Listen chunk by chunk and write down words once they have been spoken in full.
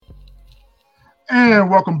And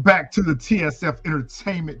welcome back to the TSF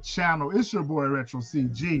Entertainment Channel. It's your boy Retro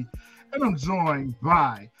CG, and I'm joined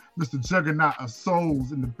by Mr. Juggernaut of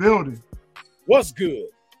Souls in the building. What's good?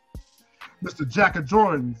 Mr. Jack of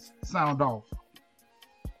Jordan's sound off.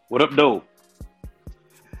 What up, though?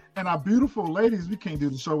 And our beautiful ladies, we can't do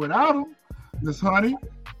the show without them. Miss Honey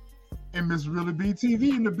and Miss Really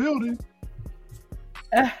BTV in the building.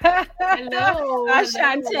 Hello,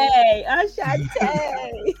 Ashante.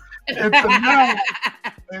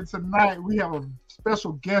 And tonight we have a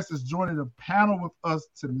special guest that's joining the panel with us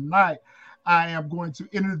tonight. I am going to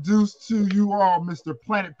introduce to you all Mr.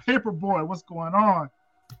 Planet Paperboy. What's going on?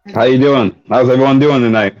 How you doing? How's everyone doing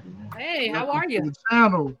tonight? Hey, how are you? The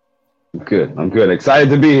channel. Good. I'm good.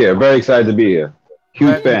 Excited to be here. Very excited to be here.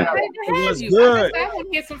 Huge fan. What's good? I want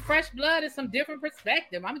to get some fresh blood and some different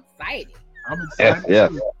perspective. I'm excited. I'm excited.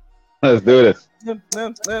 Yes. Let's do this.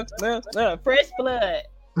 Fresh blood.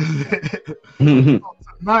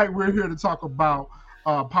 Tonight we're here to talk about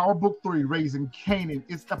Power Book 3, Raising Kanan.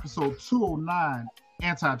 It's episode 209,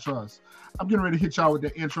 Antitrust. I'm getting ready to hit y'all with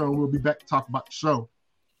the intro and we'll be back to talk about the show.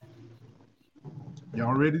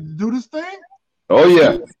 Y'all ready to do this thing? Oh,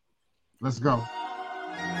 yeah. Let's go.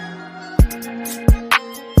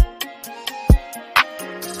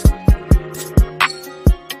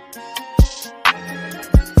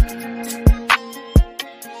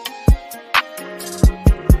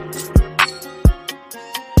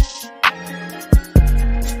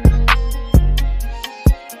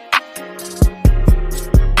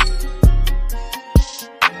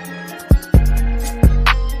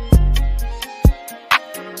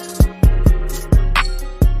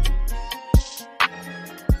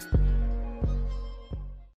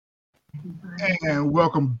 And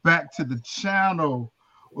welcome back to the channel.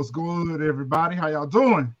 What's going on, everybody? How y'all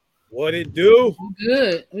doing? What it do?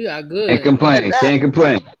 Good. We are good. Can't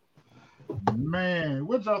complain. Man,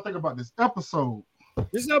 what y'all think about this episode?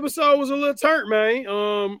 This episode was a little turnt,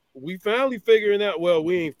 man. We finally figuring out. Well,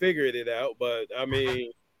 we ain't figured it out, but I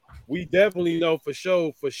mean, we definitely know for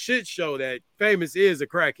shit show that Famous is a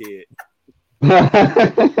crackhead. Famous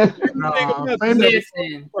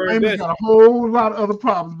got a whole lot of other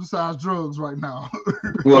problems besides drugs right now.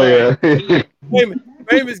 Well, yeah.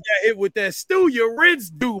 Famous got hit with that stew your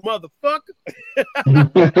rinse do, motherfucker.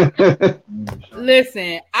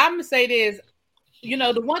 Listen, I'm gonna say this. You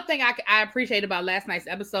know, the one thing I appreciate about last night's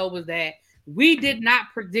episode was that we did not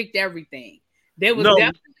predict everything. There was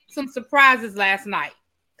definitely some surprises last night,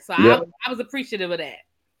 so I was appreciative of that.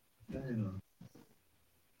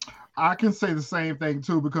 I can say the same thing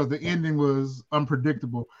too because the ending was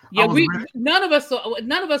unpredictable. Yeah, none of us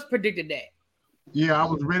predicted that. Yeah, I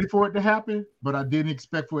was ready for it to happen, but I didn't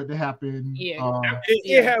expect for it to happen.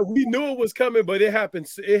 Yeah, we knew it was coming, but it happened.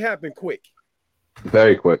 It happened quick.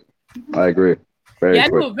 Very quick. I agree. I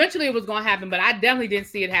knew eventually it was going to happen, but I definitely didn't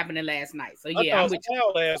see it happening last night. So yeah, I thought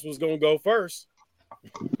Sal ass was going to go first.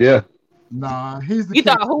 Yeah. Nah, you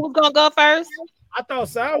thought who was going to go first? I thought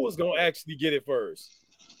Sal was going to actually get it first.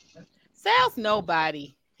 Sal's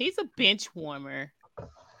nobody. He's a bench warmer.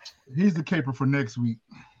 He's the caper for next week.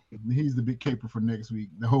 He's the big caper for next week.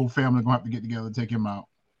 The whole family gonna have to get together and take him out.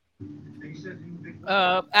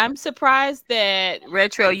 I'm surprised that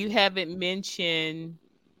Retro, you haven't mentioned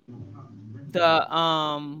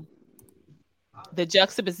the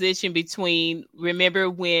juxtaposition between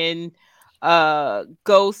remember when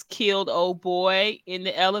Ghost killed old boy in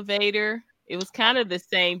the elevator? It was kind of the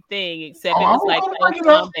same thing, except it was like close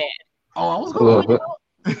combat. I was going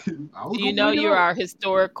you know you're our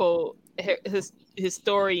historian. Had a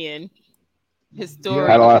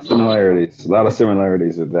lot of similarities. A lot of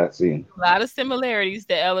similarities with that scene. A lot of similarities.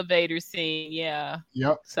 The elevator scene, yeah.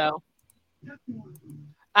 Yep. So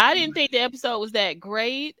I didn't think the episode was that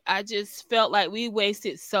great. I just felt like we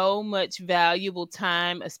wasted so much valuable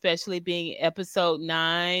time, especially being episode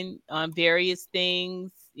 9 on various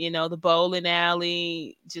things. You know, the bowling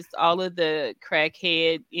alley, just all of the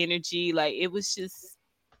crackhead energy. Like it was just,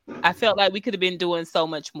 I felt like we could have been doing so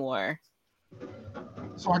much more.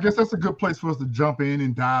 So I guess that's a good place for us to jump in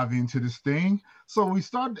and dive into this thing. So we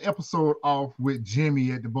started the episode off with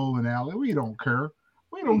Jimmy at the bowling alley. We don't care.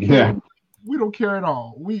 We don't care. Yeah. We don't care at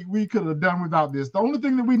all. We could have done without this. The only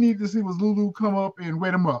thing that we needed to see was Lulu come up and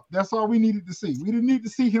wet him up. That's all we needed to see. We didn't need to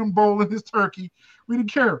see him bowling his turkey. We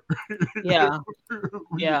didn't care. Yeah.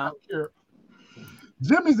 We didn't care.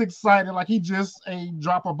 Jimmy's excited like he just ain't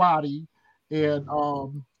drop a body. And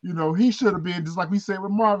you know, he should have been, just like we said with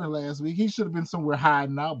Marvin last week, he should have been somewhere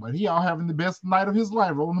hiding out, but he out having the best night of his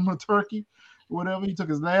life, rolling him a turkey, whatever. He took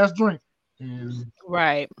his last drink. And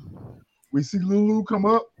right. We see Lulu come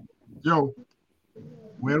up. Yo,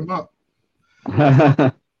 wet him up.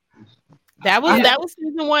 That was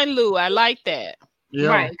season 1, Lou. I like that. Yeah.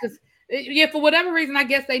 Right, because for whatever reason, I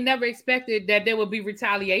guess they never expected that there would be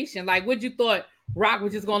retaliation. Like, what you thought Rock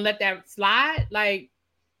was just gonna let that slide? Like,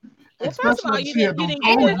 well, first of all, you didn't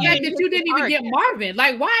even get Marvin.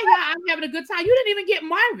 Like, why y'all having a good time? You didn't even get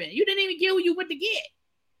Marvin. You didn't even get who you went to get.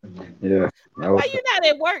 Yeah. Why you not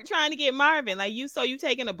at work trying to get Marvin? Like, you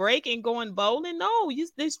taking a break and going bowling? No,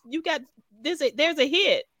 there's a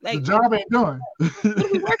hit. Like, the job ain't done. What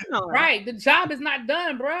are we working on? Right, the job is not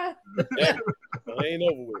done, bruh. Yeah, it ain't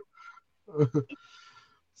over with.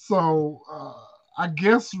 So I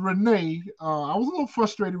guess Renee, I was a little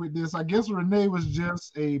frustrated with this. I guess Renee was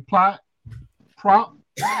just a prop.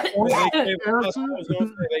 They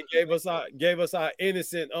gave us our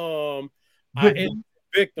innocent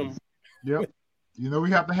victim. Yep.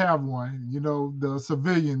 We have to have one. The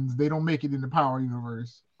civilians, they don't make it in the Power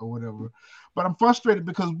universe or whatever. But I'm frustrated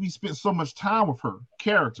because we spent so much time with her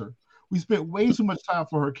character. We spent way too much time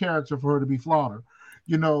for her character for her to be flawed.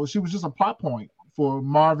 She was just a plot point for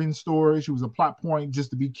Marvin's story. She was a plot point just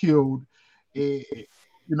to be killed. They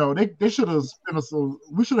should have spent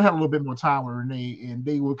we should have had a little bit more time with Renee, and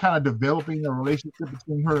they were kind of developing a relationship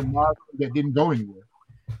between her and Marvin that didn't go anywhere.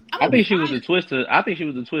 I think she was a twist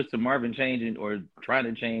to Marvin changing or trying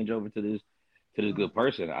to change over to this good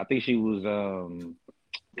person. I think she was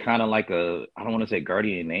kind of like I don't want to say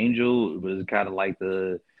guardian angel, but it's kind of like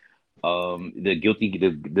the guilty,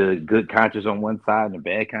 the good conscience on one side and the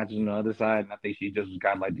bad conscience on the other side. And I think she just was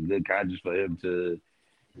kind of like the good conscience for him to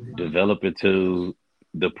develop into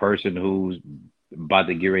the person who's about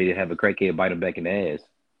to get ready to have a crackhead bite him back in the ass.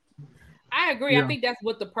 I agree. Yeah. I think that's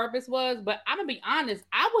what the purpose was. But I'm going to be honest,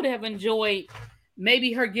 I would have enjoyed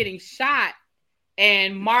maybe her getting shot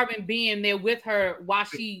and Marvin being there with her while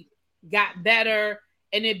she got better,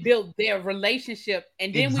 and it built their relationship.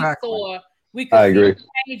 And then we could see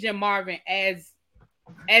change in Marvin as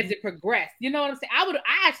it progressed. You know what I'm saying?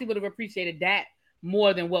 I actually would have appreciated that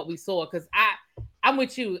more than what we saw, because I'm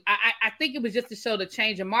with you. I think it was just to show the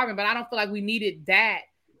change in Marvin, but I don't feel like we needed that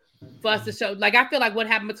for us to show. Like, I feel like what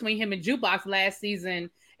happened between him and Jukebox last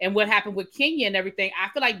season and what happened with Kenya and everything, I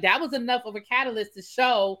feel like that was enough of a catalyst to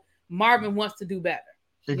show Marvin wants to do better.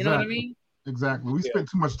 Exactly. You know what I mean? Exactly. We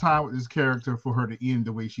spent too much time with this character for her to end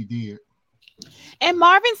the way she did. And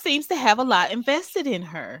Marvin seems to have a lot invested in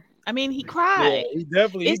her. I mean, he cried. Yeah, he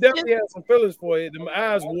definitely had some feelings for it. Them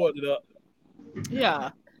eyes watered up.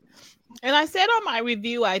 Yeah. And I said on my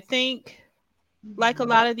review, I think, like a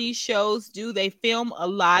lot of these shows do, they film a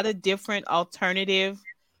lot of different alternative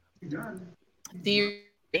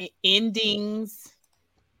endings.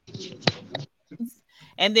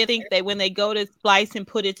 And they think that when they go to splice and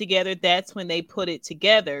put it together, that's when they put it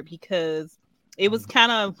together, because it was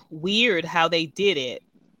kind of weird how they did it.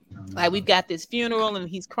 Like, we've got this funeral and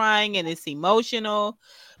he's crying and it's emotional.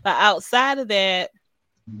 But outside of that,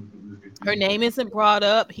 her name isn't brought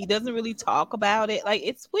up. He doesn't really talk about it. Like,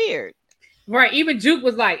 it's weird. Right. Even Juke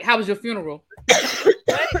was like, how was your funeral?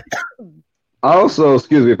 I also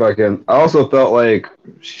felt like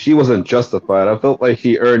she wasn't justified. I felt like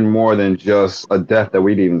she earned more than just a death that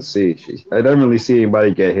we didn't even see. I didn't really see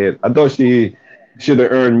anybody get hit. I thought she should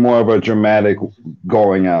have earned more of a dramatic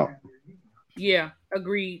going out. Yeah,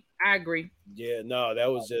 agreed. I agree. Yeah, no,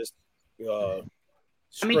 that was just I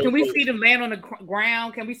mean, can we see the man on the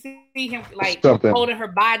ground? Can we see him like holding her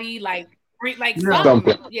body, like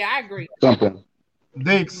something? Yeah, I agree. Something.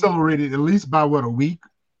 They accelerated at least by a week.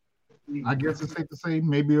 I guess it's safe to say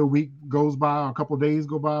maybe a week goes by, a couple of days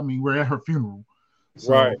go by. I mean, we're at her funeral,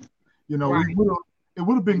 so, right? It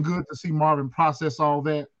would have been good to see Marvin process all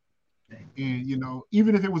that, and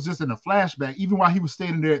even if it was just in a flashback, even while he was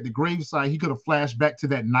standing there at the graveside, he could have flashed back to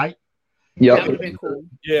that night. Yeah, that would have been cool.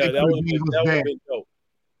 Yeah, that would have been dope.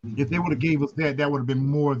 If they would have gave us that would have been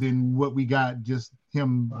more than what we got, just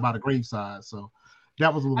him by the graveside. So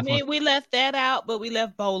that was a little. I mean, we left that out, but we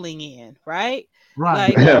left bowling in, right?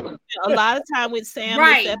 Right. Like, a lot of time with Sam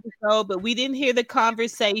this episode, but we didn't hear the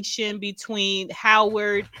conversation between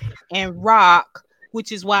Howard and Rock,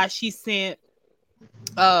 which is why she sent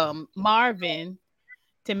Marvin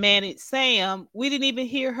to manage Sam. We didn't even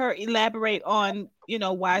hear her elaborate on,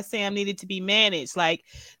 why Sam needed to be managed. Like,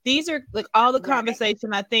 these are like all the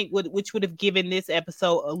conversation I think which would have given this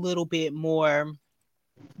episode a little bit more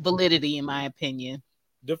validity, in my opinion.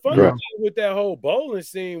 The funny thing with that whole bowling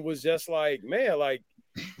scene was just like, man, like,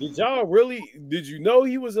 did you know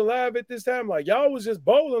he was alive at this time? Like, y'all was just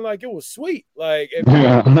bowling like it was sweet. Like,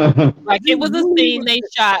 like it was a scene they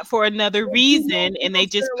shot for another reason and they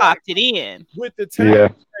just popped it in. With the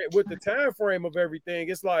time frame of everything,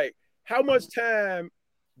 it's like, how much time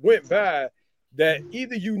went by that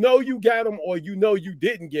either you got them or you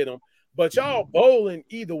didn't get them, but y'all bowling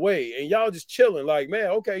either way, and y'all just chilling. Like, man,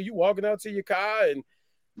 okay, you walking out to your car, and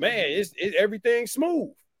man, it's everything's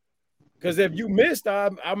smooth. Because if you missed,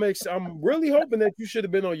 I'm really hoping that you should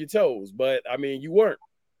have been on your toes, but I mean, you weren't.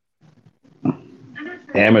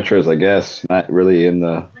 Amateurs, I guess, not really in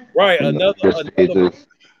the right. Another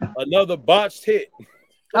botched hit.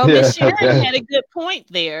 Oh, Miss Sharon had a good point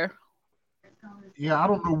there. Yeah, I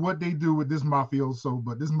don't know what they do with this mafioso,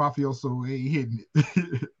 but this mafioso ain't hitting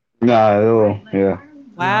it. Nah, yeah.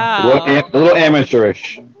 Wow. A little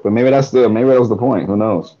amateurish, but maybe that was the point. Who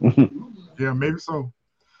knows? Yeah, maybe so.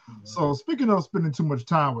 So speaking of spending too much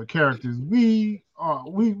time with characters, we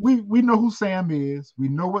know who Sam is. We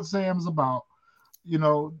know what Sam's about. You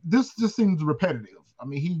know, this just seems repetitive. I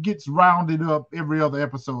mean, he gets rounded up every other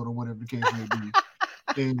episode or whatever the case may be.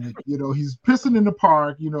 And, you know, he's pissing in the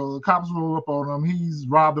park. You know, the cops roll up on him. He's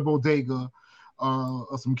robbed a bodega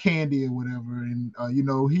of some candy or whatever. And, you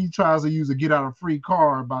know, he tries to use a get out of free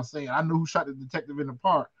card by saying, I know who shot the detective in the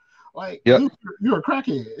park. Like, dude, you're a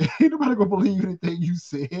crackhead. Ain't nobody gonna believe anything you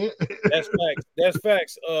said. That's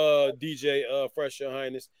facts. DJ, Fresh Your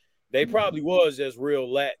Highness. They probably was just real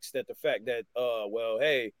lax that the fact that, well,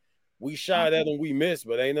 hey, we shot at them, we missed,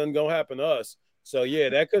 but ain't nothing gonna happen to us. So yeah,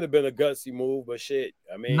 that could have been a gutsy move, but shit,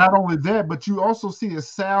 I mean, not only that, but you also see that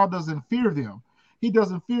Sal doesn't fear them. He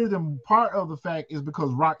doesn't fear them. Part of the fact is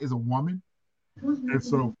because Rock is a woman, and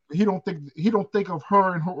so he don't think of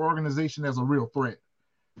her and her organization as a real threat.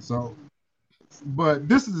 So, but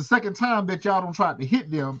this is the second time that y'all don't try to hit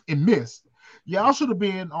them and missed. Y'all should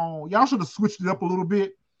have switched it up a little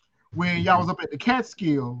bit when y'all was up at the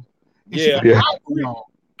Catskill. Yeah.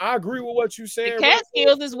 I agree with what you said. The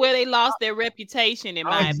Catskills is where they lost their reputation, in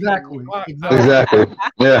my opinion. Exactly.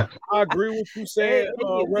 Yeah. I agree with you saying.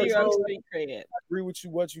 I agree with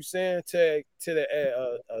what you saying to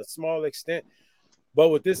a small extent. But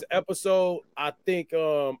with this episode, I think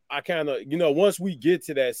I kind of, you know, once we get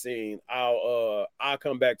to that scene, I'll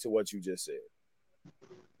come back to what you just said.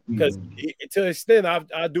 Because to an extent,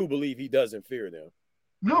 I do believe he doesn't fear them.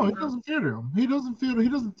 No, he doesn't fear them. He doesn't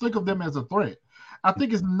think of them as a threat. I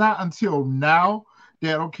think it's not until now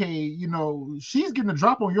that, okay, you know, she's getting a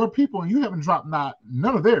drop on your people and you haven't dropped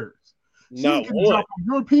none of theirs. She's getting a drop on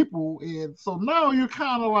your people. And so now you're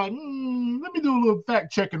kind of like, let me do a little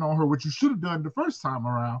fact checking on her, which you should have done the first time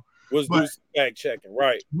around. Was do fact checking,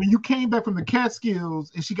 right? When you came back from the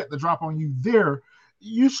Catskills and she got the drop on you there,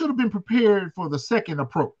 you should have been prepared for the second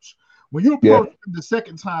approach. When you approached the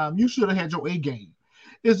second time, you should have had your A game.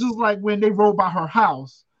 It's just like when they rode by her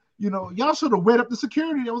house, you know, y'all should have wet up the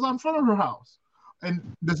security that was out in front of her house. And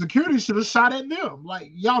the security should have shot at them.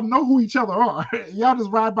 Like, y'all know who each other are. Y'all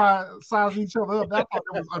just ride by, size each other up. I thought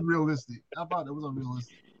it was unrealistic.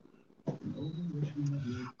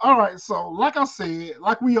 All right, so like I said,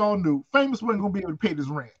 like we all knew, Famous wasn't going to be able to pay this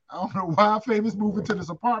rent. I don't know why Famous moved into this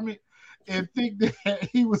apartment and think that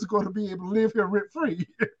he was going to be able to live here rent-free.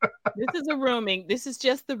 This is a rooming. This is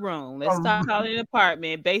just the room. Let's stop calling it an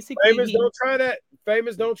apartment. Basically, Famous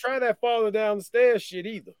don't try that falling down the stairs shit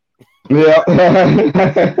either. Yeah. I like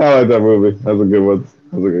that movie. That's a good one.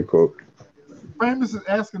 That's a good quote. Famous is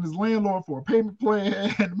asking his landlord for a payment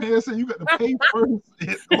plan, and the man said, you got to pay first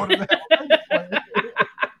in order to have a payment plan.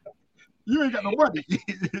 You ain't got no money.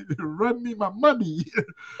 Run me my money.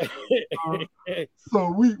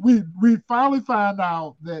 So we finally find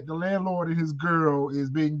out that the landlord and his girl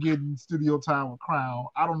is being getting studio time with Crown.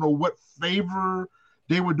 I don't know what favor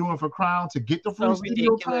they were doing for Crown to get the free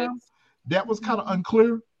studio time. That was kind of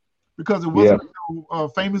unclear because it wasn't until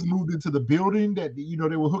Famous moved into the building that, you know,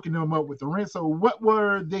 they were hooking them up with the rent. So what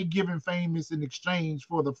were they giving Famous in exchange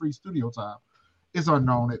for the free studio time? It's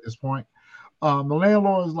unknown at this point. The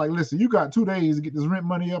landlord is like, listen, you got 2 days to get this rent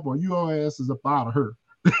money up or your ass is up out of her.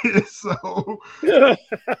 So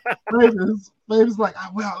Famous like,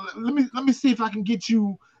 well, let me see if I can get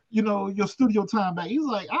you, you know, your studio time back. He's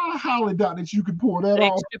like, I highly doubt that you can pull that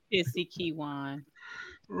off. Extra pissy Kiwan.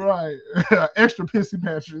 Right. Extra pissy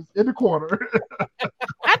mattress in the corner.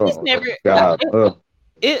 I just never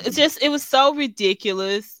it was so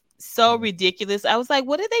ridiculous. So ridiculous. I was like,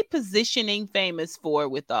 what are they positioning Famous for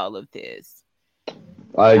with all of this?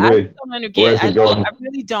 I agree. I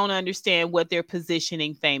really don't understand what they're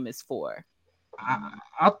positioning Famous for.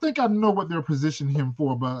 I think I know what they're positioning him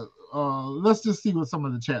for, but let's just see what some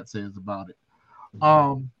of the chat says about it.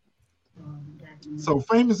 So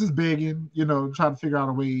Famous is begging, trying to figure out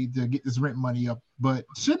a way to get this rent money up. But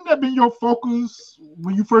shouldn't that have been your focus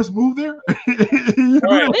when you first moved there?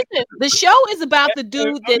 Listen, the show is about the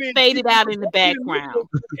dude that faded out in the background.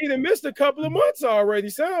 He done missed a couple of months already,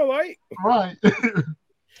 sound like. Right. Because,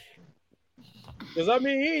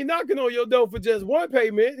 he ain't knocking on your door for just one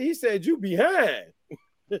payment. He said you behind.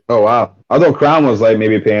 Oh, wow. I thought Crown was like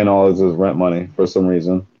maybe paying all his rent money for some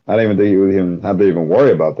reason. I didn't even think he would even have to even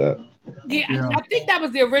worry about that. Yeah, I think that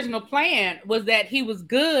was the original plan, was that he was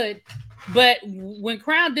good, but when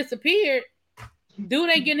Crown disappeared, dude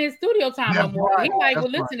ain't getting his studio time no more. He's like, well,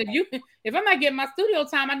 listen, if I'm not getting my studio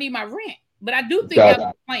time, I need my rent. But I do think that was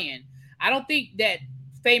the plan. I don't think that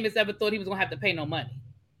Famous ever thought he was gonna have to pay no money.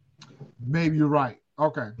 Maybe you're right.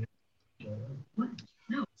 Okay.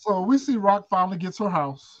 So we see Rock finally gets her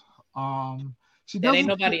house. That ain't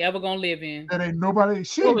nobody ever gonna live in. That ain't nobody.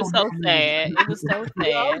 It was so sad. It was so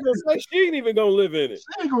sad. I was gonna say she ain't even gonna live in it.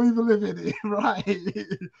 She ain't gonna even live in it, right?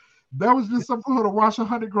 That was just something for her to wash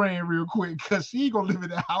 $100,000 real quick, because she ain't gonna live in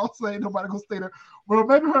that house. Ain't nobody gonna stay there. Well,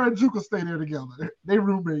 maybe her and Juke will stay there together. They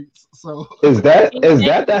roommates. So is that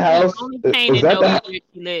the house? Is that where she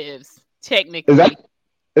lives? Technically,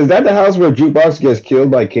 is that the house where Jukebox gets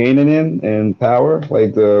killed by Kanan in Power,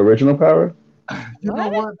 like the original Power? You know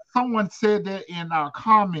what? Someone said that in our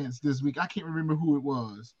comments this week. I can't remember who it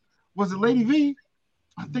was. Was it Lady V?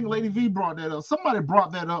 I think Lady V brought that up. Somebody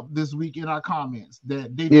brought that up this week in our comments,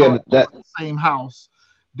 that they thought that was the same house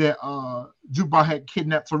that Jukebox had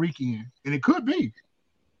kidnapped Tariq in, and it could be.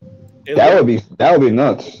 That would be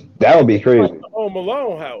nuts. That would be crazy. Like the Home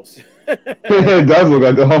Alone house. It does look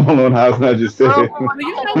like the Home Alone house. I just said.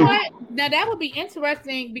 You know what? Now that would be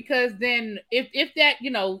interesting, because then if that,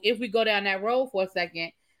 if we go down that road for a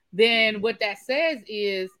second, then what that says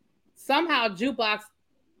is somehow Jukebox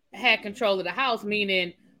had control of the house.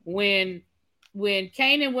 Meaning when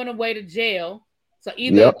Kanan went away to jail, so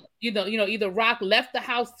either Rock left the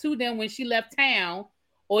house to them when she left town,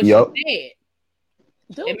 or she's dead.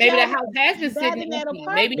 And maybe the house has been sitting empty.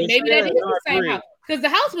 Maybe that is the same house, because the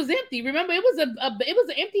house was empty. Remember, it was an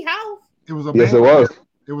empty house. It was a yes, it was.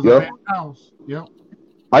 It was a house. Yep.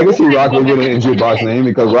 I can see Rock leaving it in Jukebox name,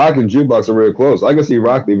 because Rock and Jukebox are real close. I can see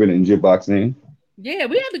Rock leaving it in Jukebox name. Yeah,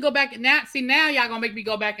 we have to go back and now. See, now y'all gonna make me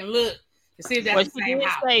go back and look to see if that's the same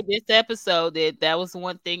house. Say this episode that was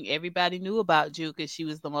one thing everybody knew about Juke, is she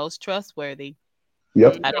was the most trustworthy.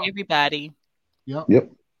 Yep. Out of everybody.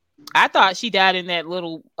 Yep. I thought she died in that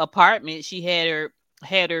little apartment she had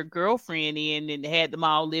her girlfriend in, and had them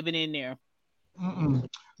all living in there.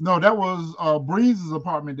 No, that was Breeze's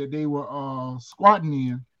apartment that they were squatting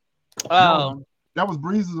in. Oh. No, that was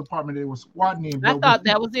Breeze's apartment they were squatting in. I thought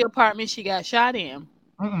that was the apartment she got shot in.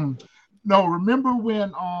 No, remember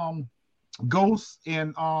when Ghost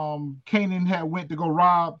and Kanan had went to go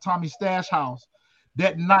rob Tommy's stash house?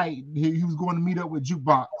 That night, he was going to meet up with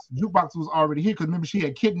Jukebox. Jukebox was already here, because remember, she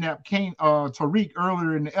had kidnapped Tariq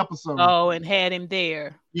earlier in the episode. Oh, and had him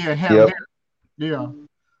there. Yeah, him there. Yeah.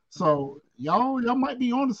 So y'all might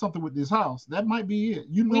be onto something with this house. That might be it.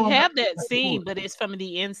 We have that scene, but it's from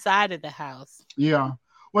the inside of the house. Yeah.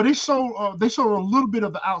 Well, they showed a little bit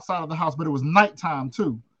of the outside of the house, but it was nighttime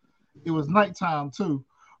too. Y'all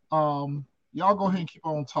go ahead and keep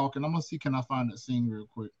on talking. I'm gonna see, can I find that scene real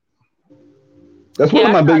quick? That's one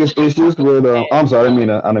of my biggest issues with. I'm sorry, I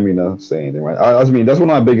didn't mean to say anything. Right? I mean, that's one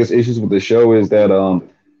of my biggest issues with the show, is that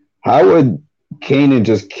how would Kanan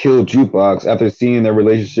just kill Jukebox after seeing the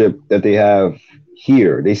relationship that they have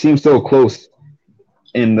here? They seem so close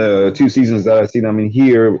in the 2 seasons that I've seen. I mean,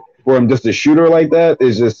 here for him just to shoot her like that,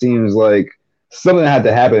 it just seems like something had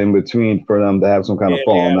to happen in between for them to have some kind of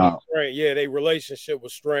falling out. Yeah, their relationship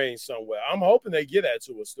was strained somewhere. I'm hoping they get that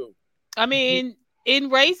to us too. I mean, in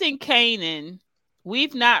Raising Kanan,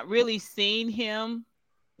 we've not really seen him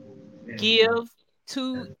give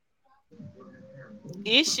 2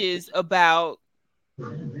 issues about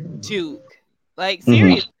Juke. Like,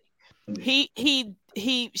 seriously,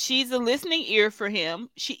 she's a listening ear for him.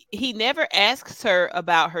 He never asks her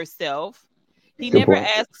about herself. He never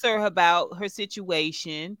asks her about her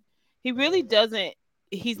situation. He really doesn't.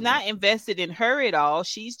 He's not invested in her at all.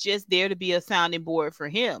 She's just there to be a sounding board for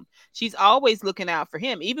him. She's always looking out for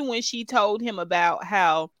him. Even when she told him about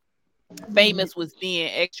how Famous was being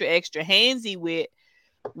extra handsy with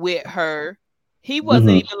her, he wasn't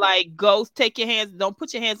even like, "Ghost, take your hands, don't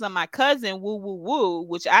put your hands on my cousin, woo woo woo,"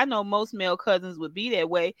 which I know most male cousins would be that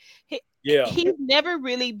way. He's never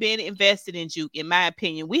really been invested in Juke, in my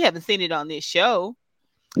opinion. We haven't seen it on this show.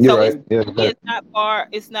 You're right.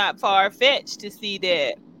 It's not far fetched to see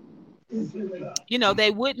that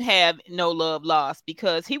they wouldn't have no love lost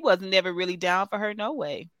because he wasn't never really down for her no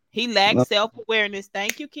way. He lacked self-awareness.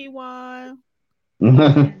 Thank you, Kiwan.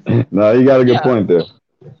 No, you got a good point there.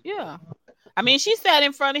 Yeah. I mean, she sat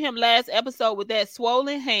in front of him last episode with that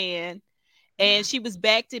swollen hand, and she was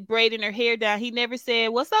back to braiding her hair down. He never said,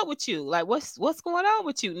 "What's up with you? Like, what's going on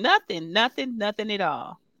with you?" Nothing at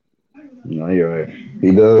all. No, you're right.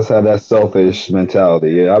 He does have that selfish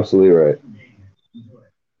mentality. Yeah, absolutely right.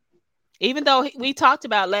 Even though we talked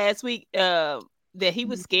about last week that he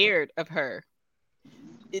was scared of her.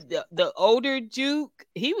 The older Juke,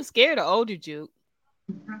 he was scared of older Juke.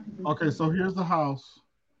 Okay, so here's the house.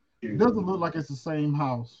 It doesn't look like it's the same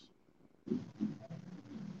house.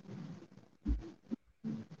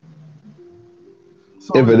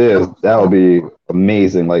 So if it is, that would be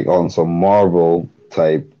amazing, like on some Marvel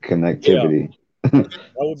type connectivity. That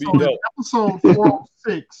would be dope. Episode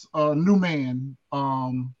 406, New Man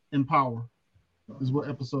in Power is what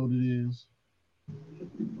episode it is.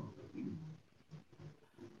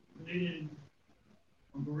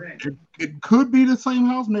 It could be the same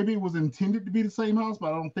house. Maybe it was intended to be the same house,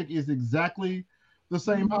 but I don't think it's exactly the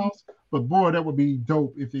same house. But boy, that would be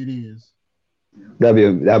dope if it is.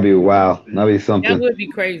 That'd be wow. That'd be something. That would be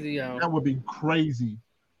crazy, yo. That would be crazy.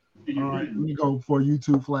 All right, let me go for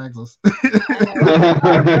YouTube flags us.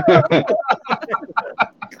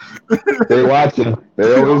 They watching.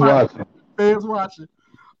 They always watching. Fans watching.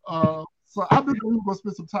 So I knew that we were going to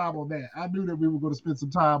spend some time on that. I knew that we were going to spend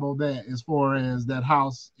some time on that as far as that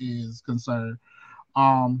house is concerned.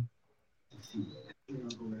 I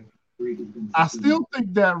still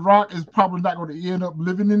think that Rock is probably not going to end up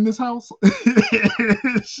living in this house.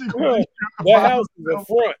 That house is a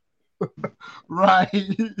front. Right.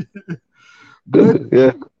 Maybe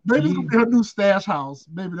it's going to be her new stash house.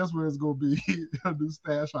 Maybe that's where it's going to be. Her new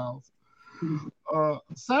stash house.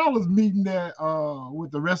 Sal is meeting that with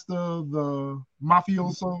the rest of the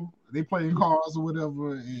mafioso. They playing cards or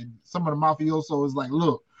whatever, and some of the mafioso is like,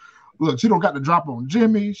 look, she don't got to drop on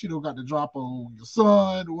Jimmy, she don't got to drop on your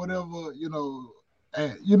son or whatever,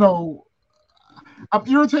 and, I'm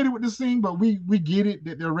irritated with this scene, but we get it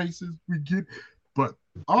that they're racist, we get, but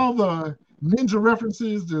all the ninja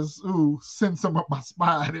references just send some up my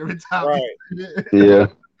spine every time. Right. Yeah.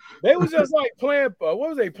 They was just like playing. What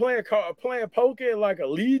was they playing? Playing poker like a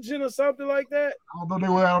Legion or something like that. I don't know.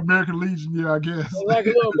 They were out American Legion, yeah, I guess. Like a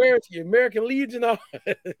little American Legion, and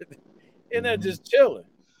they're just chilling.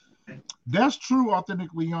 That's true,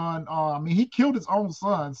 Authentic Leon. I mean, he killed his own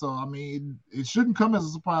son, so I mean, it shouldn't come as a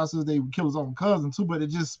surprise that they would kill his own cousin too. But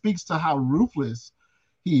it just speaks to how ruthless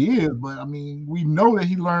he is. But I mean, we know that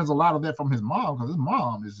he learns a lot of that from his mom because his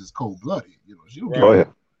mom is just cold-blooded. She don't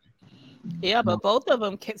care. Yeah, but both of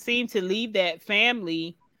them seem to leave that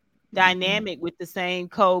family dynamic with the same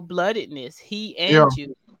cold-bloodedness. He and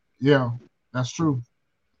you. Yeah, that's true.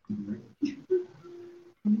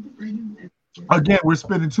 Again, we're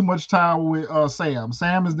spending too much time with Sam.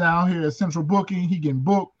 Sam is down here at Central Booking. He getting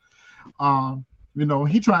booked.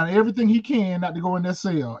 He trying everything he can not to go in that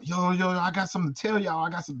cell. Yo, I got something to tell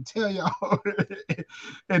y'all.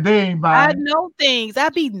 And they ain't buying. I know things. I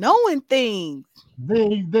be knowing things.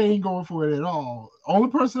 They ain't going for it at all. Only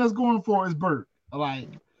person that's going for it is Bert. Like,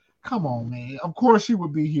 come on, man. Of course she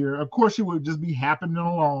would be here. Of course she would just be happening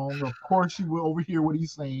along. Of course she would overhear what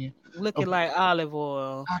he's saying. Looking like olive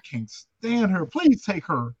oil. I can't stand her. Please take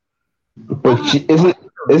her. But she isn't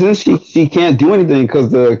she can't do anything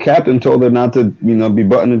because the captain told her not to, be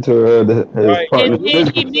buttoned into her. Right. And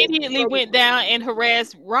then he immediately went down and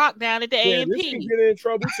harassed Rock down at the AMP. Get in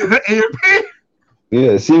trouble too. The AMP?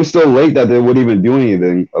 Yeah, it seems so late that they would even do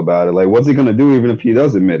anything about it. Like, what's he gonna do even if he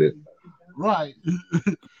does admit it? Right.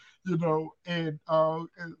 And it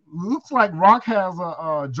looks like Rock has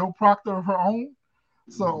a Joe Proctor of her own.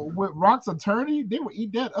 So with Rock's attorney, they would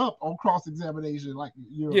eat that up on cross-examination. Like,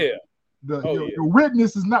 your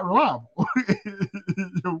witness is not reliable.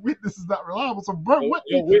 Your witness is not reliable. So Bert,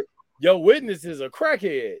 your witness is a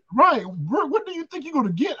crackhead. Right. Bert, what do you think you're going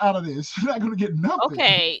to get out of this? You're not going to get nothing.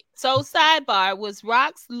 Okay. So sidebar, was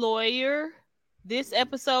Rock's lawyer this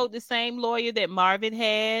episode the same lawyer that Marvin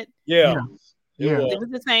had? Yeah. It was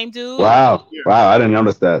the same dude? Wow. Wow. I didn't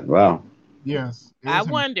notice that. Wow. Yes. I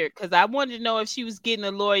wondered because I wanted to know if she was getting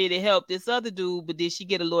a lawyer to help this other dude, but did she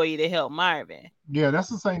get a lawyer to help Marvin? Yeah, that's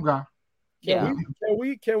the same guy. Can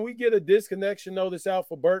we get a disconnection notice out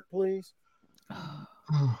for Bert, please?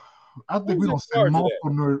 I think we don't send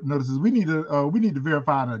multiple notices. We need to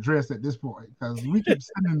verify an address at this point because we keep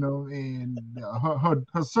sending them, and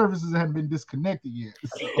her services haven't been disconnected yet.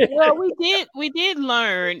 So. Well, we did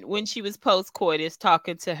learn when she was post-coitus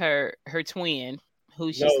talking to her twin,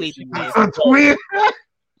 who she's sleeping with. Twin.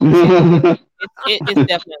 It's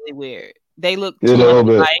definitely weird. They look a little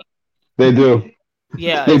bit. They do.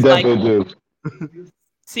 Yeah, they it's definitely like do.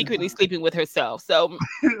 secretly sleeping with herself. So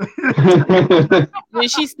when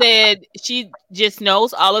she said she just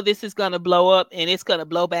knows all of this is gonna blow up and it's gonna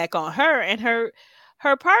blow back on her, and her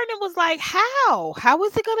partner was like, how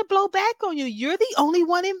is it gonna blow back on you? You're the only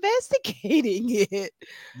one investigating it.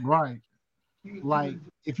 Right. Like,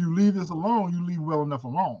 if you leave this alone, you leave well enough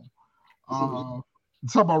alone.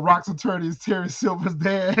 Talk about Rock's attorney is Terry Silver's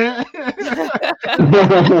dad. It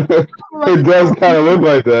does kind of look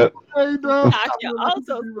like that. Hey, does. Tasha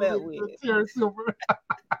also smelled weird. Terry Silver.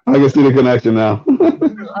 I can see the connection now.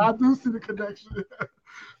 I do see the connection.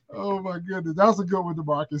 Oh my goodness, that was a good one,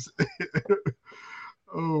 DeMarcus.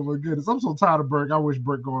 Oh my goodness, I'm so tired of Burke. I wish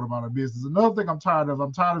Burke going about her business. Another thing I'm tired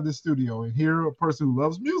of this studio, and here a person who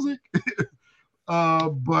loves music.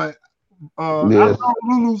 But I know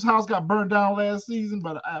Lulu's house got burned down last season,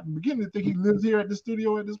 but I'm beginning to think he lives here at the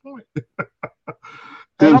studio at this point.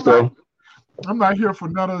 I'm not here for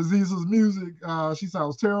none of Aziza's music. She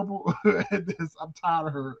sounds terrible. I'm tired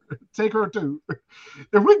of her. Take her too.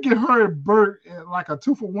 If we get her and Bert like a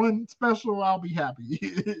 2-for-1 special, I'll be happy.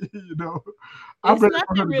 You know, there's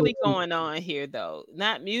nothing really going on here, though.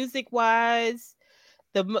 Not music wise.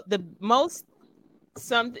 The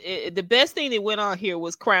best thing that went on here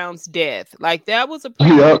was Crown's death. Like, that was a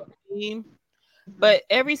pretty theme. But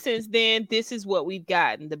ever since then, this is what we've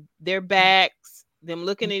gotten. Their backs, them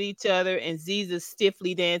looking at each other, and Ziza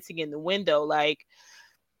stiffly dancing in the window. Like,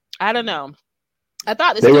 I don't know. I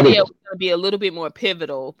thought the studio was going to be a little bit more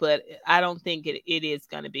pivotal, but I don't think it is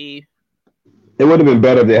going to be. It would have been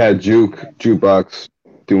better if they had Jukebox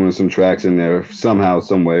doing some tracks in there somehow,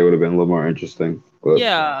 some way. It would have been a little more interesting. But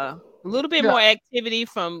yeah. A little bit more activity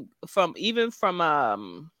from Famous.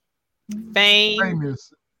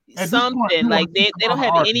 Something like they don't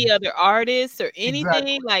have any other artists or anything.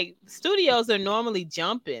 Exactly. Like, studios are normally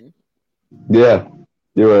jumping. Yeah,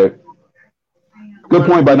 you're right. Good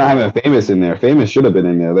point by not having Famous in there. Famous should have been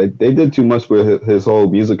in there. They did too much with his whole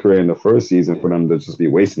music career in the first season for them to just be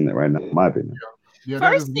wasting it right now, in my opinion. Yeah,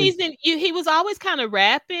 first season, he was always kind of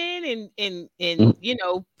rapping and you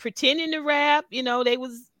know, pretending to rap. You know, they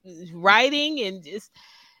was writing, and just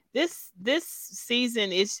this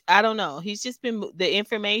season is, I don't know. He's just been the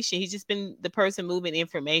information. He's just been the person moving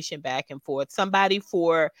information back and forth. Somebody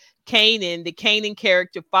for Kanan, the Kanan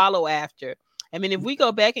character follow after. I mean, if we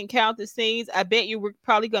go back and count the scenes, I bet you we're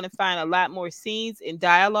probably going to find a lot more scenes in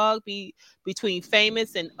dialogue between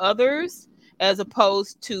Famous and others, as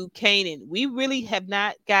opposed to Kanan. We really have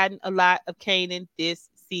not gotten a lot of Kanan this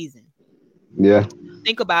season. Yeah.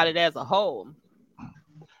 Think about it as a whole.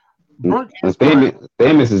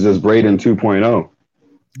 Famous is just Braden 2.0.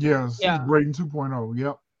 Yes, yeah. Braden 2.0.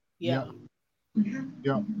 Yep. Yeah.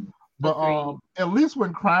 Yep. But at least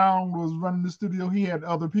when Crown was running the studio, he had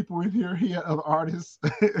other people in here. He had other artists.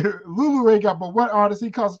 Lulu ain't got but one artist he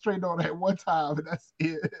concentrated on at one time, and that's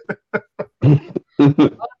it. I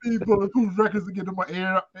need Bulletproof Records to get him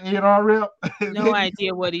an A&R rep. No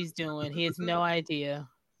idea what he's doing. He has no idea.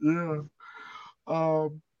 Yeah.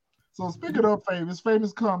 So speaking of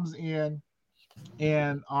Famous comes in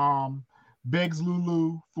and begs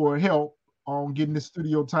Lulu for help on getting the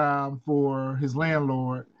studio time for his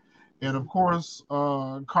landlord. And of course,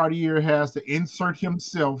 Cartier has to insert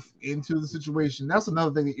himself into the situation. That's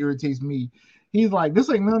another thing that irritates me. He's like, this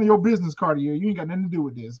ain't none of your business, Cartier. You ain't got nothing to do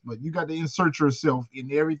with this, but you got to insert yourself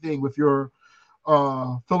in everything with your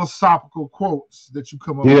philosophical quotes that you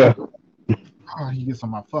come up with. Oh, he gets on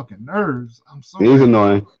my fucking nerves. He's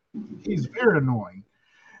annoying. He's very annoying.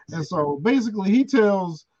 And so basically he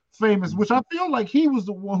tells Famous, which I feel like he was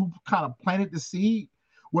the one who kind of planted the seed.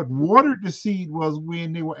 What watered the seed was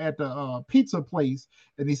when they were at the pizza place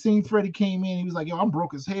and they seen Freddie came in. He was like, yo, I'm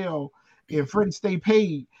broke as hell. And Freddie stay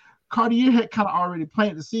paid. Cartier had kind of already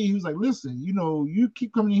planted the seed. He was like, listen, you know, you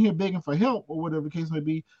keep coming in here begging for help or whatever the case may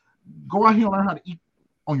be. Go out here and learn how to eat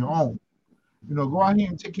on your own. You know, go out here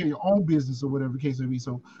and take care of your own business or whatever the case may be.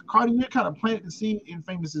 So Cartier kind of planted the seed in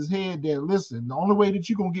Famous's head that, listen, the only way that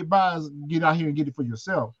you're going to get by is get out here and get it for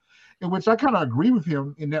yourself. In which I kind of agree with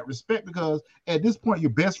him in that respect, because at this point, your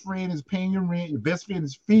best friend is paying your rent, your best friend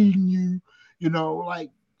is feeding you, you know, like,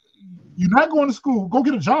 you're not going to school, go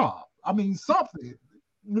get a job. I mean, something,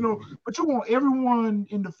 you know, but you want everyone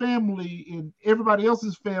in the family and everybody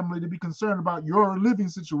else's family to be concerned about your living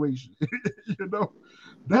situation. You know,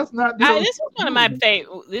 that's not. This was one of my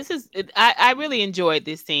favorite. I really enjoyed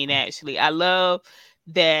this scene, actually. I love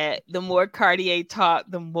that the more Cartier talked,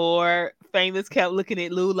 the more Famous kept looking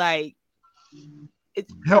at Lou like,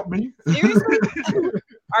 Help me. Seriously?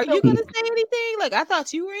 Are you gonna say anything? Like, I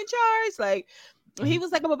thought you were in charge. Like, he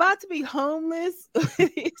was like, I'm about to be homeless.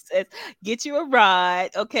 He says, get you a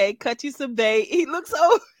ride, okay, cut you some bait. He looks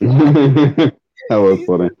so That was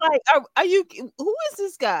funny. like, are you, who is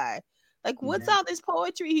this guy? Like, what's all this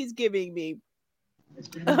poetry he's giving me?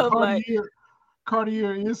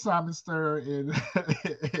 Cartier is Simon Stir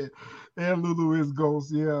and Lulu is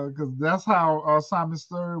Ghost, yeah, because that's how Simon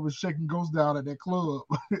Stir was shaking Ghost down at that club.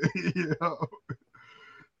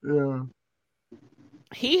 Yeah.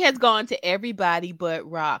 He has gone to everybody but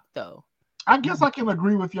Rock, though. I guess I can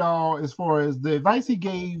agree with y'all as far as the advice he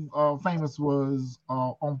gave Famous was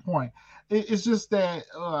on point. It's just that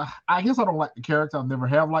I guess I don't like the character. I never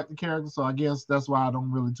have liked the character, so I guess that's why I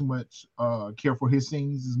don't really too much care for his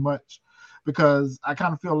scenes as much, because I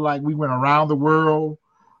kind of feel like we went around the world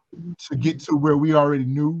to get to where we already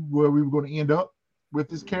knew where we were going to end up with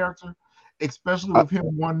this character, especially with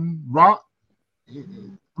him one Rock.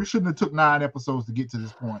 We shouldn't have took 9 episodes to get to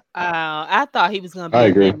this point. I thought he was going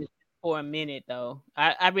to be for a minute, though.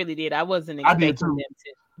 I really did. I wasn't expecting them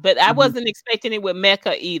to. But I wasn't expecting it with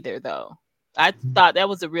Mecha either, though. I thought that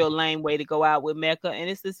was a real lame way to go out with Mecha, and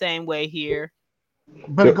it's the same way here.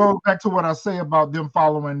 But it goes back to what I say about them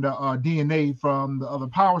following the DNA from the other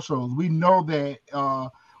Power shows. We know that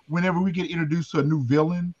whenever we get introduced to a new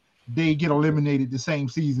villain, they get eliminated the same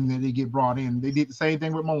season that they get brought in. They did the same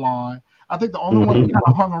thing with Milan. I think the only one that kind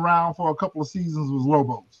of hung around for a couple of seasons was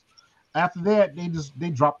Lobos. After that, they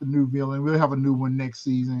dropped the new villain. We'll have a new one next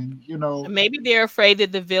season. You know, maybe they're afraid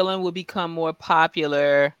that the villain will become more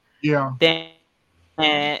popular. Yeah.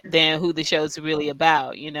 Than who the show's really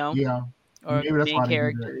about. You know. Yeah. Or maybe that's main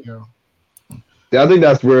characters. Yeah, I think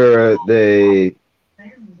that's where they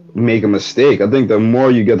make a mistake. I think the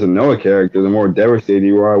more you get to know a character, the more devastated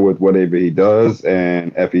you are with whatever he does,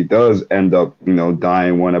 and if he does end up,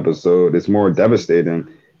 dying one episode, it's more devastating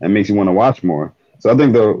and makes you want to watch more. So I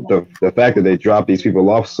think the fact that they drop these people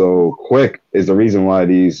off so quick is the reason why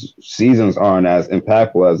these seasons aren't as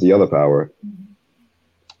impactful as the other Power.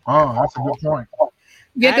 Oh, that's a good point.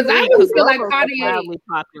 Yeah, because I really feel like Cartier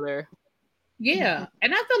popular. Yeah,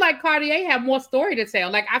 and I feel like Cartier had more story to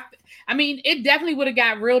tell. Like I mean, it definitely would have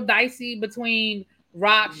got real dicey between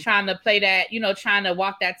Rock trying to play that, trying to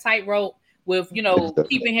walk that tightrope with,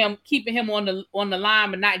 keeping him on the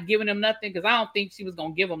line but not giving him nothing, because I don't think she was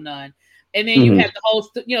gonna give him none. And then you have the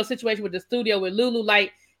whole situation with the studio with Lulu.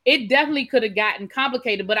 Like, it definitely could have gotten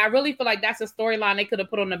complicated, but I really feel like that's a storyline they could have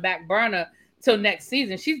put on the back burner till next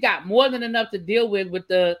season. She's got more than enough to deal with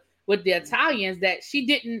the Italians that she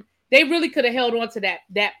didn't. They really could have held on to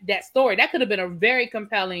that story. That could have been a very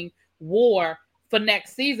compelling war for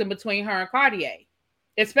next season between her and Cartier,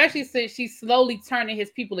 especially since she's slowly turning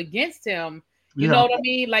his people against him. You know what I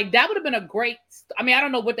mean? Like, that would have been a great. I mean, I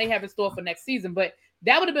don't know what they have in store for next season, but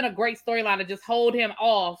that would have been a great storyline to just hold him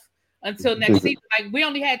off until next season. Like, we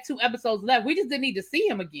only had 2 episodes left. We just didn't need to see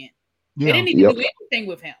him again. Yeah. They didn't need to do anything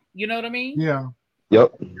with him. You know what I mean? Yeah.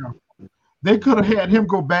 Yep. Yeah. They could have had him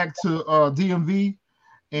go back to DMV.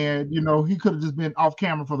 And, he could have just been off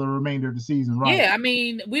camera for the remainder of the season, right? Yeah, I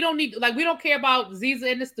mean, we don't care about Ziza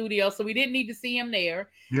in the studio, so we didn't need to see him there.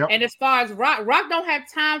 Yep. And as far as Rock don't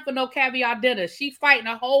have time for no caviar dinner. She fighting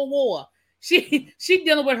a whole war. She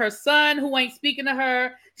dealing with her son who ain't speaking to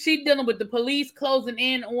her. She dealing with the police closing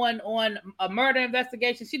in on a murder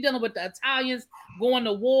investigation. She dealing with the Italians going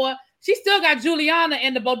to war. She still got Juliana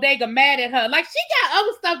in the bodega mad at her. Like, she got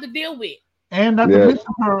other stuff to deal with. And not to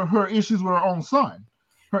mention her issues with her own son.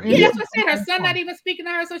 Yeah, that's what I said. Her son not even speaking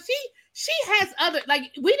to her, so she has other, like,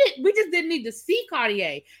 we just didn't need to see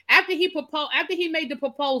Cartier after he made the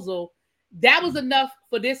proposal. That was enough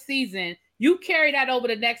for this season. You carry that over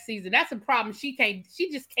the next season. That's a problem. She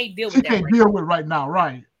just can't deal with that. She can't deal with right now,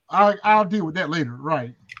 right? I'll deal with that later,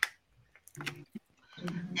 right?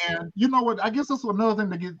 And you know what? I guess that's another thing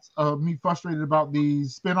that gets me frustrated about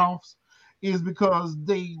these spinoffs is because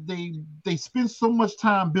they spend so much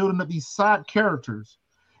time building up these side characters.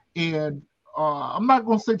 And I'm not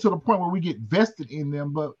going to say to the point where we get vested in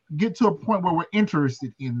them, but get to a point where we're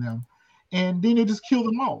interested in them. And then they just kill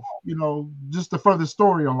them off, just to further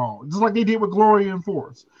story along. Just like they did with Gloria and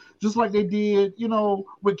Force. Just like they did,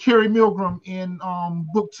 with Carrie Milgram in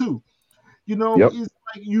book 2. It's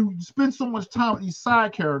like you spend so much time with these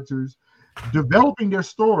side characters developing their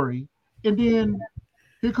story, and then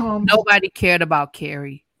here comes... Nobody cared about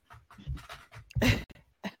Carrie.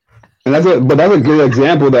 And that's a good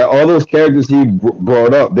example that all those characters he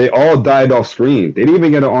brought up, they all died off screen. They didn't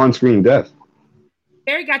even get an on-screen death.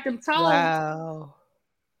 Carrie got them told. Wow.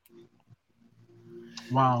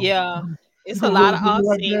 Wow. Yeah. It's a lot of like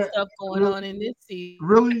off-scene that? stuff going on in this season.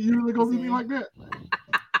 Really? You really gonna leave me like that?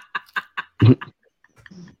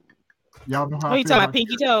 Y'all know how What I you feel talking about, about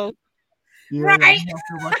Pinky Toe? Yeah, Right. y'all know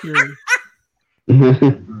how I feel about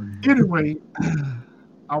Carrie. Anyway,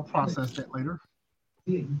 I'll process that later.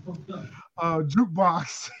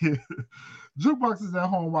 Jukebox. Jukebox is at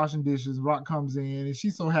home washing dishes. Rock comes in, and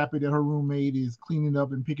she's so happy that her roommate is cleaning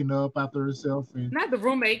up and picking up after herself. And Not the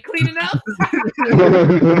roommate cleaning up.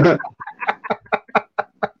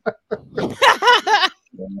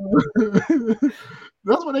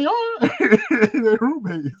 that's what they are. They're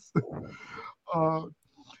roommates.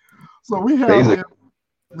 So we have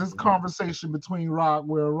this conversation between Rock,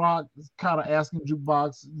 where Rock is kind of asking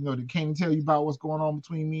Jukebox, did Kanan tell you about what's going on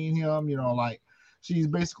between me and him? Like she's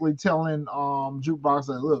basically telling Jukebox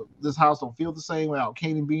that, look, this house don't feel the same without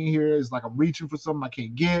Kanan being here. It's like I'm reaching for something I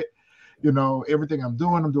can't get. Everything I'm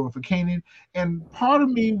doing for Kanan. And part of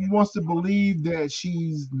me wants to believe that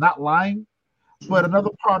she's not lying. But another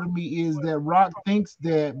part of me is that Rock thinks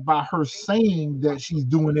that by her saying that she's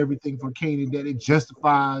doing everything for Kanan, that it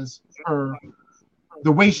justifies her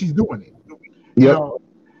the way she's doing it. Yep.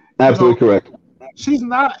 Absolutely correct. She's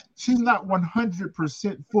not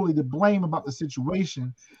 100% fully to blame about the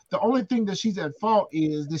situation. The only thing that she's at fault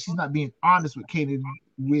is that she's not being honest with Kanan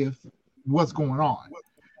with what's going on.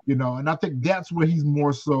 And I think that's where he's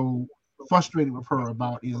more so frustrated with her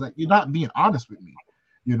about, is like, you're not being honest with me,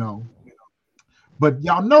 But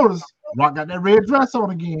y'all notice Rock got that red dress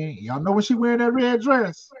on again. Y'all know when she wearing that red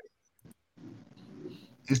dress.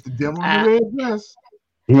 It's the devil in the red dress.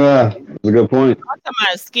 Yeah, that's a good point. I'm talking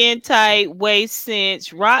about skin tight, waist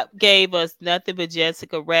cinch. Rock gave us nothing but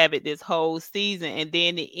Jessica Rabbit this whole season, and then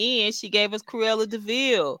in the end, she gave us Cruella de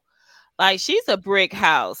Vil. Like, she's a brick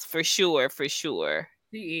house for sure.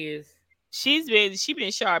 She is. She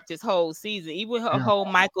been sharp this whole season, even her whole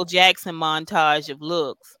Michael Jackson montage of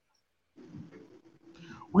looks.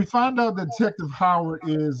 We find out that Detective Howard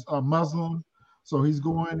is a Muslim, so he's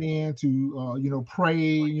going in to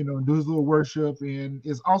pray, and do his little worship, and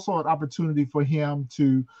it's also an opportunity for him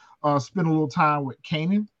to spend a little time with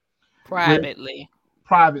Kanan privately,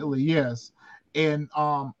 yes, and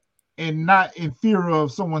not in fear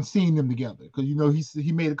of someone seeing them together, because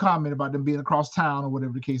he made a comment about them being across town or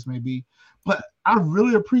whatever the case may be. But I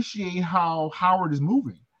really appreciate how Howard is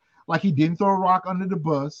moving. Like, he didn't throw Rock under the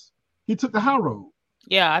bus. He took the high road.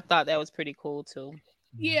 Yeah, I thought that was pretty cool too.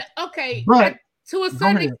 Yeah, okay. But to a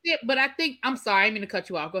certain extent, but I think, I'm sorry, I didn't mean to cut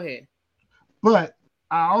you off. Go ahead. But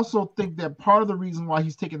I also think that part of the reason why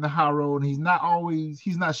he's taking the high road and he's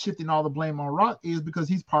not shifting all the blame on Rock is because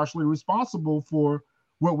he's partially responsible for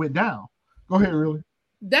what went down. Go ahead, really.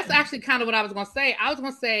 That's actually kind of what I was going to say. I was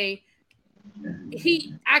going to say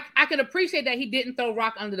I could appreciate that he didn't throw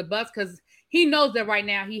Rock under the bus, because he knows that right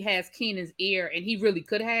now he has Kenan's ear, and he really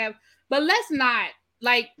could have. But let's not,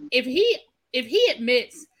 like, if he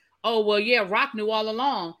admits, oh, well, yeah, Rock knew all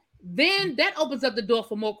along, then that opens up the door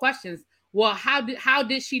for more questions. Well, how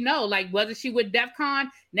did she know? Like, wasn't she with DEF CON?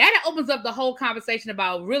 Now that opens up the whole conversation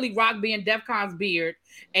about really Rock being DEF CON's beard.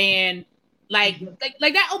 And like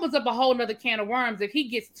that opens up a whole nother can of worms if he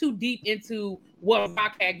gets too deep into what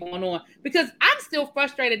Rock had going on. Because I'm still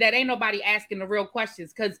frustrated that ain't nobody asking the real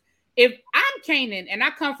questions. Because if I'm Kanan and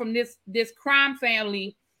I come from this crime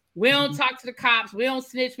family, we don't talk to the cops, we don't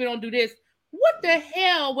snitch, we don't do this. What the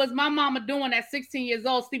hell was my mama doing at 16 years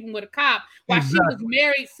old, sleeping with a cop while she was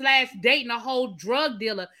married / dating a whole drug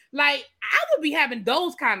dealer? Like, I would be having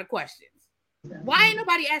those kind of questions. Why ain't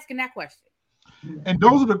nobody asking that question? And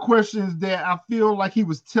those are the questions that I feel like he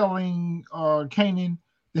was telling Kanan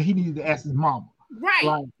that he needed to ask his mama. Right.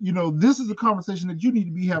 Like, this is a conversation that you need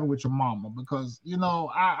to be having with your mama, because,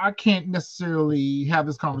 I can't necessarily have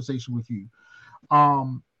this conversation with you.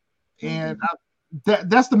 And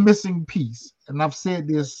that's the missing piece. And I've said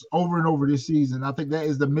this over and over this season. I think that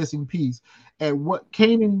is the missing piece. And what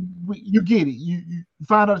Kanan, you get it. You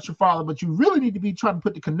find out it's your father, but you really need to be trying to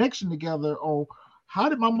put the connection together on how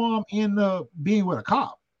did my mom end up being with a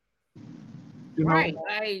cop? Right.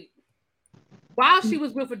 Like, while she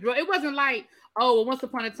was with a drug, it wasn't like, oh, well, once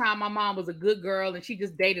upon a time, my mom was a good girl and she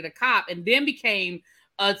just dated a cop and then became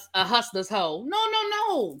a hustler's hoe.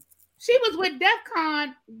 No. She was with DEF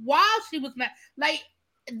CON while she was not. Like,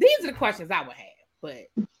 these are the questions I would have, but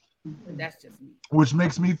that's just me. Which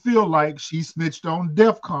makes me feel like she snitched on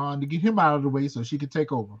DEF CON to get him out of the way so she could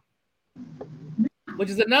take over. Which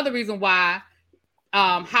is another reason why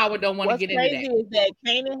Howard don't want to get into that. What's crazy is that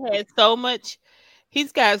Kanan has so much.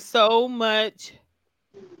 He's got so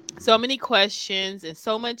many questions and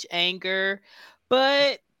so much anger,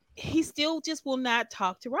 but he still just will not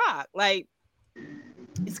talk to Rock. Like,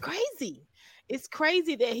 it's crazy. it's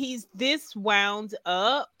crazy that he's this wound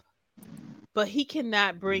up, but he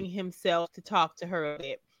cannot bring himself to talk to her a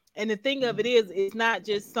bit. And the thing of it is, it's not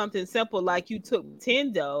just something simple like you took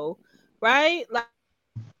Tendo, right?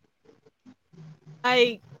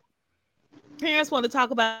 Like parents want to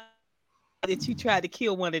talk about that you tried to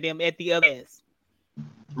kill one of them at the other end.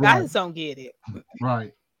 Right. I just don't get it.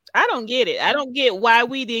 Right. I don't get it. I don't get why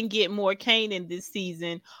we didn't get more Kanan this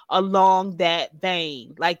season along that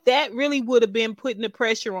vein. Like that really would have been putting the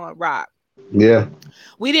pressure on Rock. Yeah.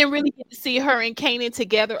 We didn't really get to see her and Kanan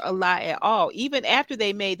together a lot at all. Even after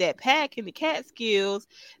they made that pact in the Catskills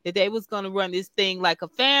that they was going to run this thing like a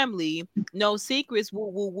family, no secrets, woo,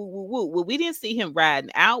 woo, woo, woo, woo. Well, we didn't see him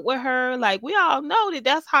riding out with her. Like we all know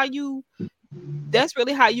that's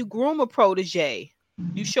really how you groom a protege.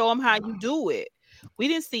 You show them how you do it. We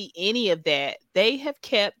didn't see any of that. They have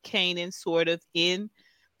kept Kanan sort of in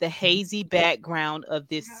the hazy background of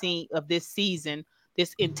this season.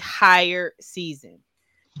 This entire season,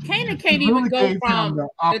 Kanan can't even go from the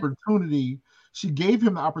opportunity. She gave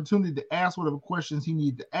him the opportunity to ask whatever questions he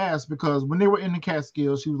needed to ask, because when they were in the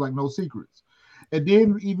Catskills, she was like, no secrets. And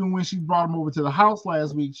then even when she brought him over to the house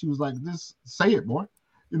last week, she was like, "This, say it, boy.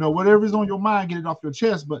 You know, whatever's on your mind, get it off your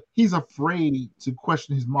chest." But he's afraid to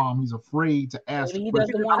question his mom. He's afraid to ask. He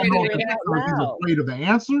doesn't want to hear it out loud. He's afraid of the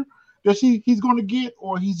answer that he's going to get,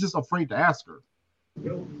 or he's just afraid to ask her.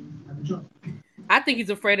 I think he's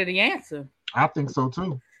afraid of the answer. I think so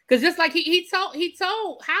too. Because just like he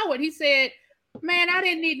told Howard, he said, "Man, I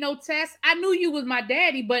didn't need no test. I knew you was my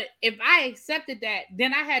daddy, but if I accepted that,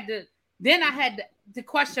 then I had to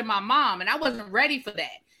question my mom, and I wasn't ready for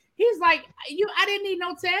that." He's like, I didn't need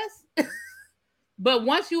no test. But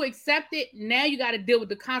once you accept it, now you got to deal with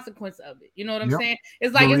the consequence of it. You know what I'm saying?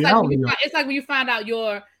 It's like when you find out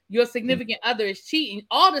your significant other is cheating.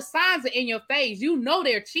 All the signs are in your face. You know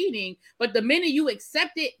they're cheating, but the minute you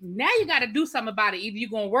accept it, now you got to do something about it. Either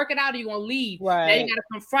you're going to work it out or you're going to leave. Right. Now you got to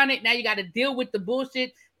confront it. Now you got to deal with the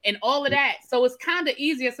bullshit and all of that. So it's kind of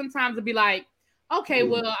easier sometimes to be like, okay,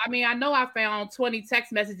 well, I mean, I know I found 20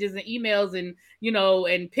 text messages and emails and,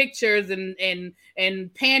 and pictures and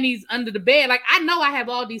panties under the bed. Like, I know I have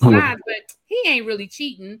all these signs, but he ain't really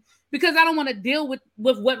cheating, because I don't want to deal with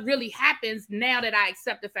what really happens now that I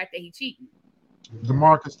accept the fact that he's cheating.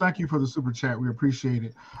 DeMarcus, thank you for the super chat. We appreciate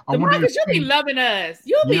it. DeMarcus, you be loving us.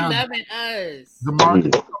 You be loving us.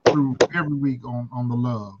 DeMarcus comes through every week on the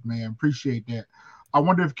love, man. Appreciate that. I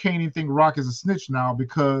wonder if Kanan think Rock is a snitch now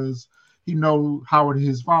because he knows Howard is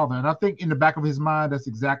his father. And I think in the back of his mind, that's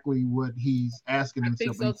exactly what he's asking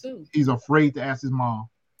himself. I think so too. He's afraid to ask his mom.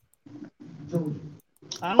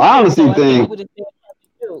 I honestly think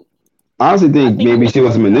maybe she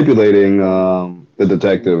was manipulating the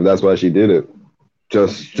detective. That's why she did it.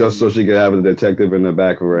 Just so she could have the detective in the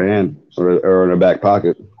back of her hand or in her back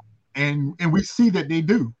pocket. And we see that they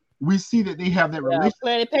do. We see that they have that relationship.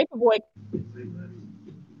 Planet Paperboy,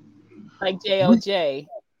 like JLJ.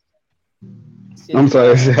 I'm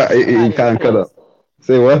sorry, you kind of cut up.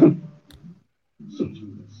 Say what?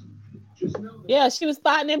 Yeah, she was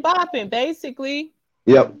spotting and bopping, basically.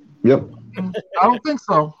 Yep. I don't think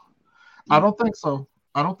so. I don't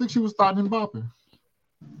think she was starting and bopping.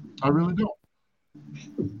 I really don't.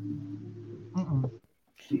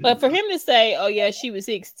 But for him to say, "Oh yeah, she was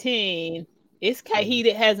 16," it's he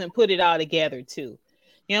that hasn't put it all together too.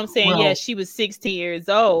 You know what I'm saying? Well, yeah, she was 16 years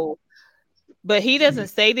old, but he doesn't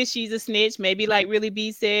say that she's a snitch. Maybe like Really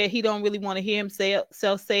B said, he don't really want to hear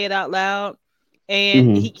himself say it out loud.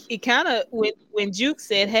 And he kind of when Juke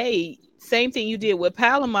said, "Hey, same thing you did with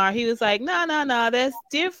Palomar," he was like, no, that's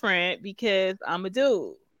different because I'm a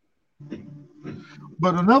dude.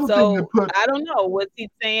 But another thing I don't know, was he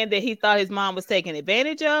saying that he thought his mom was taking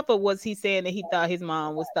advantage of, or was he saying that he thought his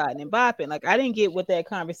mom was starting and bopping? Like, I didn't get what that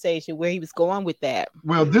conversation, where he was going with that.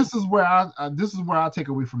 Well, this is where I take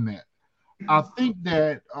away from that. I think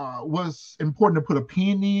that what's important to put a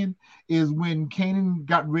pin in is when Kanan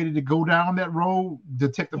got ready to go down that road,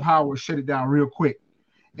 Detective Howard shut it down real quick.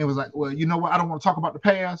 It was like, well, you know what? I don't want to talk about the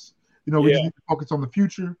past. We just need to focus on the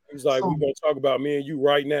future. He's like, we're going to talk about me and you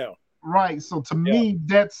right now. Right. So to me,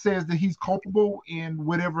 that says that he's culpable in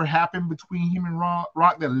whatever happened between him and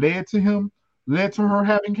Rock that led to her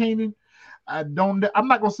having Kanan. I'm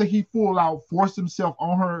not going to say he full out forced himself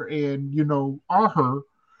on her and, on her,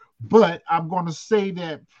 but I'm going to say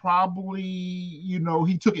that probably,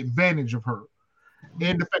 he took advantage of her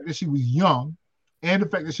and the fact that she was young. And the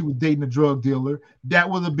fact that she was dating a drug dealer, that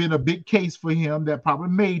would have been a big case for him. That probably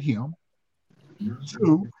made him.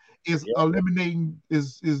 Two is eliminating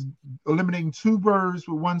two birds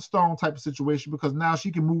with one stone type of situation, because now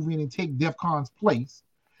she can move in and take DEF CON's place.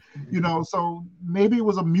 You know, so maybe it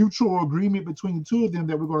was a mutual agreement between the two of them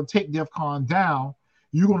that we're going to take DEF CON down.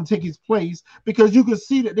 You're going to take his place, because you can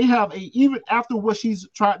see that they have even after what she's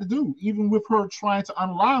tried to do, even with her trying to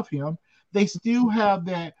unalive him, they still have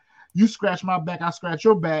that you scratch my back, I scratch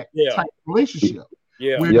your back type relationship.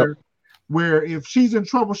 Yeah. Where if she's in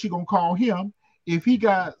trouble, she's going to call him. If he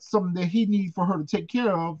got something that he needs for her to take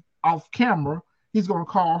care of off camera, he's going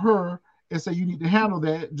to call her and say, you need to handle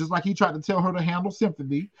that, just like he tried to tell her to handle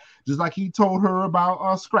Symphony, just like he told her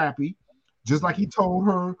about Scrappy, just like he told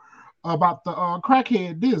her about the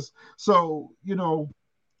crackhead this. So, you know,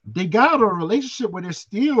 they got a relationship where they're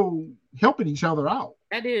still helping each other out.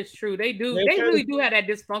 That is true. They do. They really do have that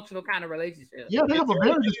dysfunctional kind of relationship. Yeah, they have a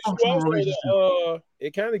very dysfunctional relationship.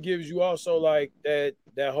 It kind of gives you also like that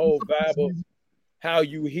whole vibe of how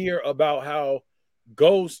you hear about how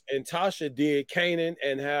Ghost and Tasha did Kanan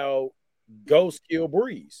and how Ghost killed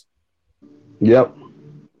Breeze. Yep.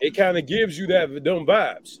 It kind of gives you them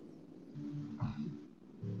vibes.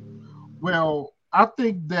 Well, I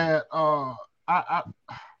think that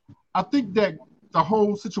I think that the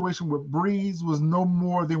whole situation with Breeze was no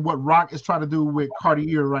more than what Rock is trying to do with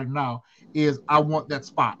Cartier right now. Is I want that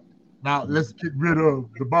spot. Now let's get rid of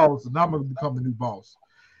the boss, and I'm going to become the new boss.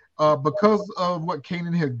 Because of what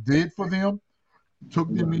Kanan had did for them,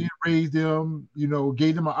 took them in, raised them, you know,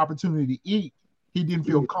 gave them an opportunity to eat. He didn't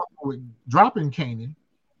feel comfortable with dropping Kanan,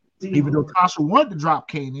 even though Tasha wanted to drop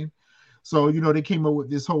Kanan. So, you know, they came up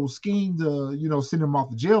with this whole scheme to, you know, send him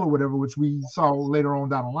off to jail or whatever, which we saw later on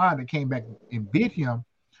down the line that came back and bit him.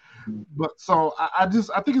 But so I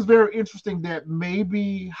think it's very interesting that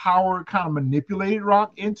maybe Howard kind of manipulated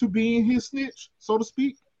Rock into being his snitch, so to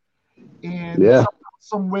speak. And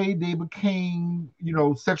some way they became, you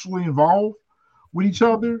know, sexually involved with each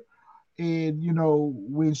other. And, you know,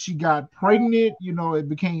 when she got pregnant, you know, it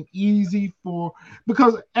became easy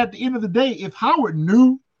because at the end of the day, if Howard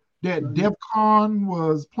knew that DEF CON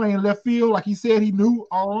was playing left field, like he said he knew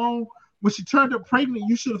all along, when she turned up pregnant,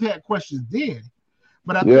 you should have had questions then.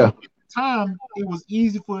 But I think at the time, it was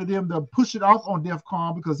easy for them to push it off on DEF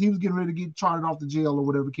CON because he was getting ready to get charted off to jail or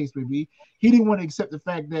whatever the case may be. He didn't want to accept the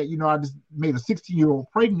fact that, you know, I just made a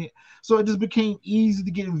 16-year-old pregnant. So it just became easy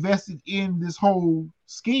to get invested in this whole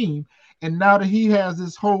scheme. And now that he has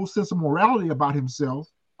this whole sense of morality about himself,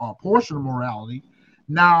 or a portion of morality,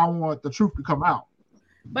 now I want the truth to come out.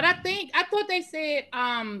 But I thought they said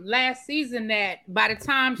last season that by the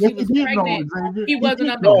time she was pregnant, he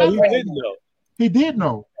wasn't undercover. He didn't know. He did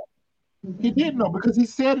know. He did know because he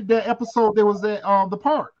said in that episode there was at the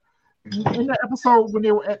park. In that episode when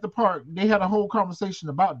they were at the park, they had a whole conversation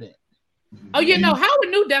about that. Oh, you know, Howard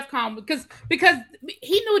knew DEF CON because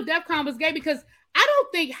he knew DEF CON was gay because I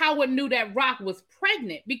don't think Howard knew that Rock was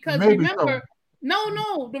pregnant because remember,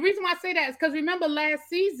 no, the reason why I say that is because remember last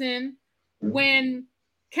season when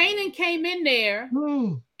Kanan came in there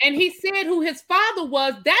and he said who his father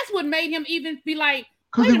was, that's what made him even be like,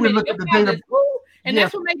 because he would look at the data. And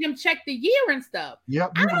that's what made him check the year and stuff.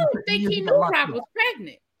 Yep. I don't think he knew Rock was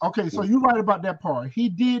pregnant. Okay, so you're right about that part. He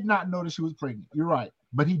did not know that she was pregnant. You're right.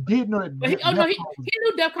 But he did know that. But he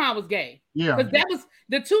knew DEF CON was gay. Yeah. Because that was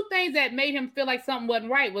the two things that made him feel like something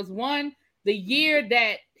wasn't right was one, the year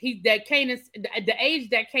that the age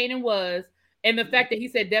that Kanan was, and the fact that he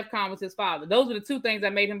said DEF CON was his father. Those were the two things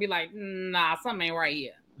that made him be like, nah, something ain't right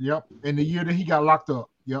here. Yep. And the year that he got locked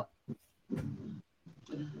up. Yep.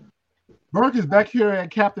 Burke is back here at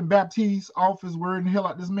Captain Baptiste's office worrying the hell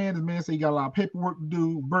out this man. This man said he got a lot of paperwork to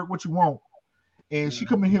do. Burke, what you want? And she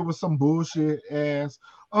come in here with some bullshit as,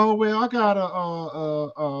 oh, well, I got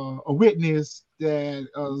a witness that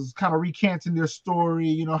is kind of recanting their story.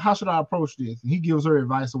 You know, how should I approach this? And he gives her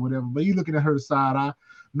advice or whatever, but he looking at her side eye.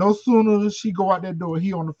 No sooner does she go out that door,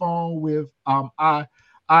 he on the phone with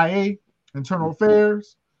IA, Internal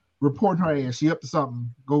Affairs, reporting her ass. She up to something.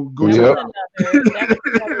 Go check out.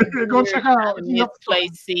 Go check out.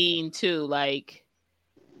 Misplaced scene too. Like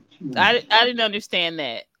I didn't understand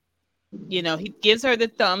that. You know, he gives her the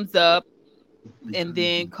thumbs up and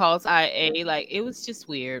then calls IA. Like it was just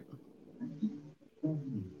weird.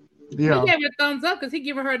 Yeah. He gave her a thumbs up because he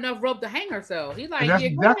giving her enough rope to hang herself. He's like, that's yeah,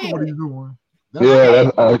 exactly what he's doing. That's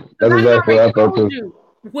exactly what I thought too.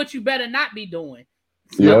 What you better not be doing.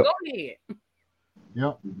 So yep. Go ahead.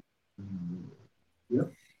 Yep.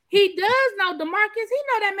 He does know DeMarcus. He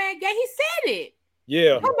know that man gay. He said it.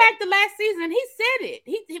 Yeah. Go back to last season. He said it.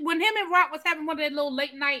 He when him and Rock was having one of their little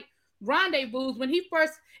late night rendezvous when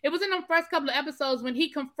it was in the first couple of episodes when he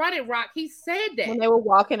confronted Rock. He said that when they were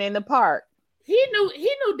walking in the park. He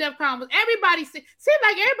knew DEF CON was. Everybody seemed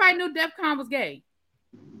like everybody knew DEF CON was gay.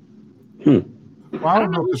 Well, I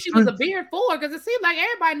don't know who she was a beard for, because it seemed like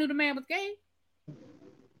everybody knew the man was gay.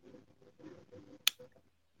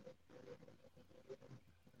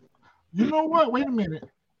 You know what? Wait a minute.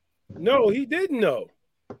 No, he didn't know.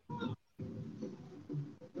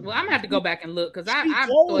 Well, I'm gonna have to go back and look because I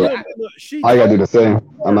gotta do the same.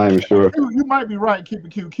 I'm not even sure. You might be right. Keep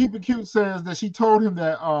it cute. Keep it cute says that she told him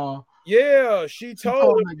that. Yeah, she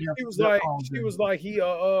told him. She was like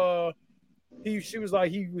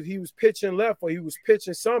he was pitching left or he was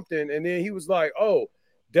pitching something, and then he was like, "Oh,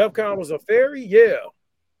 DEFCON was a fairy." Yeah.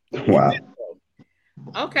 Wow.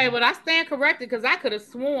 Okay, but I stand corrected because I could have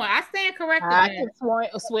sworn. I stand corrected. I can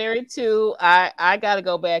swear it too. I gotta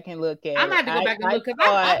go back and look at it. I'm gonna have to go back and look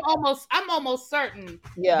because I'm almost certain.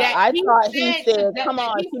 Yeah, I thought he said, "Come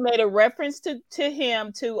on." He made a reference to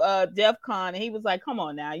him to DEFCON, and he was like, "Come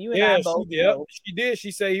on now, you and I both." She did. She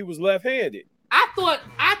said he was left-handed. I thought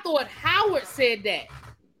Howard said that.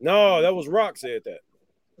 No, that was Rock said that.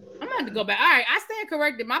 I'm gonna have to go back. All right, I stand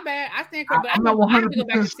corrected. My bad. I stand corrected. I'm not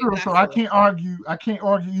 100% sure, so I can't argue. I can't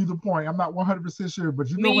argue either point. I'm not 100% sure, but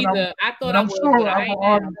you know what I'm sure I'm gonna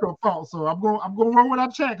argue to a fault. So I'm gonna roll with our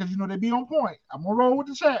chat because you know they be on point. I'm gonna roll with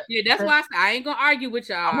the chat. Yeah, that's why I ain't gonna argue with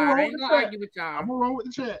y'all. I'm gonna argue with y'all. I'm gonna roll with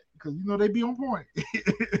the chat because you know they be on point. I'm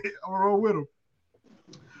gonna roll with them.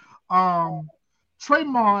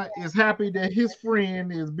 Tremont is happy that his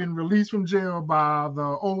friend has been released from jail by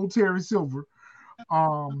the old Terry Silver.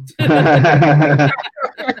 By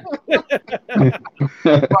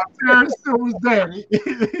Terry Silver's daddy.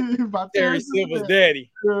 Terry Silver's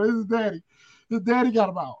daddy. Yeah, his daddy. His daddy got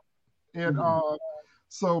him out. And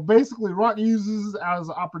so basically Rock uses it as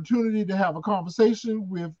an opportunity to have a conversation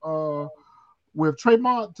with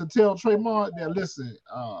Tremont to tell Tremont that listen,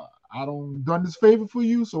 I don't done this favor for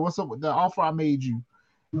you, so what's up with the offer I made you?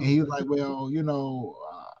 And he's like, well, you know,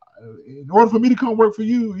 in order for me to come work for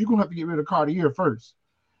you, you're gonna have to get rid of Cartier first.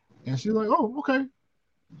 And she's like, oh, okay,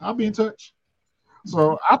 I'll be in touch.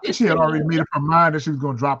 So I think she had already made up her mind that she was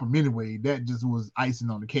gonna drop him anyway. That just was icing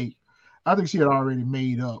on the cake. I think she had already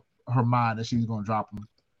made up her mind that she was gonna drop him.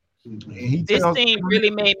 This scene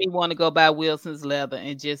really made me want to go buy Wilson's Leather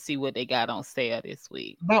and just see what they got on sale this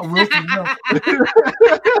week. Not Wilson's Leather.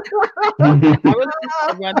 I really want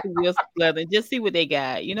to run to Wilson's Leather and just see what they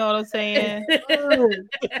got. You know what I'm saying?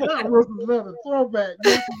 Not Wilson's Leather. Throwback.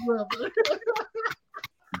 Wilson's Leather.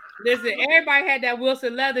 Listen, everybody had that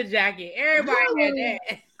Wilson leather jacket. Everybody had that.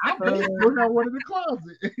 I got one in the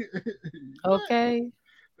closet. Okay.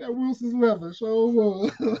 That Wilson's leather. So,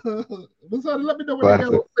 Miss Honey, let me know what they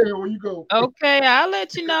got on sale when you go. Okay, I'll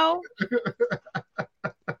let you know.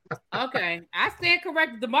 Okay, I stand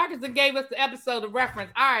corrected. DeMarcus gave us the episode of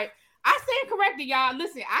reference. All right, I stand corrected, y'all.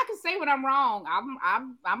 Listen, I can say when I'm wrong.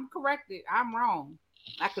 I'm corrected. I'm wrong.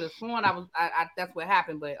 I could have sworn I was. That's what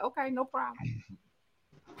happened, but okay, no problem.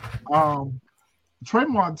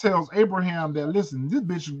 Tremont tells Abraham that listen, this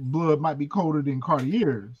bitch blood might be colder than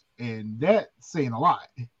Cartier's, and that's saying a lot.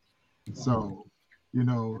 So, you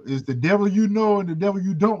know, it's the devil you know and the devil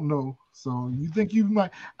you don't know. So you think you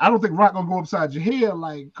might? I don't think Rock gonna go upside your head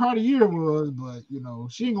like Cartier was, but you know,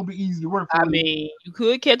 she ain't gonna be easy to work for. I mean, you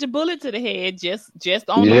could catch a bullet to the head just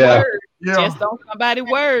on the word, just on somebody's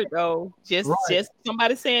word though. Just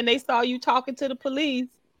somebody saying they saw you talking to the police.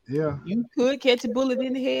 Yeah, you could catch a bullet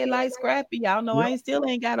in the head like Scrappy. Y'all know I still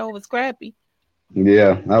ain't got over Scrappy.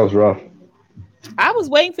 Yeah, that was rough. I was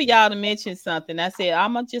waiting for y'all to mention something. I said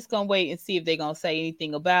I'm just gonna wait and see if they're gonna say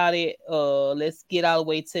anything about it. Let's get all the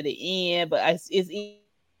way to the end. But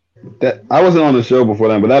that I wasn't on the show before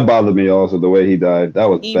then, but that bothered me also the way he died. That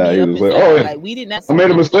was bad. He was like, "Oh, like, we did not. I made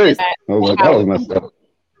a mistake." I was like, "That was messed up."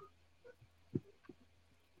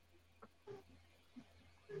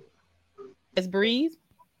 Let's breathe.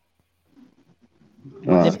 In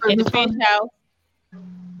the fish house.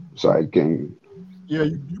 Sorry, King. Yeah,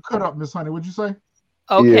 you cut up, Miss Honey. What'd you say?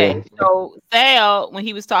 Okay, yeah. So Sal, when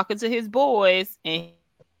he was talking to his boys, and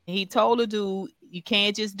he told the dude, "You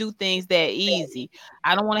can't just do things that easy.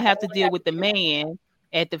 I don't want to have to deal with the man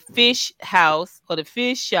at the fish house or the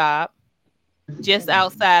fish shop just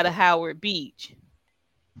outside of Howard Beach."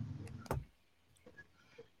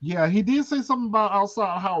 Yeah, he did say something about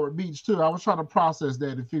outside Howard Beach too. I was trying to process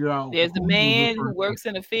that and figure out. There's a man who works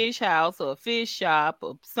in a fish house or a fish shop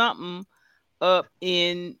or something up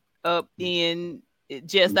in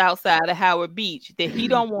just outside of Howard Beach that he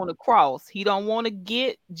don't want to cross. He don't want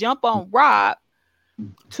to jump on Rock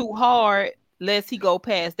too hard lest he go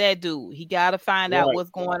past that dude. He got to find out what's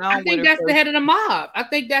going on. I think that's the head of the mob. I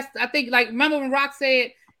think like remember when Rock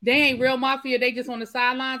said they ain't real mafia, they just on the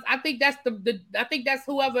sidelines. I think that's I think that's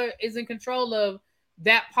whoever is in control of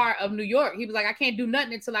that part of New York. He was like, I can't do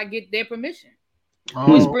nothing until I get their permission.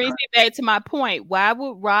 Which brings me back to my point. Why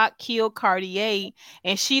would Rock kill Cartier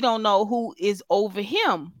and she don't know who is over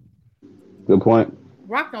him? Good point.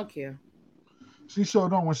 Rock don't care. She sure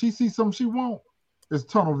don't. When she sees something she wants, it's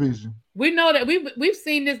tunnel vision. We know that we've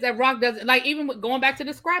seen this, that Rock doesn't, like, even going back to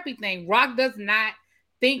the Scrappy thing, Rock does not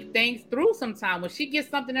think things through sometimes. When she gets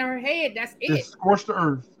something in her head, that's it. Just scorch the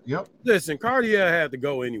earth. Yep. Listen, Cartier had to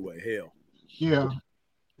go anyway. Hell. Yeah.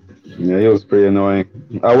 Yeah, it was pretty annoying.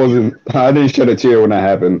 I didn't shed a tear when that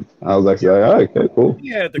happened. I was actually like, all right, okay, cool. He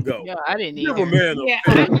had to go. Yeah, I didn't Never either. man Yeah,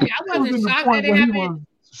 I wasn't shocked that it happened.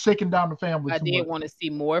 Shaking down the family. I did want to see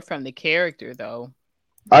more from the character, though.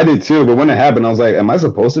 I did too, but when it happened, I was like, am I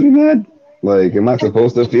supposed to be mad? Like, am I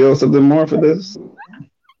supposed to feel something more for this?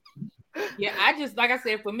 Yeah, I just, like I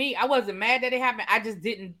said, for me, I wasn't mad that it happened. I just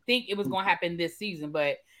didn't think it was going to happen this season,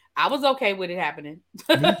 but I was okay with it happening.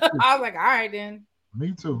 I was like, all right, then.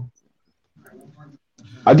 Me too.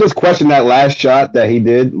 I just questioned that last shot that he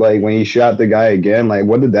did, like when he shot the guy again. Like,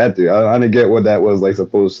 what did that do? I didn't get what that was like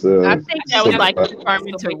supposed to. I think that was like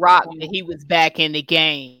confirming to Rock that he was back in the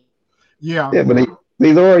game. Yeah. Yeah, but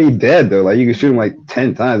he's already dead though. Like you can shoot him like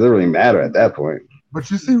 10 times. It doesn't really matter at that point. But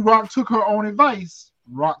you see, Rock took her own advice.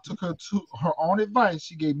 Rock took her own advice.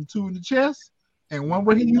 She gave him 2 in the chest and one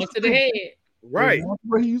where he used to the head. Right. One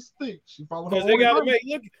where he used to think. She followed her. Because they gotta make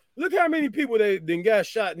look how many people they then got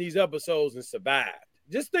shot in these episodes and survived.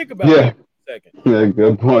 Just think about it for a second. Yeah,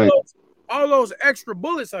 good point. All those extra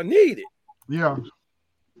bullets are needed. Yeah.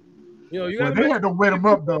 You know, they had to wet them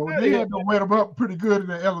up though. They had to wet them up pretty good in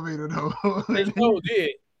the elevator though. They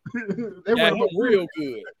did. They wet them up real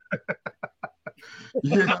good.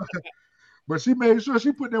 Yeah. But she made sure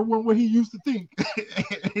she put that one where he used to think.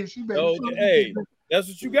 She made sure hey, that's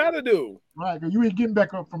what you gotta do. Right, because you ain't getting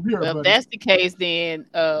back up from here. Well, if that's the case, then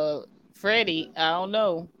Freddie, I don't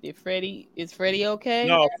know. Is Freddie okay?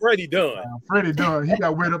 No, Freddie done. Freddie done. He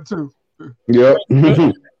got wet up too. Yep.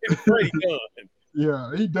 Freddie done.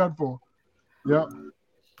 Yeah, he done for. Yep.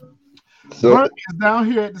 So Burt is down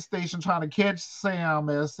here at the station trying to catch Sam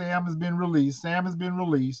as Sam has been released.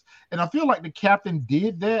 And I feel like the captain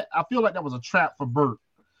did that. I feel like that was a trap for Burt.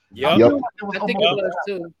 Yeah, I think it was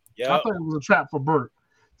too. I thought it was a trap for Burt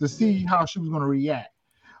to see how she was going to react.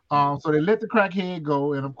 So they let the crackhead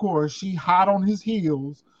go, and of course she hot on his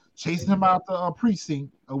heels, chasing him out the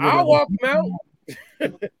precinct. I'll walk him out.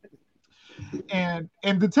 And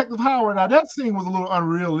Detective Howard, now that scene was a little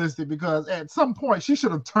unrealistic because at some point she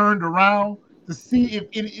should have turned around to see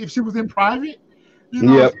if she was in private. You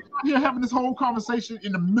know, she's out here having this whole conversation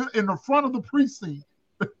in the front of the precinct,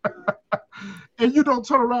 and you don't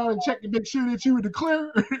turn around and check to make sure that you were declared.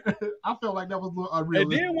 I felt like that was a little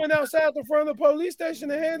unrealistic. And then went outside the front of the police station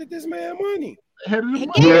and handed this man money.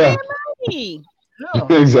 Yeah.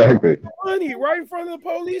 Exactly. Money right in front of the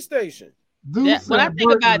police station. When I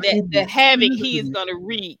think about that, the havoc he is going to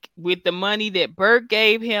wreak with the money that Burt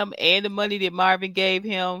gave him and the money that Marvin gave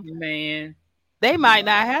him, man, they might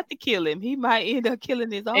not have to kill him. He might end up killing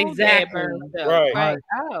his own dad. Right.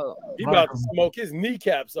 Oh. He about to smoke his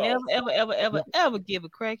kneecaps off. Ever give a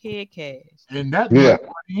crackhead cash. And that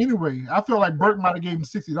anyway, I feel like Burt might have gave him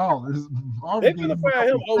 $60. They could have found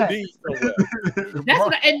him OD. That's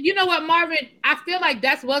what, and you know what, Marvin? I feel like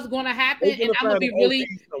that's what's going to happen, and I'm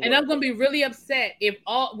gonna be really upset if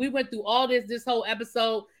we went through all this whole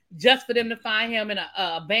episode just for them to find him in an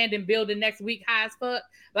abandoned building next week, high as fuck.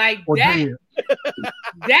 Like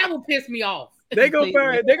that will piss me off. They go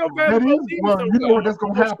find. Well, you know what that's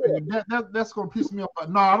gonna happen. That's gonna piss me off.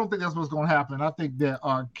 No, I don't think that's what's gonna happen. I think that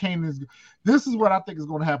Kane is. This is what I think is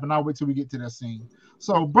gonna happen. I'll wait till we get to that scene.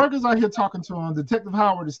 So Burke is out here talking to him. Detective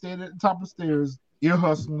Howard is standing at the top of the stairs, ear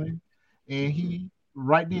hustling, and he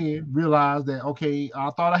right there realized that I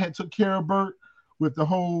thought I had took care of Burt with the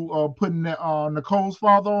whole putting that Nicole's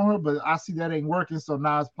father on her, but I see that ain't working. So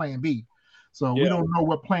now it's Plan B. So we don't know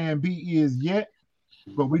what Plan B is yet.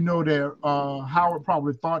 But we know that Howard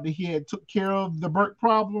probably thought that he had took care of the Burt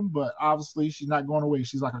problem, but obviously she's not going away.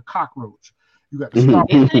 She's like a cockroach. You got to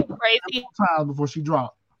stop her crazy times before she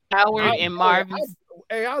dropped. Howard and Marvin.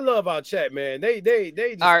 Hey, I love our chat, man. They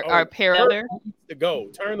just are parallel to go.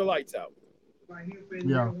 Turn the lights out.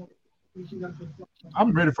 Yeah,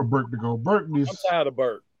 I'm ready for Burt to go. I'm tired of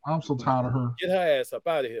Burt. I'm so tired of her. Get her ass up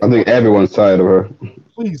out of here. I think everyone's tired of her.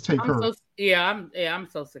 Please take her. I'm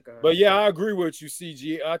so sick of her. But yeah, I agree with you,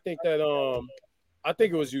 CG. I think that I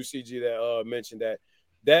think it was you, CG, that mentioned that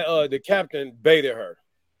the captain baited her.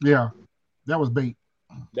 Yeah, that was bait.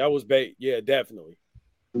 That was bait. Yeah, definitely.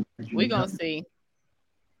 We're gonna see.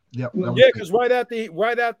 Yep. Yeah, because right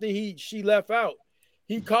after she left out,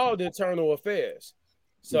 he called Internal Affairs.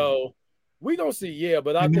 So We gonna see, yeah,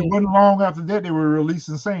 but I And it think wasn't long after that they were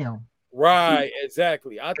releasing Sam. right,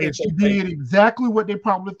 exactly. I think And she did exactly what they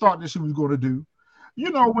probably thought that she was going to do. You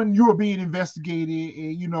know, when you were being investigated,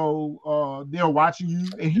 and they're watching you,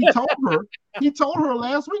 and he told her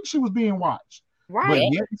last week she was being watched. Right. But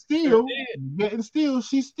yet and still,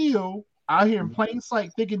 she's still out here in plain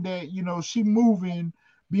sight, thinking that she moving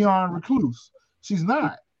beyond recluse. She's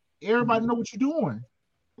not. Everybody know what you're doing.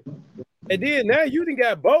 And then now you done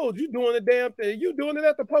got bold. You doing the damn thing. You doing it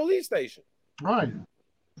at the police station. Right.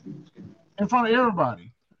 In front of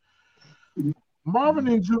everybody. Marvin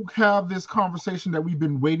and Juke have this conversation that we've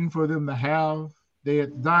been waiting for them to have. They're at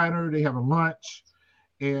the diner, they have a lunch,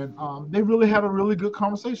 and they really had a really good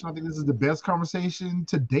conversation. I think this is the best conversation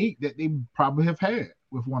to date that they probably have had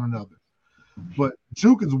with one another. But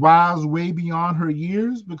Juke is wise way beyond her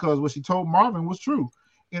years, because what she told Marvin was true.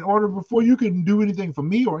 In order, before you can do anything for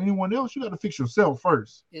me or anyone else, you got to fix yourself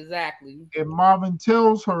first. Exactly. And Marvin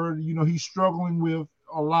tells her, he's struggling with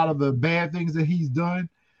a lot of the bad things that he's done.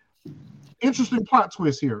 Interesting plot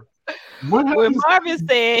twist here. When Marvin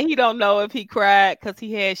said he don't know if he cried because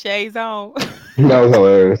he had shades on. That was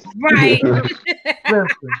hilarious. Right. That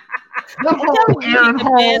whole Aaron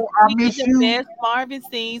Hall, I miss you. The best Marvin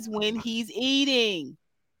scenes when he's eating.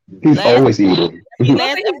 He's always eating. He's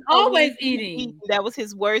always eating. That was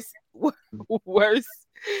his worst.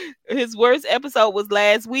 His worst episode was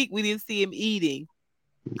last week. We didn't see him eating.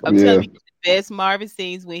 I'm telling you, the best Marvin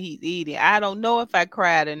scenes when he's eating. I don't know if I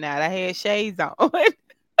cried or not. I had shades on.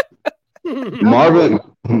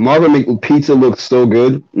 Marvin make pizza look so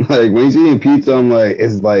good. Like when he's eating pizza, I'm like,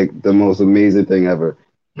 it's like the most amazing thing ever.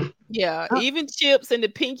 Yeah, even chips and the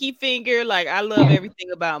pinky finger. Like I love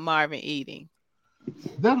everything about Marvin eating.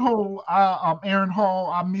 That whole Aaron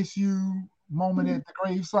Hall, I miss you moment at the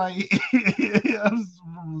gravesite. I was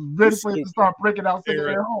ready for it to start breaking out singing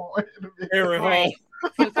Aaron Hall. Aaron Hall.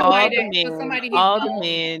 All the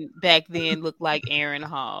men back then looked like Aaron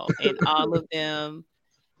Hall, and all of them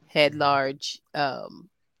had large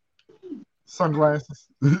sunglasses.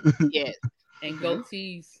 Yes, and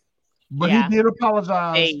goatees. But he did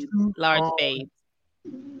apologize. Large babes.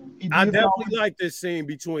 I definitely like this scene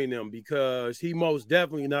between them, because he most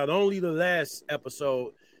definitely, not only the last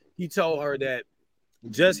episode, he told her that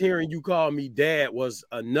just hearing you call me dad was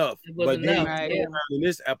enough. But then in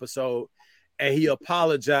this episode, and he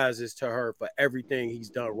apologizes to her for everything he's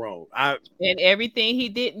done wrong. And everything he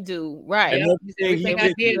didn't do. Right. And everything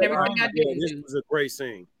I did. This was a great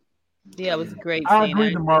scene. Yeah, it was a great I scene.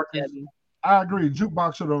 agree, Marcus. I agree.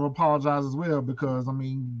 Jukebox should have apologized as well, because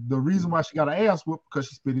the reason why she got her ass whooped because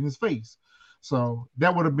she spit in his face. So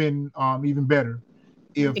that would have been even better.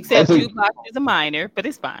 Except Jukebox is a minor, but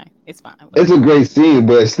it's fine. It's fine. It's a great scene,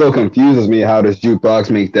 but it still confuses me. How does Jukebox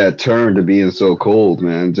make that turn to being so cold,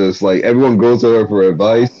 man? Just like everyone goes to her for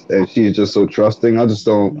advice, and she's just so trusting. I just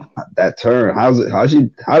don't that turn. How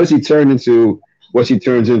does she turn into what she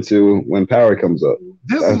turns into when power comes up?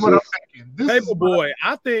 This is what I'm thinking. Paperboy,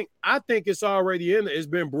 I think it's already in. It's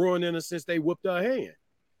been brewing in her since they whooped her hand.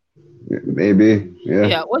 Maybe, yeah.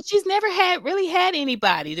 Yeah, well, she's never really had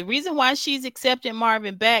anybody. The reason why she's accepting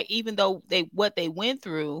Marvin back, even though what they went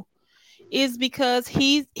through, is because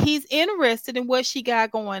he's interested in what she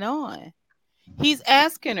got going on. He's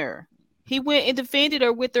asking her. He went and defended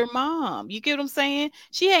her with her mom. You get what I'm saying?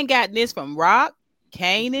 She hadn't gotten this from Rock,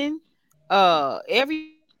 Kanan,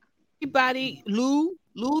 everybody.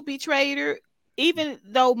 Lou betrayed her. Even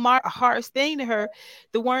though Mark Hart's thing to her,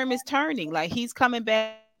 the worm is turning. Like he's coming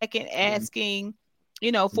back and asking,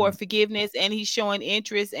 for forgiveness, and he's showing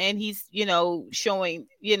interest, and he's, showing,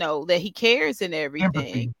 that he cares and everything.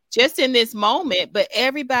 Empathy. Just in this moment, but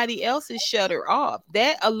everybody else is shut her off.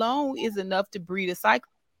 That alone is enough to breed a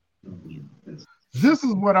cycle. This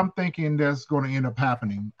is what I'm thinking that's going to end up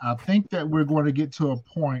happening. I think that we're going to get to a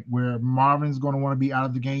point where Marvin's going to want to be out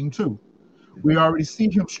of the game too. We already see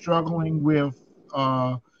him struggling with,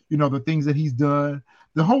 the things that he's done.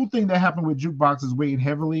 The whole thing that happened with Jukebox is weighing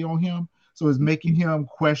heavily on him. So it's making him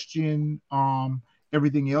question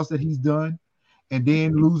everything else that he's done. And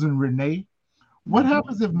then losing Renee. What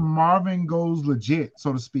happens if Marvin goes legit,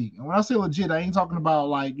 so to speak? And when I say legit, I ain't talking about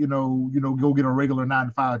like, go get a regular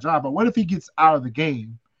 9-to-5 job. But what if he gets out of the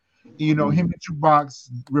game? Him and Jukebox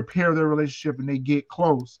repair their relationship and they get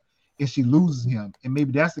close and she loses him. And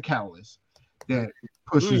maybe that's the catalyst that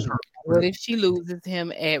pushes her. What if she loses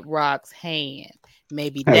him at Rock's hand?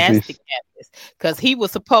 Maybe that's the catalyst, because he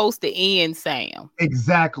was supposed to end Sam.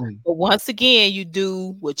 Exactly. But once again, you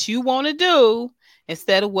do what you want to do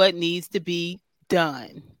instead of what needs to be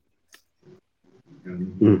done.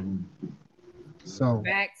 So,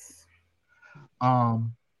 facts.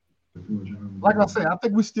 like I said, I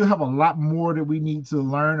think we still have a lot more that we need to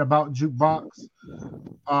learn about Jukebox.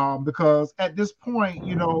 Because at this point,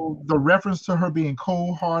 the reference to her being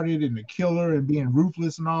cold-hearted and a killer and being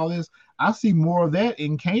ruthless and all this, I see more of that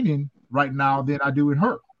in Kanan right now than I do in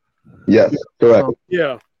her. Yes, correct. So,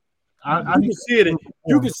 yeah. You can see it.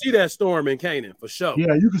 You can see that storm in Kanan for sure.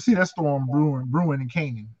 Yeah, you can see that storm brewing in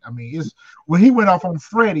Kanan. I mean, it's when he went off on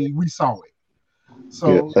Freddie, we saw it.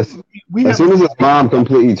 So as soon as his mom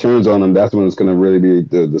completely turns on him, that's when it's going to really be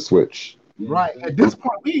the switch. Right. At this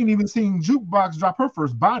point, we ain't even seen Jukebox drop her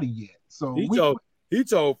first body yet. So he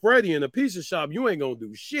told Freddie in the pizza shop, "You ain't gonna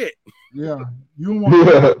do shit." Yeah, you don't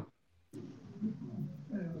want.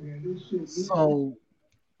 So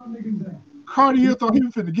Cartier thought he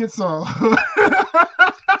was finna get some.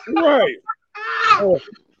 Right.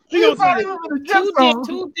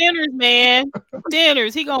 Two dinners, man.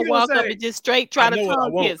 Dinners. He gonna walk up and just straight try to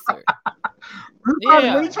tongue kiss her.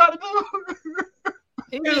 Yeah. What he trying to do?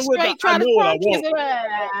 He just straight trying to tongue kiss her.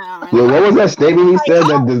 Yeah, what was that statement he said?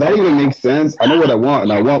 Does that even make sense? I know what I want,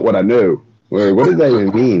 and I want what I know. Wait, what does that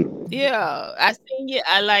even mean? Yeah, I seen you,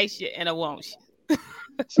 I like you, and I want you.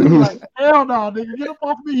 She was like, hell no, nigga, get up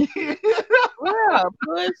off me. Yeah,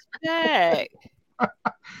 push back.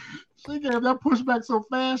 She gave that pushback so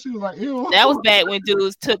fast, she was like, ew. That was back when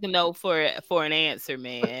dudes took a no for an answer,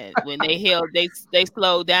 man. When they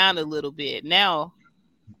slowed down a little bit. Now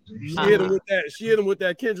she hit him with that. She hit him with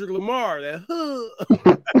that Kendrick Lamar. That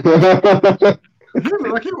he looked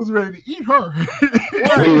like he was ready to eat her.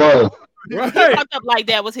 Right. He was. Right. He walked up like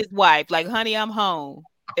that was his wife. Like, honey, I'm home.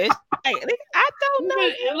 It's like, I don't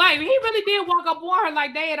know. Like he really did walk up on her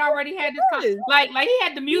like they had already had this like he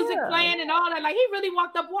had the music playing and all that. Like he really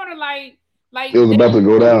walked up on her like it was about to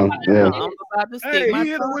go down. Yeah. I'm about to stick he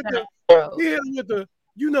hit him with the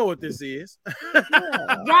you know what this is.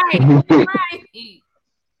 Right.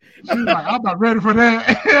 She was like, I'm not ready for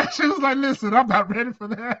that. She was like, listen, I'm not ready for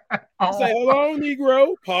that. Say, hold on,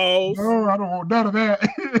 Negro. Pause. No, I don't want none of that.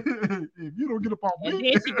 If you don't get up on me. And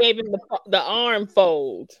then she gave him the arm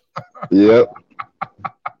fold. Yep.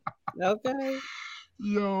 Okay.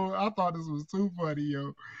 Yo, I thought this was too funny,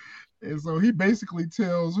 yo. And so he basically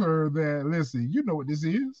tells her that, listen, you know what this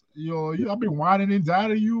is. I've been whining and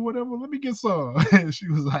dining you, whatever. Let me get some. And she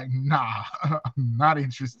was like, nah, I'm not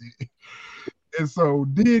interested. And so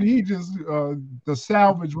did he just the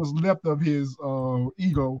salvage was left of his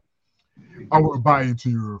ego. I want to buy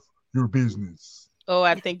into your business. Oh,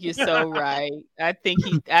 I think you're so right. I think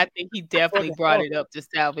he definitely brought it up to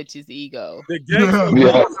salvage his ego.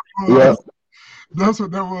 Yeah. That's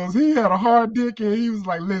what that was. He had a hard dick and he was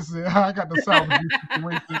like, listen, I got the salvage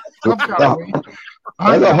situation.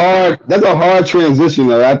 That's a hard transition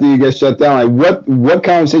though. After you get shut down, like what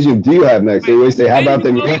conversation do you have next? They always say, "How about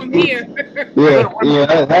them?" That's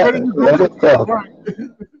tough.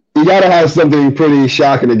 You gotta have something pretty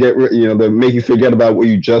shocking to get to make you forget about what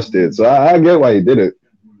you just did. So I get why he did it.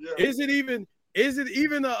 Is it even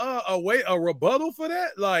a rebuttal for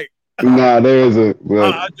that? Like, nah, there isn't.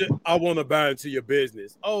 I want to buy into your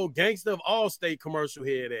business. Oh, gangsta of Allstate commercial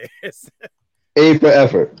head ass. A for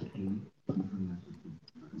effort.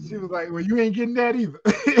 She was like, well, you ain't getting that either.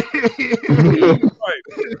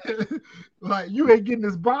 Like, you ain't getting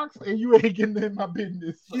this box and you ain't getting in my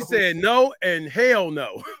business. So. She said no and hell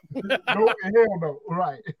no. No and hell no.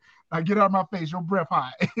 Right. Now get out of my face. Your breath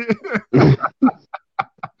high.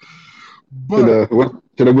 But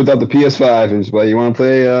should have whipped out the PS5 and just like, you want to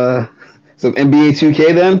play some NBA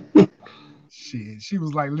 2K then? Shit, she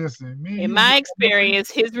was like, listen, man. In my experience,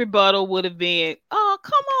 his rebuttal would have been, oh,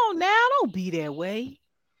 come on now. Don't be that way.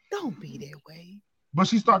 Don't be that way. But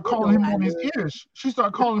she started calling him on his ears. She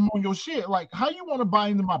started calling him on your shit. Like, how you want to buy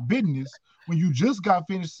into my business when you just got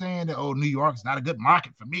finished saying that, oh, New York's not a good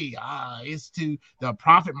market for me. The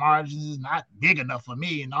profit margins is not big enough for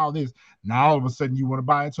me and all this. Now all of a sudden you want to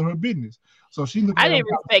buy into her business. So she looked. I didn't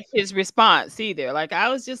respect his response either. Like I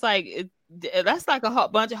was just like, that's like a whole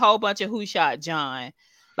bunch of who shot John.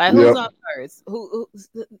 Like who's on first? Who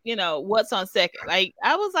what's on second? Like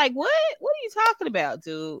I was like, what? What are you talking about,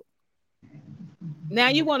 dude? Now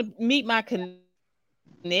you want to meet my connect?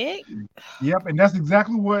 Yep, and that's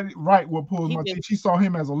exactly what pulled my teeth. She saw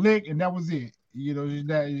him as a lick, and that was it.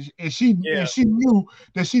 And she knew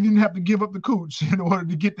that she didn't have to give up the cooch in order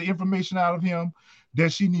to get the information out of him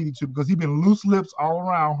that she needed to, because he'd been loose lips all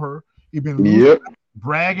around her. He'd been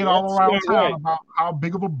bragging all around town about how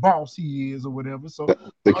big of a boss he is or whatever. So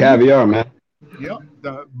the caviar, man. Yep,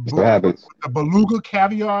 the beluga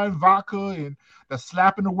caviar and vodka and the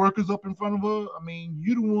slapping the workers up in front of her. I mean,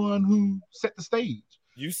 you the one who set the stage.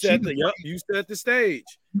 You set the stage.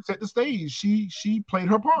 You set the stage. She played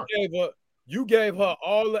her part. You gave her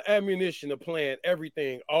all the ammunition to plan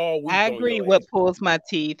everything all week. I agree. What pulls my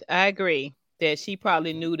teeth? I agree that she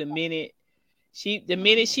probably knew the minute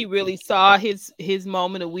she really saw his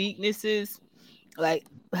moment of weaknesses, like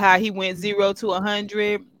how he went 0 to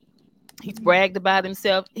 100. He's bragged about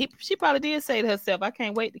himself. She probably did say to herself, "I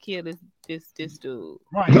can't wait to kill this dude."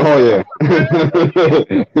 Right. Oh yeah.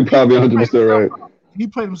 You're probably 100% right. He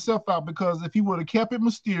played himself out because if he would have kept it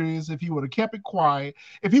mysterious, if he would have kept it quiet,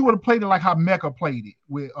 if he would have played it like how Mecca played it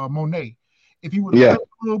with Monet, if he would have played it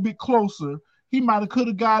a little bit closer, he might have could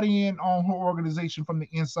have got in on her organization from the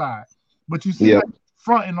inside. But you see, like,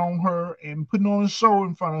 fronting on her and putting on a show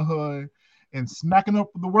in front of her and smacking up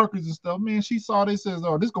the workers and stuff. Man, she saw this as,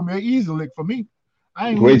 oh, this gonna be an easy lick for me.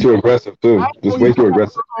 I ain't way too aggressive too. Just way too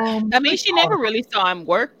aggressive. I mean, she never really saw him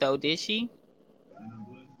work though, did she?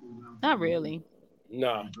 Not really.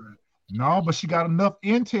 No, but she got enough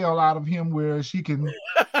intel out of him where she can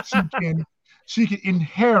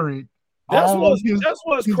inherit. That's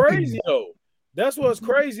what's crazy though. That's what's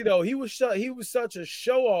crazy though. He was such a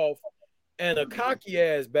show off and a cocky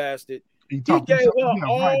ass bastard. He gave her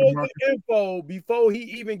all the info before he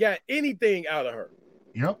even got anything out of her.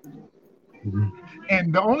 Yep.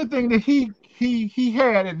 And the only thing that he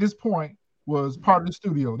had at this point was part of the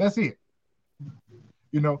studio. That's it.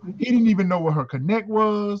 You know, he didn't even know what her connect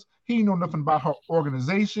was. He didn't know nothing about her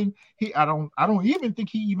organization. I don't even think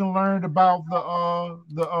he even learned about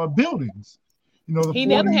the buildings. You know, he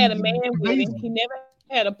never had a man with him. He never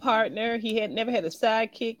had a partner. He had never had a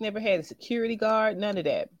sidekick. Never had a security guard. None of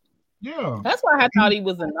that. Yeah, that's why I thought he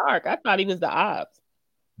was a narc. I thought he was the ops.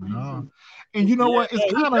 No. And you know what?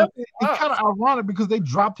 It's kind of ironic because they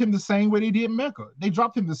dropped him the same way they did Mecca. They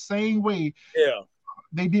dropped him the same way. Yeah.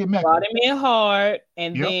 They did Mecca. Brought him in hard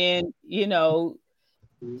and then,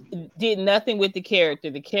 did nothing with the character.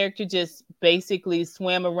 The character just basically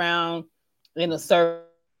swam around in a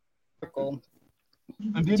circle.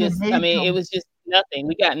 It was just nothing.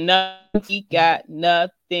 We got nothing. He got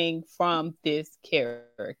nothing from this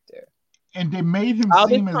character. And they made him all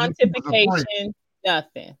this pontification,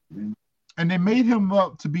 nothing. And they made him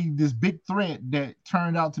up to be this big threat that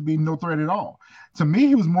turned out to be no threat at all. To me,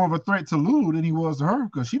 he was more of a threat to Lulu than he was to her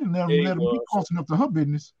because she didn't let him get close enough to her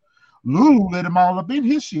business. Lulu let him all up in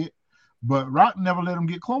his shit, but Rock never let him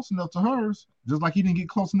get close enough to hers, just like he didn't get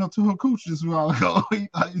close enough to her cooch just a while ago. He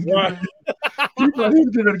thought he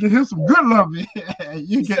was going to get him some good loving.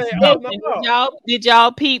 Did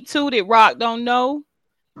y'all peep too that Rock don't know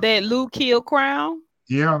that Lou killed Crown?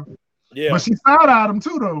 Yeah. But she side-eyed him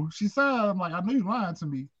too, though. She side-eyed him like, I knew you lying to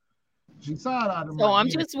me. She side-eyed him. So I'm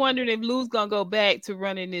just wondering if Lou's gonna go back to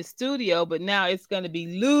running this studio, but now it's gonna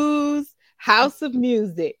be Lou's House of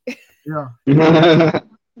Music. Yeah. He done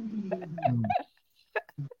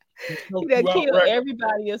killed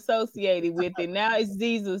everybody associated with it. Now it's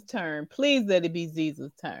Ziza's turn. Please let it be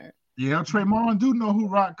Ziza's turn. Yeah, Trayvon do know who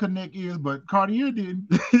Rock Connect is, but Cartier didn't.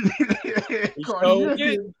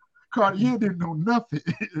 Cartier didn't know nothing.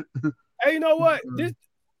 Hey, you know what?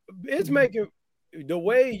 It's making the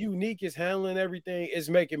way Unique is handling everything is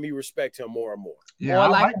making me respect him more and more. Yeah, more I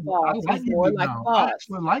like a boss. He's more like a boss.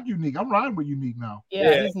 I like Unique. I'm riding with Unique now.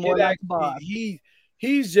 Yeah, he's more like a boss.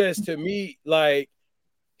 He's just, to me, like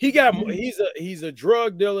he's a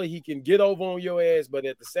drug dealer. He can get over on your ass, but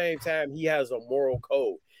at the same time, he has a moral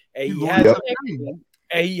code, and he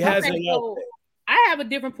has I have a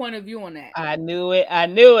different point of view on that. I knew it.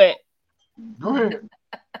 Go ahead.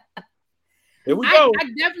 Here we go.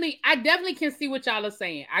 I definitely can see what y'all are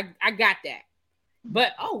saying. I got that.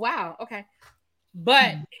 But wow, okay.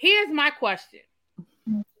 But here's my question: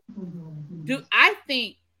 do I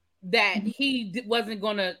think that he wasn't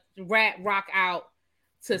gonna rat Rock out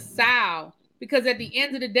to Sal because at the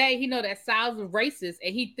end of the day, he know that Sal's a racist,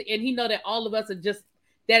 and he know that all of us are just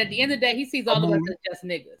that. At the end of the day, he sees all of us as just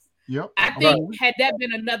niggas. Yep. I think had that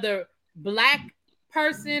been another black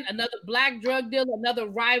person, another black drug dealer, another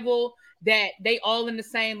rival that they all in the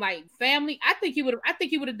same like family, I think he would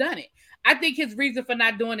have done it. I think his reason for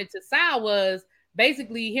not doing it to Sal was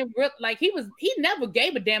basically him like he never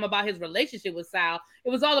gave a damn about his relationship with Sal.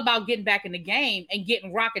 It was all about getting back in the game and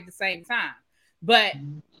getting Rock at the same time. But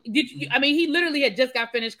he literally had just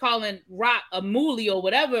got finished calling Rock a moolie or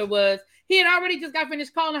whatever it was. He had already just got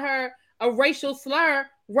finished calling her a racial slur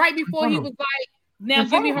right before he was like, now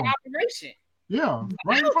give me her operation. Yeah.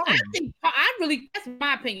 Right. That's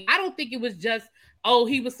my opinion. I don't think it was just,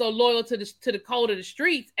 he was so loyal to the code of the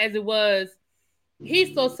streets as it was,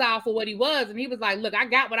 he's so sour for what he was. And he was like, look, I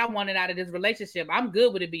got what I wanted out of this relationship. I'm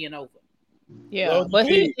good with it being over. Yeah, but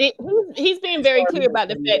he's being very clear about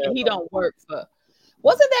the fact that he don't work for.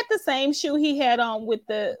 Wasn't that the same shoe he had on with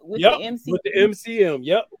the MCM? With the MCM,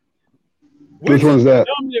 yep. Which one's that?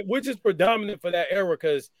 Which is predominant for that era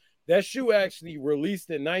because that shoe actually released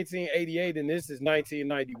in 1988 and this is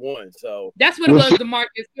 1991. So that's what it was.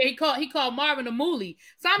 DeMarcus, he called Marvin a moolie.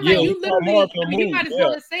 So I'm like, you literally, you might as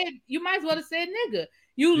well have said nigga.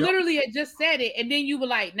 You literally had just said it, and then you were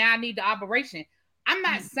like, now I need the operation. I'm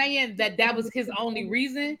not saying that was his only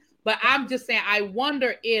reason, but I'm just saying I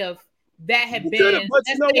wonder if that had been let's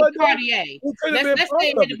say Cartier. Let's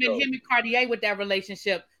say it had been him and Cartier with that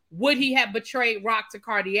relationship. Would he have betrayed Rock to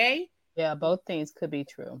Cartier? Yeah, both things could be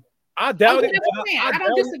true. I doubt it. I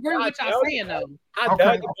don't disagree with y'all saying though. I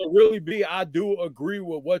doubt it will really be. I do agree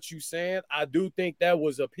with what you saying. I do think that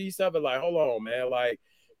was a piece of it. Like, hold on, man. Like,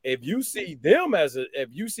 if you see them as a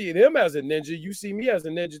ninja, you see me as a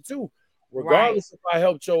ninja too, regardless if I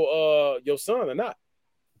helped your son or not.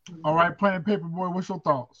 All right, Planet Paperboy, what's your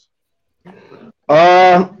thoughts?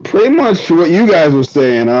 Pretty much what you guys were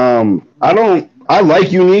saying. I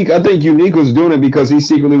like Unique. I think Unique was doing it because he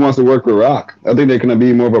secretly wants to work with Rock. I think they're gonna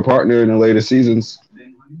be more of a partner in the later seasons.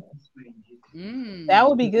 That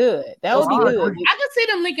would be good. That would be good. I could see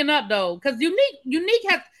them linking up though, because Unique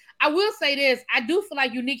has. I will say this: I do feel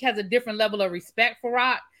like Unique has a different level of respect for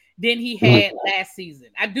Rock than he had last season.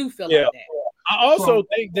 I do feel like that. I also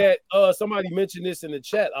think that somebody mentioned this in the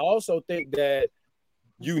chat. I also think that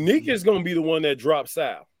Unique is going to be the one that drops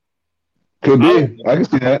Sal. Could be. I can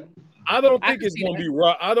see that. I don't think it's going to be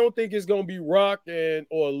Rock. I don't think it's going to be Rock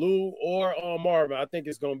or Lou or Marvin. I think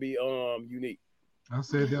it's going to be Unique. I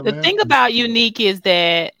said that. The thing about Unique is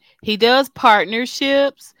that he does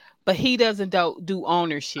partnerships, but he doesn't do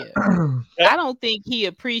ownership. I don't think he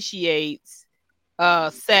appreciates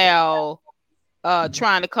Sal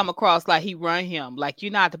trying to come across like he run him, like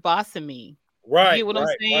you're not the boss of me. Right. You get what I'm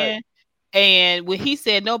saying? Right. And when he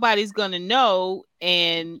said nobody's gonna know,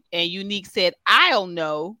 and Unique said I'll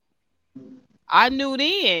know, I knew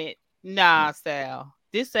then. Nah, Sal,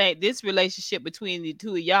 this relationship between the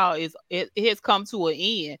two of y'all it has come to an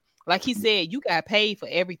end. Like he said, you got paid for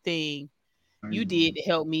everything you did to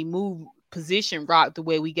help me position Rock the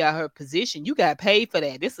way we got her position. You got paid for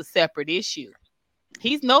that. This is a separate issue.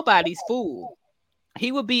 He's nobody's fool.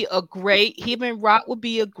 Him and Rock would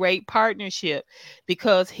be a great partnership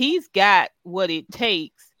because he's got what it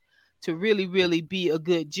takes to really, really be a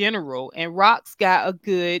good general. And Rock's got a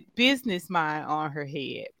good business mind on her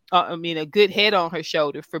head. A good head on her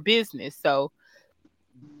shoulder for business. So,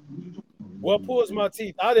 well, pulls my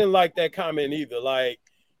teeth. I didn't like that comment either. Like,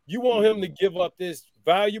 you want him to give up this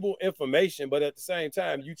valuable information, but at the same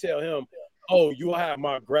time, you tell him, "Oh, you'll have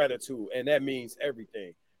my gratitude," and that means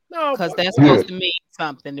everything. No, because that's supposed to mean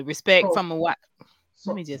something. The respect from a wife.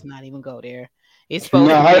 Let me just not even go there. It's supposed.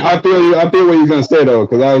 No, I feel what you're gonna say though,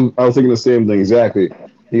 because I was thinking the same thing exactly.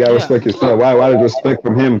 You gotta respect yourself. Why does respect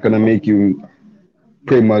from him gonna make you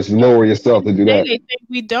pretty much lower yourself to do that? They think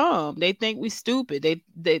we dumb. They think we stupid.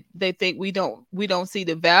 They think we don't see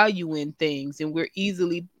the value in things, and we're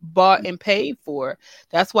easily bought and paid for.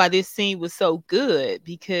 That's why this scene was so good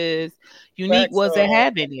because Unique wasn't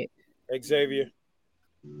having it. Xavier.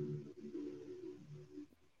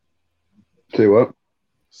 Say what?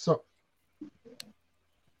 So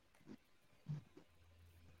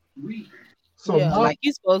yeah, like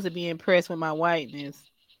you're supposed to be impressed with my whiteness,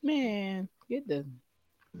 man. Get the.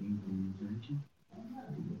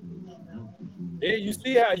 Yeah, you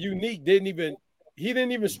see how Unique didn't even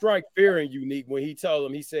strike fear in Unique when he told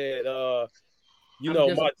him. He said,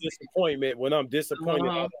 my disappointment. When I'm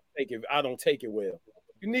disappointed, I don't take it well.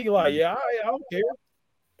 Unique like, yeah, I don't care.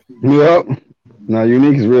 Yep. Now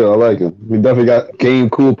Unique is real. I like him. We definitely got game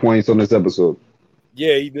cool points on this episode.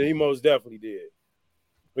 Yeah, he most definitely did.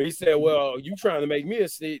 But he said, "Well, you trying to make me a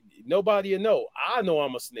snitch? Nobody will know. I know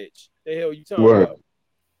I'm a snitch. The hell you talking about?"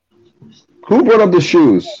 Who brought up the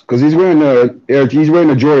shoes? Because he's wearing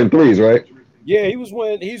the Jordan 3s, right? Yeah, he's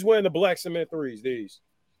wearing the black cement 3s. These.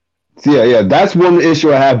 Yeah. That's one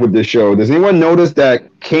issue I have with this show. Does anyone notice that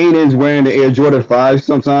Kanan's wearing the Air Jordan 5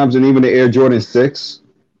 sometimes, and even the Air Jordan 6?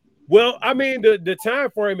 Well, I mean, the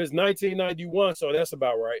time frame is 1991, so that's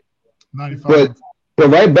about right. 95. But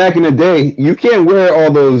right back in the day, you can't wear all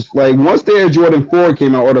those. Like once the Air Jordan 4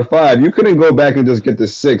 came out or the 5, you couldn't go back and just get the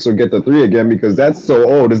 6 or get the 3 again because that's so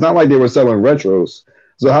old. It's not like they were selling retros.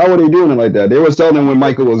 So how were they doing it like that? They were selling them when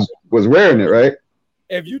Michael was wearing it, right?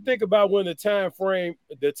 If you think about when the time frame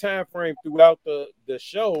throughout the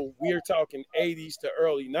show, we are talking 80s to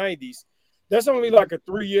early 90s. That's only like a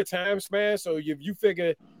 3-year time span. So if you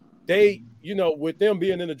figure they, you know, with them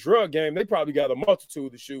being in the drug game, they probably got a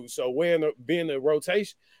multitude of shoes. So being a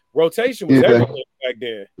rotation was everything back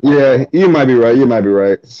then. Yeah, you might be right.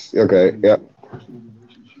 Okay, yeah.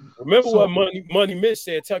 Remember what Money Mitch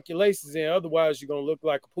said, tuck your laces in, otherwise you're going to look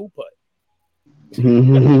like a poo putt.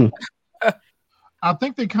 I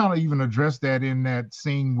think they kind of even addressed that in that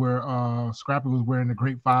scene where Scrappy was wearing the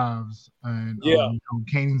Great Fives, and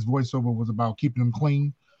Kanan's voiceover was about keeping them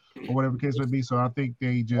clean, or whatever the case may be. So I think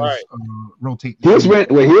they just rotate. He was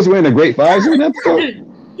wearing the Great Fives in that episode?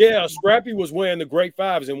 Yeah, Scrappy was wearing the Great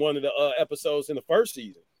Fives in one of the episodes in the first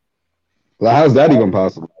season. Well, how's that even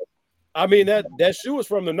possible? I mean, that shoe is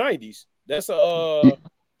from the 90s. That's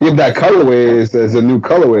If that colorway is a new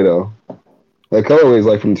colorway though. That colorway is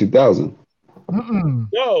like from 2000. Mm-mm.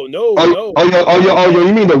 No. Oh,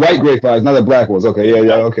 you mean the white Great Fives, not the black ones? Okay,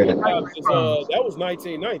 yeah, okay. That was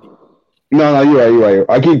 1990. No, you're right.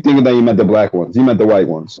 I keep thinking that you meant the black ones. You meant the white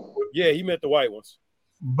ones. Yeah, he meant the white ones.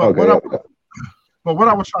 But what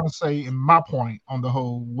I was trying to say, in my point on the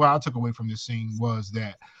whole, what I took away from this scene was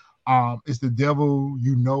that it's the devil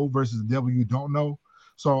you know versus the devil you don't know.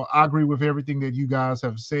 So I agree with everything that you guys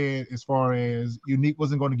have said as far as Unique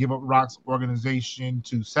wasn't going to give up Rock's organization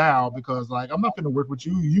to Sal because, like, I'm not going to work with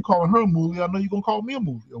you. You calling her a moolie, I know you're going to call me a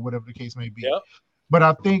moolie or whatever the case may be. Yep. But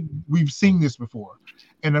I think we've seen this before.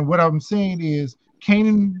 And then what I'm saying is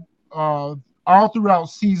Kanan, all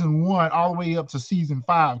throughout season 1, all the way up to season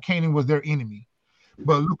 5, Kanan was their enemy.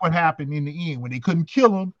 But look what happened in the end. When they couldn't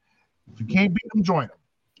kill him, if you can't beat them, join them.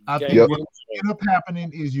 I think what ended up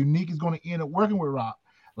happening is Unique is going to end up working with Rock.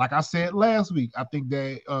 Like I said last week, I think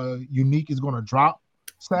that Unique is going to drop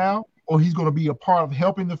Sal, or he's going to be a part of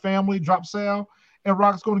helping the family drop Sal, and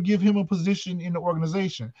Rock's going to give him a position in the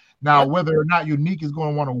organization. Now, whether or not Unique is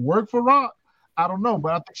going to want to work for Rock, I don't know,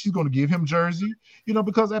 but I think she's going to give him Jersey,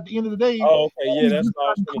 because at the end of the day,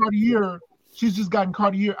 she's just gotten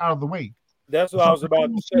Cartier out of the way. That's what I was about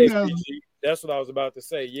to say. That's what I was about to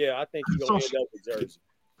say. Yeah, I think he's going to end up with Jersey.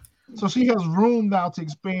 So she has room now to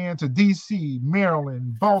expand to D.C.,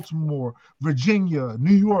 Maryland, Baltimore, Virginia,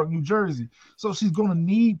 New York, New Jersey. So she's going to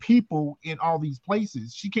need people in all these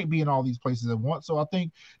places. She can't be in all these places at once. So I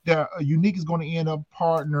think that Unique is going to end up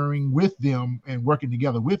partnering with them and working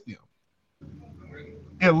together with them,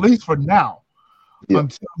 at least for now,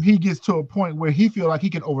 until he gets to a point where he feels like he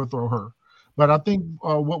can overthrow her. But I think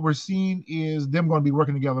what we're seeing is them going to be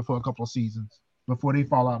working together for a couple of seasons before they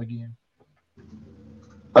fall out again.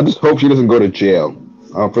 I just hope she doesn't go to jail.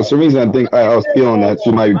 For some reason, I was feeling that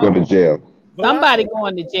she might go to jail. Somebody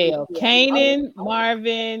going to jail. Kanan,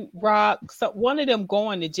 Marvin, Rock, so one of them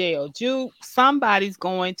going to jail. Juke, somebody's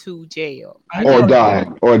going to jail. Or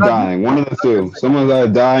dying. One of the two. Someone's either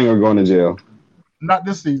dying or going to jail. Not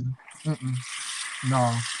this season.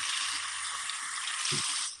 No.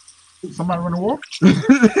 Somebody run a war?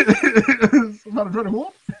 Somebody run a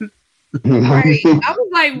war? Right. I was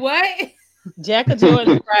like, what? Jack of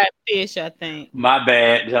Jordan fried fish, I think. My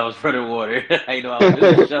bad. That was for the water. I know I was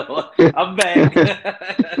doing the show. I'm back.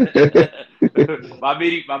 my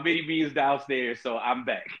mini me is downstairs, so I'm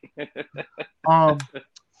back.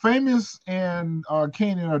 Famous and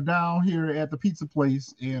Kanan are down here at the pizza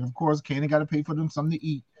place, and of course, Kanan got to pay for them something to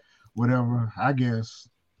eat. Whatever, I guess.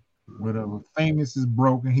 Whatever. Famous is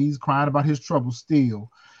broken. He's crying about his trouble still.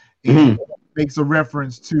 And makes a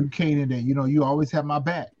reference to Kanan that, you always have my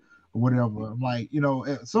back. Or whatever. I'm like,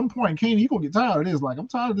 at some point, Kanan, you're gonna get tired of this. Like, I'm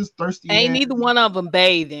tired of this thirsty. Ain't neither one of them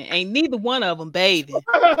bathing. I'm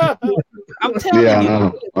telling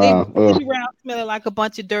you, they around smelling like a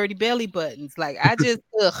bunch of dirty belly buttons. Like, I just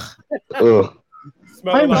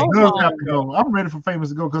Famous does have to go. I'm ready for Famous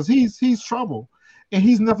to go because he's trouble, and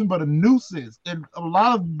he's nothing but a nuisance. And a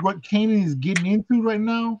lot of what Kanan is getting into right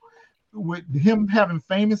now, with him having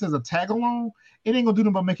Famous as a tag along, it ain't gonna do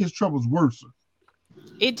nothing but make his troubles worse.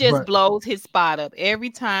 It just blows his spot up. Every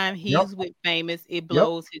time he's with Famous, it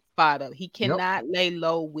blows his spot up. He cannot lay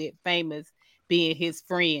low with Famous being his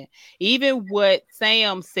friend. Even what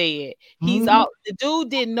Sam said, the dude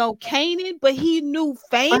didn't know Kanan, but he knew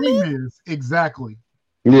Famous. Exactly.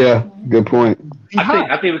 Yeah, good point.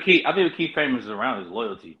 I think what keep Famous around is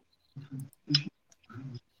loyalty.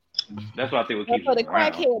 That's what I think would keep for the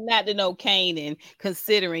crackhead not to know Kanan,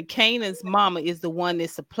 considering Kanan's mama is the one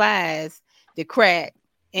that supplies the crack.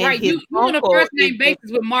 And right, you on a first name basis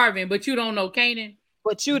with Marvin, but you don't know Kanan.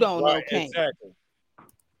 But you don't know Kanan. Exactly.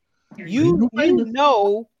 You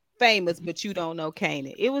know Famous, but you don't know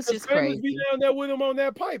Kanan. It was just crazy. Be down there with him on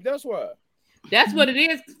that pipe. That's why. That's what it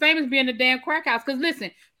is. Famous being the damn crack house. Because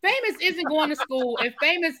listen, Famous isn't going to school, and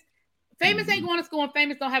Famous ain't going to school, and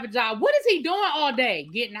Famous don't have a job. What is he doing all day?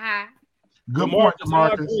 Getting high. Good point, Marcus.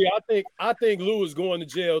 Marcus. I think Lou is going to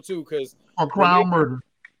jail too because for crown murder.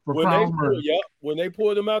 When they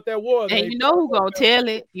pulled him out that water, and you know who gonna tell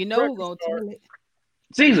it. You know who gonna tell it.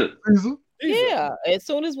 Caesar. Yeah. As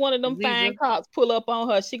soon as one of them fine cops pull up on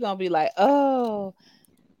her, she gonna be like, "Oh,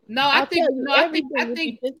 no, I think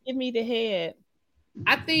just give me the head."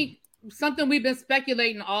 I think something we've been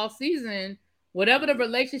speculating all season. Whatever the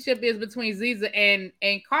relationship is between Ziza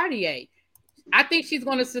and Cartier, I think she's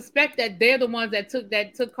going to suspect that they're the ones that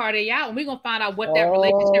took Cartier out, and we're going to find out what that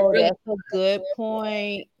relationship really. That's a good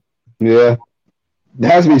point. Yeah,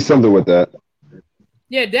 there has to be something with that.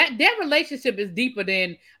 Yeah, that relationship is deeper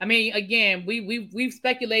than. I mean, again, we've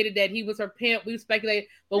speculated that he was her pimp. We've speculated,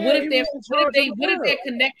 but what if they're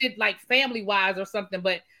connected like family wise or something?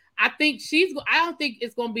 But I think I don't think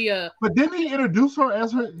it's going to be a. But didn't he introduce her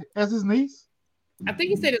as his niece? I think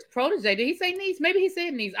he said his protege. Did he say niece? Maybe he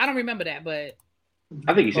said niece. I don't remember that, but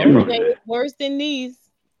I think he said protege. Worse than niece.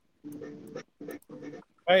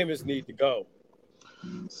 Famous need to go.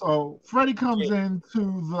 So Freddie comes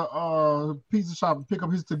into the pizza shop and pick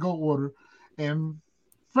up his to-go order, and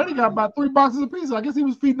Freddie got about 3 boxes of pizza. I guess he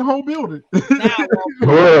was feeding the whole building.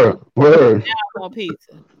 Word. Now I want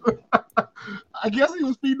pizza. I guess he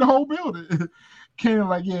was feeding the whole building. Kanan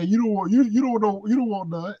like, yeah, you don't want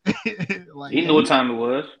none. Like, he knew what time it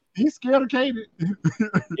was. He's scared of Kanan.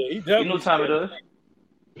 He knew what time it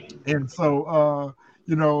is. And so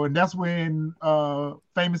and that's when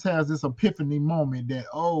Famous has this epiphany moment that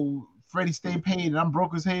Freddie stayed paid and I'm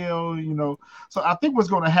broke as hell, So I think what's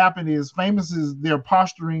going to happen is they're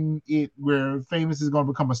posturing it where Famous is going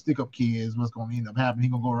to become a stick-up kid is what's going to end up happening.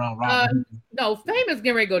 He's going to go around robbing. No, Famous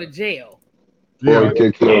getting ready to go to jail. Yeah,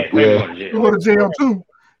 he go to jail too.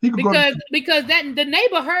 Because the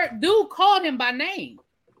neighbor dude called him by name.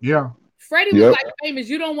 Yeah. Freddie was like, Famous,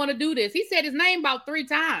 you don't want to do this. He said his name about 3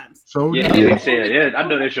 times. So he said, I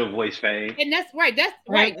know that's your voice, Fame. And that's right. That's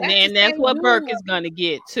right. That's what Burke is gonna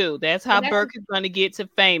get too. That's how Burke is gonna get to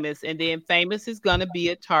Famous, and then Famous is gonna be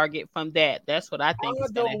a target from that. That's what I think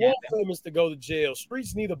is gonna happen. I don't want Famous to go to jail.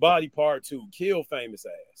 Streets need a body part to kill Famous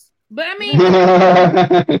ass. But I mean,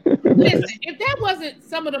 listen, if that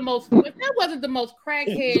wasn't the most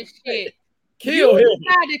crackhead shit, kill him.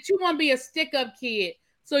 That you want to be a stick-up kid.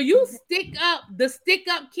 So you stick up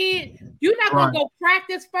kid. You're not gonna go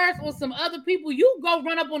practice first on some other people. You go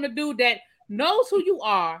run up on a dude that knows who you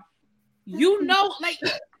are. Like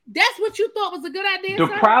that's what you thought was a good idea. The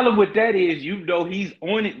problem with that is, he's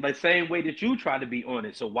on it the same way that you try to be on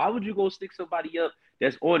it. So why would you go stick somebody up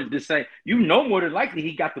that's on it the same? More than likely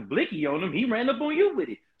he got the blicky on him. He ran up on you with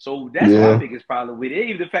it. So that's my biggest problem with it.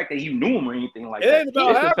 Even the fact that you knew him or anything like that. It's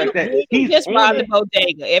the fact that he's just robbed the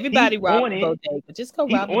bodega. Everybody robbed the bodega. Just go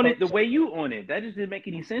rob on it the way you on it. That just didn't make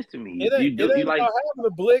any sense to me. It ain't about having the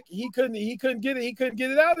blick. He couldn't get it. He couldn't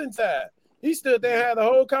get it out in time. He stood there and had a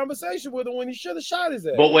whole conversation with him when he should have shot his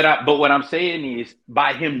ass. But what I'm saying is,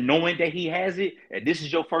 by him knowing that he has it, and this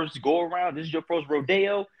is your first go around, this is your first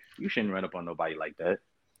rodeo, you shouldn't run up on nobody like that.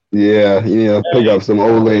 Yeah, pick up some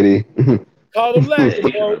old lady. Call him last.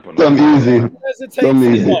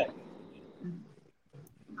 Something easy.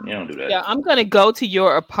 You don't do that. Yeah, I'm gonna go to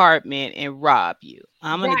your apartment and rob you.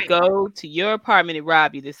 I'm gonna go to your apartment and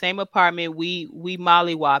rob you. The same apartment we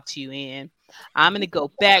mollywopped you in. I'm gonna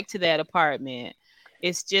go back to that apartment.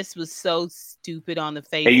 It just was so stupid on the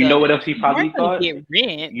face. Hey, you know what else he probably thought? Get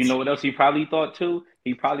rent. You know what else he probably thought too?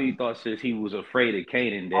 He probably thought since he was afraid of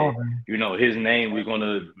Kanan that his name was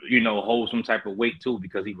gonna hold some type of weight too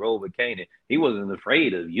because he rolled with Kanan. He wasn't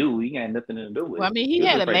afraid of you. He had nothing to do with it. Well, I mean, he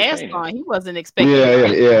had a mask on. He wasn't expecting.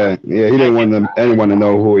 Yeah. He didn't want anyone to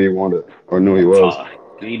know who he wanted or knew he was.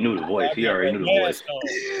 He knew the voice. He already knew the voice.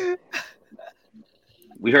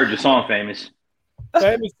 We heard your song, Famous.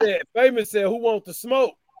 Famous said, "Who wants to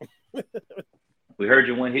smoke?" We heard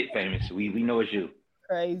your one hit, Famous. We know it's you.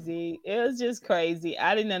 Crazy. It was just crazy.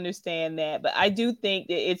 I didn't understand that, but I do think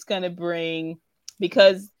that it's gonna bring,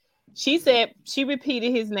 because she said she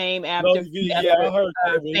repeated his name after. I heard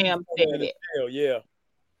Sam said it.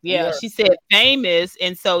 Yeah, she said Famous,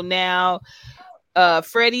 and so now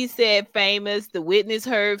Freddie said Famous. The witness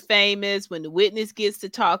heard Famous. When the witness gets to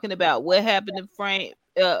talking about what happened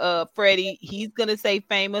to Freddie, he's gonna say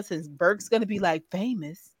Famous, and Burke's gonna be like,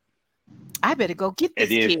 Famous, I better go get this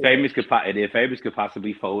kid. Famous could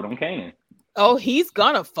possibly fold on Kanan. Oh, he's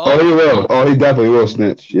gonna fold. Oh, he will. Oh, he definitely will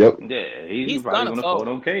snitch. Yep. Yeah, he's probably gonna fold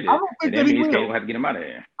on Kanan. I don't think that he will. Gonna have to get him out of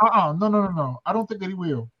there. No. I don't think that he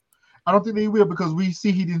will. I don't think that he will, because we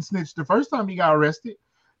see he didn't snitch the first time he got arrested.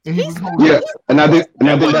 And he was and I think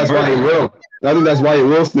that's why he will. I think that's why he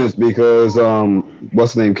will snitch, because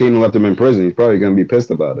what's his name? Kanan left him in prison. He's probably gonna be pissed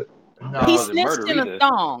about it. He snitched in a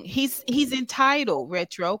thong. He's entitled.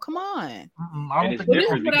 Retro, come on. I don't think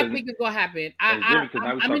this is what I think is going to happen.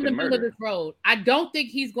 I'm in the middle of this road. I don't think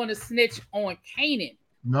he's going to snitch on Kanan.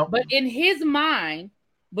 No. But in his mind,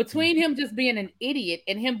 between him just being an idiot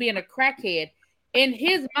and him being a crackhead, in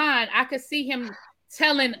his mind, I could see him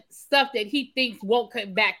telling stuff that he thinks won't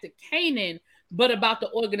come back to Kanan, but about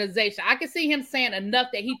the organization. I could see him saying enough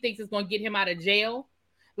that he thinks is going to get him out of jail.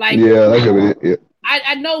 Like, yeah, that could be it.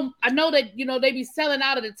 I know that, you know, they be selling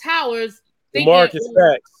out of the towers. Marcus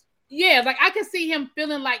facts. Yeah, like I can see him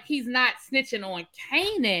feeling like he's not snitching on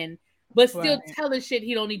Kanan, but still telling shit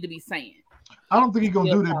he don't need to be saying. I don't think he's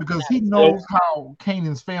gonna do that because he knows how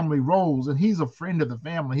Kanan's family rolls, and he's a friend of the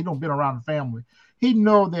family. He don't been around the family. He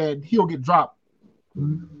know that he'll get dropped.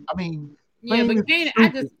 I mean, yeah, but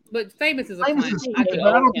Kanan, Famous is a Famous is stupid,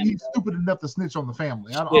 but I don't think he's stupid enough to snitch on the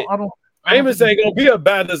family. I don't. Famous ain't gonna be a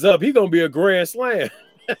batters up. He's gonna be a grand slam.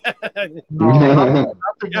 No, I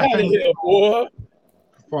think Get out of here, boy.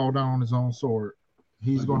 Fall down on his own sword.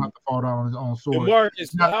 He's gonna have to fall down on his own sword. And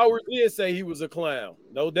Marcus Howard did say he was a clown,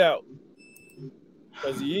 no doubt,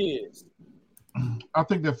 because he is. I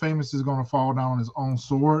think that Famous is gonna fall down on his own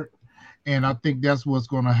sword, and I think that's what's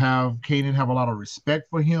gonna have Kanan have a lot of respect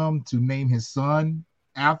for him to name his son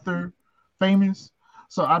after Famous.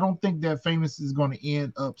 So I don't think that Famous is going to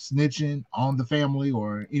end up snitching on the family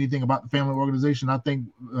or anything about the family organization. I think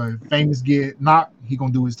Famous get knocked, he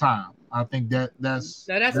gonna do his time. I think that's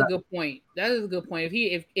a good point. That is a good point.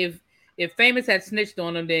 If Famous had snitched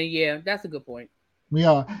on him, then yeah, that's a good point.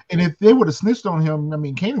 Yeah, and if they would have snitched on him, I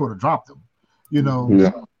mean, Kanan would have dropped him. You know,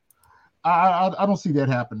 yeah. I don't see that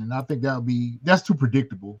happening. I think that's too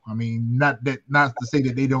predictable. I mean, not to say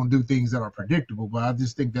that they don't do things that are predictable, but I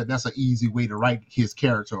just think that that's an easy way to write his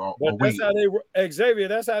character away. That's how Xavier.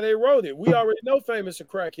 That's how they wrote it. We already know Famous a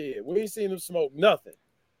crackhead. We ain't seen him smoke nothing.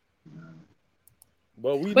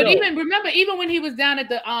 But even when he was down at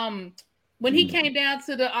the when he came down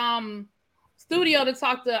to the studio to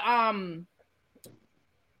talk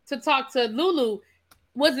to Lulu.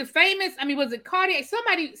 Was it Famous? I mean, was it Cartier?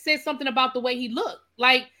 Somebody said something about the way he looked.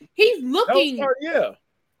 Like he's looking,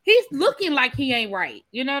 he's looking like he ain't right.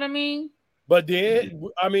 You know what I mean? But then,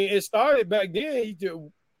 I mean, it started back then.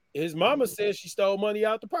 His mama said she stole money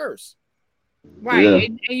out the purse. Right, yeah.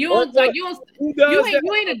 And you ain't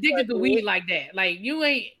addicted to weed like that. Like you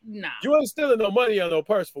ain't You ain't stealing no money on no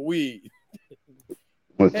purse for weed.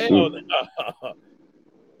 Hell no.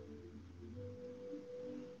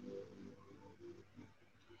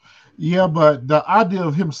 Yeah, but the idea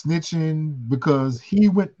of him snitching because he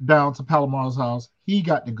went down to Palomar's house, he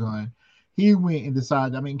got the gun, he went and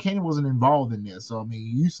decided. I mean, Kanan wasn't involved in this, so I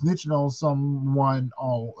mean, you snitching on someone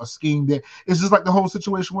on a scheme that it's just like the whole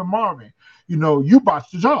situation with Marvin. You know, you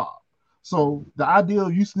botched the job, so the idea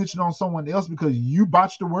of you snitching on someone else because you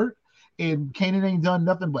botched the work and Kanan ain't done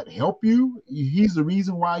nothing but help you. He's the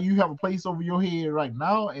reason why you have a place over your head right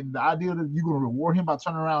now, and the idea that you're gonna reward him by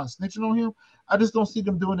turning around and snitching on him. I just don't see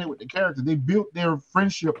them doing that with the character. They built their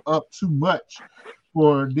friendship up too much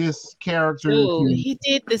for this character. Dude, he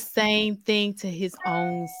did the same thing to his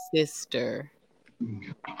own sister.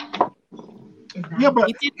 Yeah,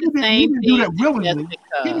 but he didn't do that willingly.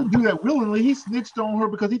 He didn't do that willingly. He snitched on her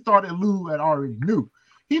because he thought that Lou had already knew.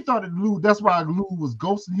 He thought that Lou, that's why Lou was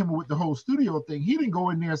ghosting him with the whole studio thing. He didn't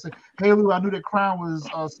go in there and say, hey, Lou, I knew that Crown was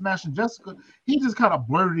smashing Jessica. He just kind of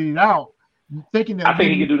blurted it out. Thinking that I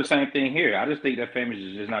think he can do the same thing here. I just think that Famous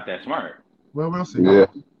is just not that smart. Well, we'll see.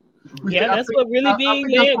 Yeah, that's what really being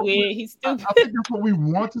led with. He's stupid. I think that's what we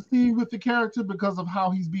want to see with the character because of how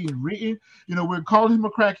he's being written. You know, we're calling him a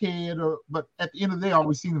crackhead, but at the end of the day, all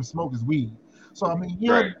we seen him smoke is weed. So I mean,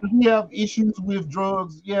 yeah, right. We have issues with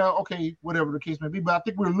drugs. Yeah, okay, whatever the case may be. But I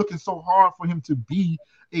think we're looking so hard for him to be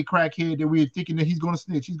a crackhead that we're thinking that he's going to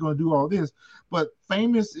snitch, he's going to do all this. But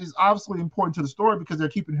Famous is obviously important to the story because they're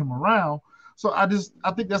keeping him around. So I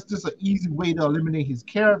think that's just an easy way to eliminate his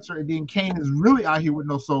character. And then Kanan is really out here with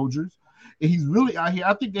no soldiers. And he's really out here.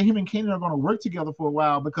 I think that him and Kanan are going to work together for a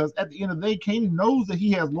while because at the end of the day, Kanan knows that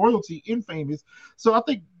he has loyalty in Famous. So I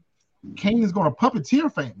think Kanan is going to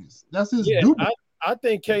puppeteer Famous. That's his duty. I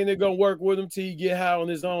think Kanan going to work with him till he get high on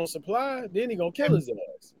his own supply. Then he going to kill his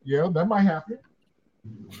ass. Yeah, that might happen.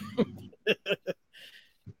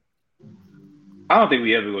 I don't think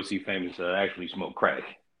we ever going to see Famous actually smoke crack.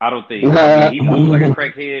 I don't think he moves like a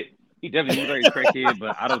crackhead. He definitely moves like a crackhead,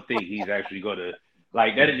 but I don't think he's actually going to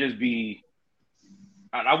like that'd just be.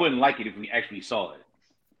 I wouldn't like it if we actually saw it.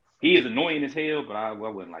 He is annoying as hell, but I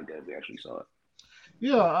wouldn't like that if we actually saw it.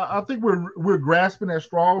 Yeah, I think we're grasping at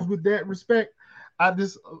straws with that respect.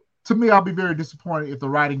 To me, I'll be very disappointed if the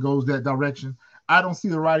writing goes that direction. I don't see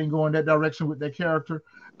the writing going that direction with that character.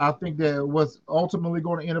 I think that what's ultimately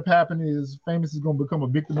going to end up happening is Famous is going to become a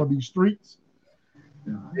victim of these streets.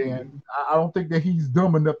 And I don't think that he's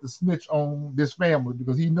dumb enough to snitch on this family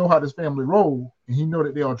because he know how this family roll and he know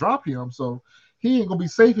that they'll drop him. So he ain't gonna be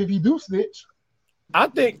safe if he do snitch. I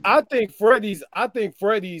think Freddy's death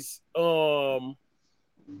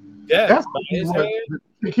by his hand.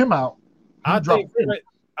 Pick him out. I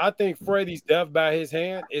think Freddy's death by his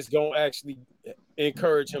hand is gonna actually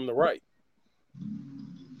encourage him to write.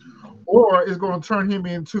 Or it's gonna turn him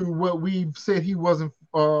into what we've said he wasn't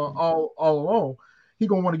all along. He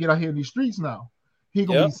gonna want to get out here in these streets now. He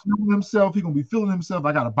gonna be smelling himself. He gonna be feeling himself.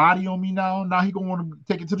 I got a body on me now. Now he gonna want to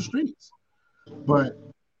take it to the streets. But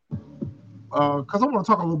because I want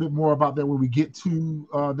to talk a little bit more about that when we get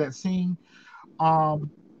to that scene.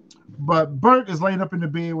 But Burt is laying up in the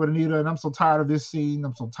bed with Anita, and I'm so tired of this scene.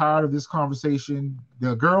 I'm so tired of this conversation.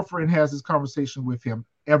 The girlfriend has this conversation with him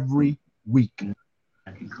every week.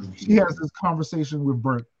 She has this conversation with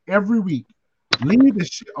Burt every week. Leave this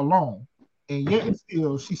shit alone. And yet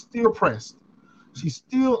she's still pressed. She's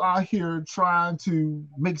still out here trying to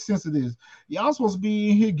make sense of this. Y'all supposed to be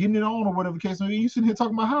in here getting it on or whatever case. Maybe you sitting here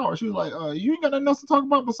talking about Howard. She was like, you ain't got nothing else to talk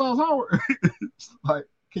about besides Howard. Like,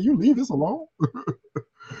 can you leave this alone?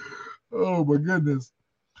 Oh my goodness.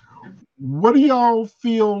 What do y'all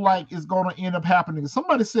feel like is going to end up happening?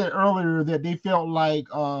 Somebody said earlier that they felt like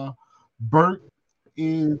Burt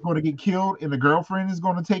is going to get killed and the girlfriend is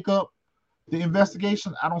going to take up the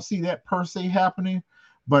investigation. I don't see that per se happening,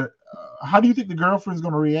 but how do you think the girlfriend is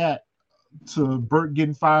going to react to Burt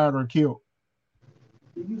getting fired or killed?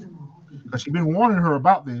 Because she's been warning her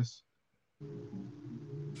about this.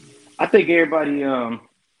 I think everybody.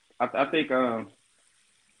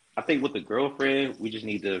 I think with the girlfriend, we just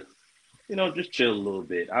need to, just chill a little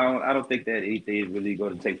bit. I don't think that anything is really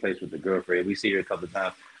going to take place with the girlfriend. We see her a couple of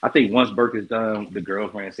times. I think once Burke is done, the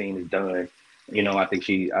girlfriend scene is done. I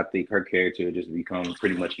think her character just becomes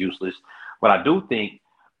pretty much useless. But I do think,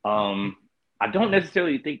 I don't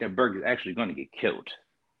necessarily think that Burke is actually going to get killed.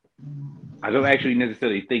 I don't actually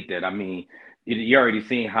necessarily think that. I mean, you already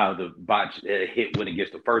seen how the botch hit when it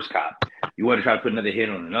gets the first cop. You want to try to put another hit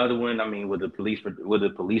on another one. I mean, would the police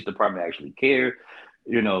department actually care?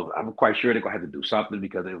 I'm quite sure they're gonna have to do something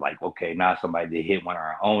because they're like, okay, now somebody did hit one of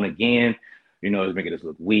our own again. It's making us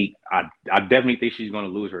look weak. I definitely think she's gonna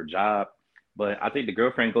lose her job, but I think the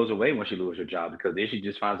girlfriend goes away when she loses her job because then she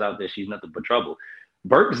just finds out that she's nothing but trouble.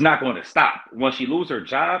 Burt is not going to stop once she loses her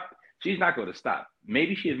job. She's not going to stop.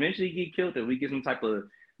 Maybe she eventually get killed if we get some type of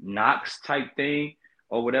Knox type thing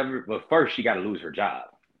or whatever. But first, she got to lose her job.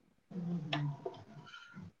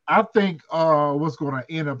 I think what's going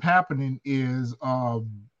to end up happening is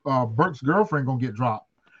Burke's girlfriend going to get dropped.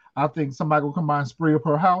 I think somebody going to come by and spray up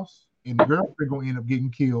her house, and the girlfriend going to end up getting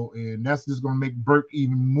killed. And that's just going to make Burke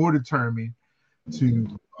even more determined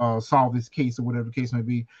to solve this case or whatever the case may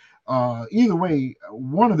be. Either way,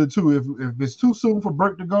 one of the two. If it's too soon for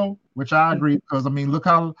Burke to go, which I agree, because I mean, look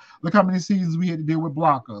how many seasons we had to deal with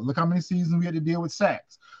Blocker. Look how many seasons we had to deal with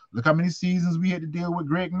Sachs. Look how many seasons we had to deal with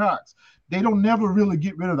Greg Knox. They don't never really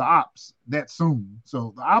get rid of the ops that soon.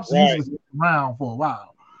 So the ops usually stick around for a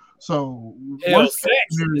while. So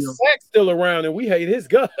Sachs still around, and we hate his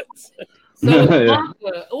guts. So is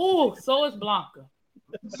Blanca. Oh, so is Blanca.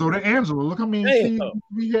 So did Angela. Look how many seasons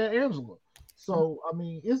we had Angela. So, I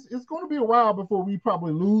mean, it's going to be a while before we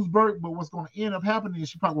probably lose Burke, but what's going to end up happening is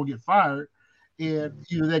she probably will get fired, and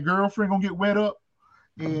either that girlfriend going to get wet up,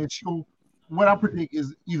 and what I predict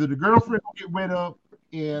is either the girlfriend will get wet up,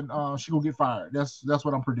 and she will get fired. That's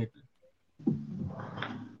what I'm predicting.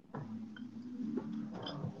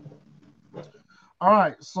 All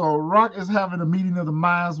right, so Rock is having a meeting of the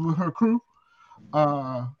minds with her crew.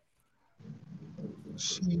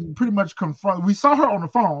 She pretty much confronted. We saw her on the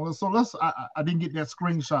phone, so I didn't get that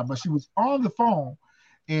screenshot, but she was on the phone,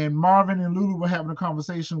 and Marvin and Lulu were having a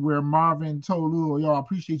conversation where Marvin told Lulu, "Yo, I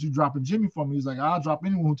appreciate you dropping Jimmy for me." He's like, "I'll drop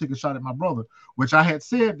anyone who take a shot at my brother," which I had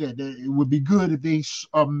said that it would be good if they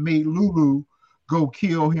made Lulu go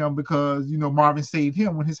kill him because Marvin saved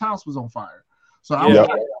him when his house was on fire. So I was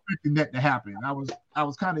expecting that to happen. I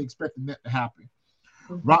was kind of expecting that to happen.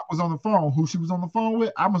 Rock was on the phone. Who she was on the phone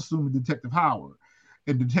with? I'm assuming Detective Howard.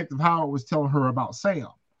 And Detective Howard was telling her about Sam.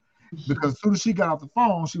 Because as soon as she got off the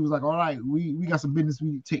phone, she was like, all right, we got some business we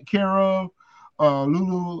need to take care of.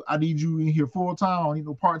 Lulu, I need you in here full-time. I don't need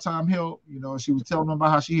no part-time help. She was telling them about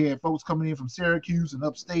how she had folks coming in from Syracuse and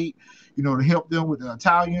upstate, to help them with the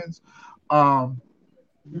Italians. But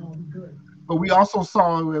we also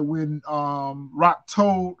saw that when Rock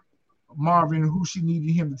told Marvin who she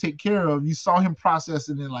needed him to take care of, you saw him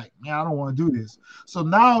processing it like, man, I don't want to do this. So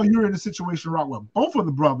now you're in a situation, Rock, where both of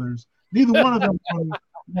the brothers, neither one of them want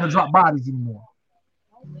to drop bodies anymore.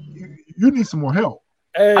 You need some more help.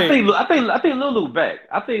 Hey, I think Lulu back.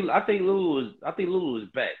 I think Lulu is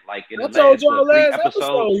back. Like in I the told last y'all three last episodes,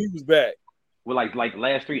 episode he was back. well, like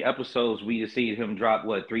last 3 episodes, we just seen him drop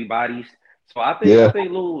 3 bodies. So I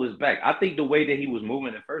think Lulu is back. I think the way that he was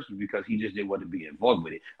moving at first was because he just didn't want to be involved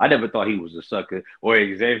with it. I never thought he was a sucker or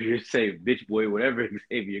Xavier say bitch boy, whatever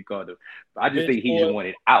Xavier called him. I just think he just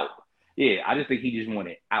wanted out. Yeah, I just think he just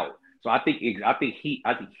wanted out. So I think he's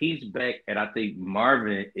back, and I think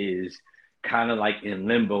Marvin is kind of like in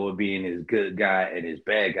limbo of being his good guy and his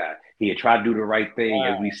bad guy. He had tried to do the right thing,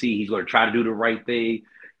 as we see he's going to try to do the right thing,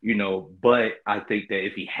 But I think that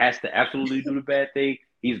if he has to absolutely do the bad thing,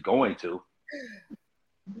 he's going to.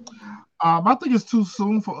 I think it's too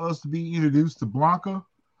soon for us to be introduced to Blanca.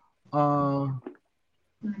 I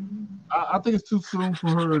think it's too soon for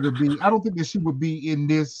her to be. I don't think that she would be in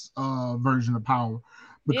this version of Power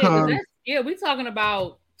because we're talking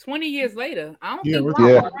about 20 years later. I don't think.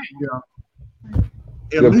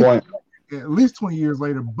 Good point. At least 20 years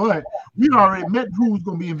later, but we already met who was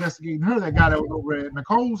going to be investigating her. That guy that was over at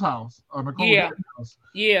Nicole's house. House.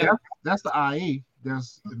 Yeah. That's the IA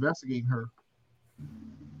that's investigating her.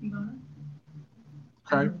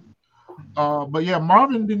 Okay. But yeah,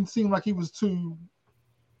 Marvin didn't seem like he was too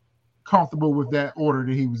comfortable with that order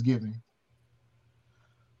that he was giving.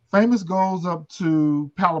 Famous goes up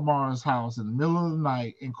to Palomar's house in the middle of the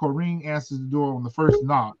night, and Corinne answers the door on the first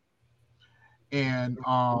knock. And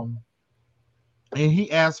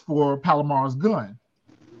he asked for Palomar's gun.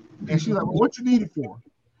 And she's like, well, what you need it for?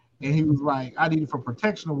 And he was like, I need it for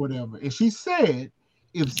protection or whatever. And she said,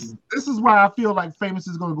 this is why I feel like Famous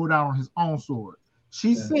is going to go down on his own sword.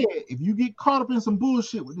 She said, if you get caught up in some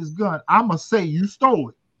bullshit with this gun, I'm going to say you stole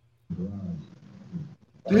it.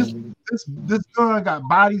 This gun got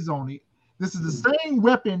bodies on it. This is the same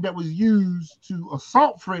weapon that was used to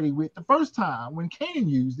assault Freddie with the first time when Kane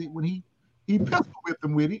used it, when he pistol whipped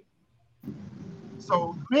him with it.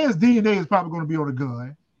 So man's DNA is probably going to be on the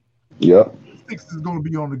gun. Yep. Six is going to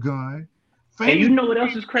be on the gun. And you know what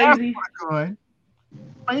else is crazy?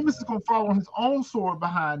 Famous is going to fall on his own sword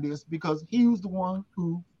behind this because he was the one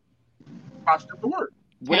who botched up the work.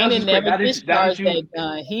 Kanan never discharged that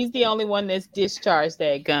gun. He's the only one that's discharged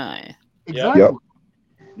that gun. Exactly. Yep.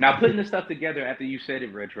 Now, putting this stuff together after you said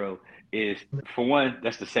it, Retro, is, for one,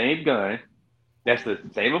 that's the same gun. That's the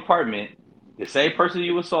same apartment. The same person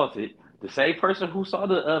you assaulted. The same person who saw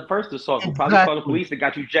the first assault, who probably called the police and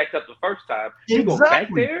got you jacked up the first time. You go back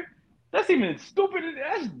there? That's even stupid.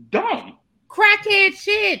 That's dumb. Crackhead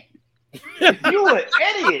shit. You an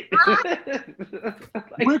idiot.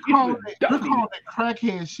 We're calling it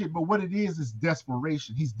crackhead shit, but what it is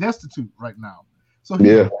desperation. He's destitute right now. So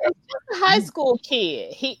he's a high school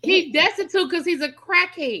kid. He's destitute because he's a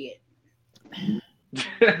crackhead.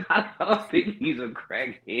 I don't think he's a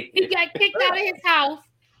crackhead. He got kicked out of his house.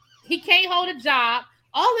 He can't hold a job.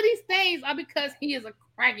 All of these things are because he is a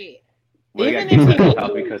crackhead. Well, he got kicked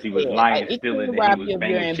out because he was lying, stealing, and he was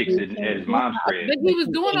banging chicks at his mom's crib. But he was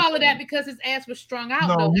doing all of that because his ass was strung out.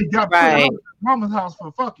 No, he got put out of his mama's house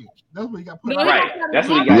for fucking. That's what he got put out. Right. That's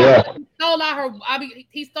what he got. Yeah.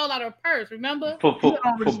 He stole out her purse. Remember? For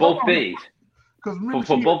both days.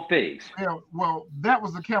 For both days. Yeah, well, that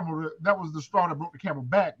was the camel. That was the straw that broke the camel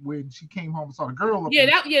back when she came home and saw the girl.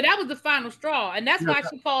 That was the final straw, and that's why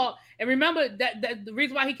she called. And remember that the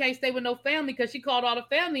reason why he can't stay with no family because she called all the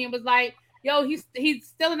family and was like, "Yo, he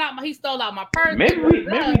stole out my purse." Maybe we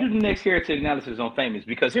do the next character analysis on Famous,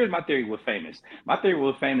 because here's my theory with Famous. My theory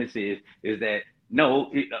with Famous is that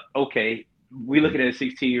we looking at a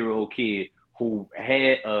 16-year-old kid who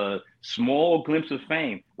had a small glimpse of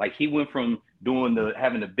fame. Like, he went from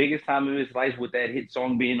having the biggest time of his life with that hit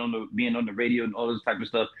song being on the radio and all this type of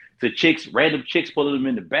stuff, to random chicks pulling him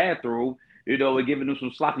in the bathroom, and giving him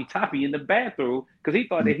some sloppy toppy in the bathroom because he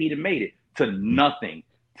thought that he'd have made it, to nothing,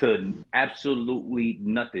 to absolutely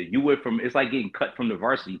nothing. You went from, it's like getting cut from the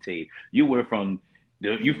varsity team. You went from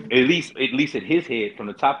at least in his head, from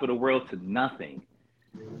the top of the world to nothing.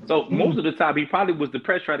 So most of the time he probably was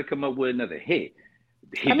depressed trying to come up with another hit.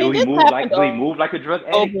 He moved like a drug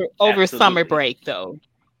addict over summer break, though.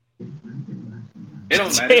 It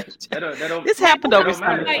don't matter. This happened over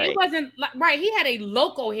summer break. It wasn't right. He had a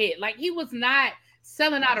local hit. Like, he was not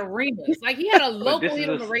selling out arenas. Like, he had a local hit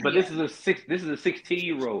on the radio. But this is a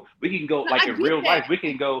 16-year-old. We can go in real life. We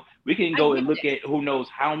can go and look at who knows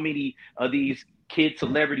how many of these kid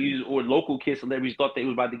celebrities or local kid celebrities thought they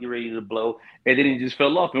was about to get ready to blow, and then it just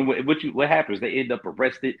fell off. And what happens? They end up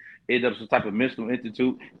arrested, end up some type of mental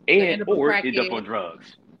institute, and or end up on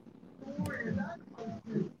drugs.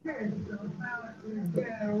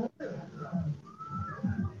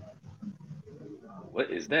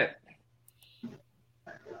 What is that?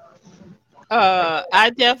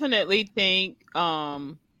 I definitely think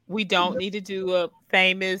we don't need to do a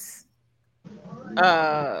famous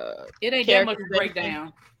it ain't that much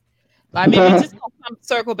breakdown. I mean, we just gonna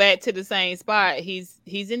circle back to the same spot. He's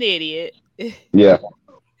an idiot. Yeah.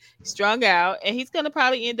 Strung out, and he's gonna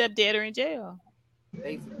probably end up dead or in jail.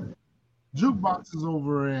 Jukebox is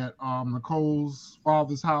over at Nicole's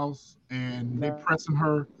father's house, and they're pressing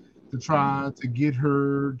her to try to get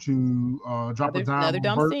her to drop a dime. Another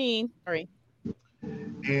dumb scene. Sorry.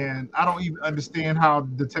 And I don't even understand how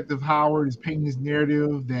Detective Howard is painting this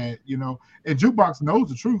narrative that, you know, and Jukebox knows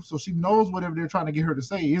the truth. So she knows whatever they're trying to get her to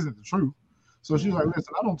say isn't the truth. So she's like,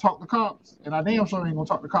 listen, I don't talk to cops, and I damn sure ain't going to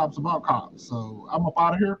talk to cops about cops. So I'm up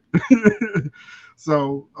out of here.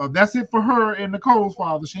 So that's it for her and Nicole's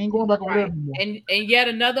father. She ain't going back over there anymore. And yet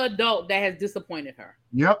another adult that has disappointed her.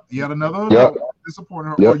 Yep, yet another adult disappointed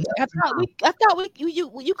her. Yep. I thought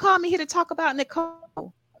you called me here to talk about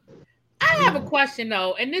Nicole. I have a question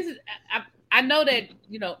though, and this is I know that,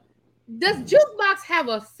 you know, does Jukebox have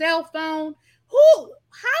a cell phone?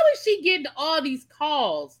 How is she getting all these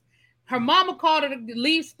calls? Her mama called her to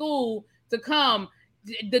leave school to come.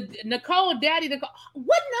 Nicole, daddy, what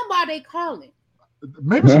number are they calling?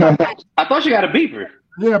 Maybe she got, I thought she got a beeper.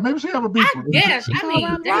 Yeah, maybe she have a beeper. Yes, I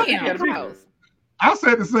mean, damn. I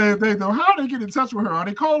said the same thing though. How do they get in touch with her? Are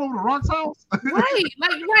they calling over to Rock's house? Right.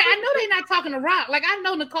 I know they're not talking to Rock. Like, I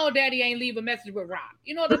know Nicole daddy ain't leave a message with Rock.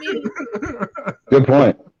 You know what I mean? Good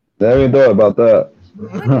point. They haven't thought about that.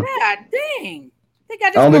 Like, God dang.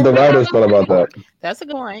 I don't think the writers thought about that. That's a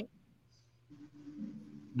good point.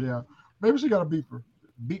 Yeah. Maybe she got a beeper.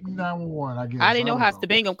 Beat me 911, I guess. I didn't know how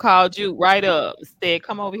Bingham called you right up. Said,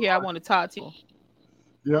 come over here. I want to talk to you.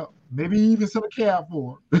 Yeah. Maybe even send a cab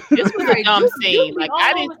for her. This was a dumb scene. Like,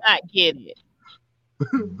 I did not get it.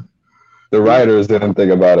 The writers didn't think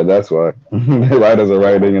about it. That's why. The writers are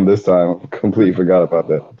writing, and this time completely forgot about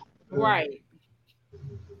that. Right.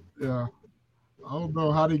 Yeah. I don't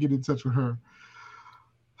know how they get in touch with her.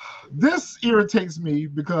 This irritates me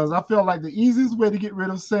because I feel like the easiest way to get rid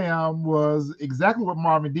of Sam was exactly what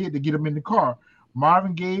Marvin did to get him in the car.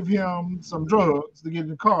 Marvin gave him some drugs to get in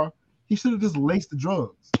the car. He should have just laced the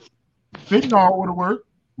drugs. Fentanyl would have worked.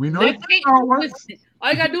 We know fentanyl works.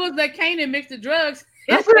 All you gotta do is let Kanan mix the drugs.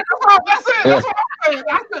 That's it. That's what I'm saying.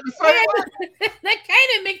 I said the same way. Let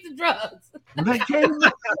Kanan mix the drugs. Let Kanan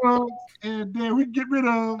mix the drugs, and then we get rid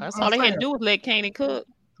of. That's all they had to do was let Kanan cook.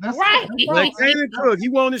 That's right. Let Kanan cook. He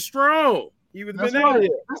wanted strong. He would have been out of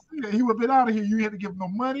here. He would have been out of here. You had to give him no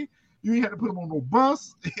money. You ain't had to put him on no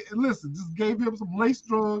bus. Listen, just gave him some lace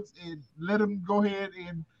drugs and let him go ahead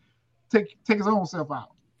and take his own self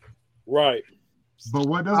out. Right. But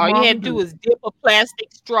what does all Marvin you had to do is dip a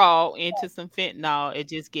plastic straw into some fentanyl and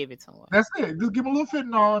just give it to him. That's it. Just give him a little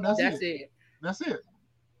fentanyl. And that's it.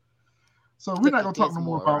 So we're not gonna talk no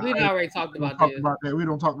more about. We already talked about that. We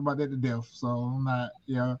don't talk about that to death. So I'm not.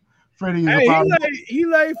 Yeah. Freddie is he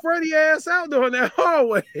laid Freddie ass out during that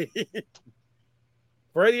hallway.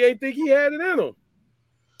 Freddie ain't think he had it in him.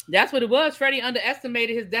 That's what it was. Freddie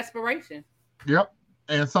underestimated his desperation. Yep.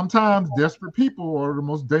 And sometimes desperate people are the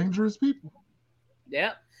most dangerous people.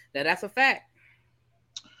 Yep. That's a fact.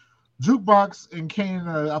 Jukebox and Kane,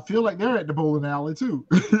 I feel like they're at the bowling alley too.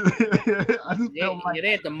 I just feel like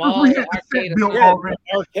they're at the mall. We had the set built already.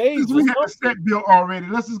 Arcades. We had the set built already.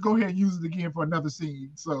 Let's just go ahead and use it again for another scene.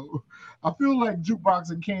 So I feel like Jukebox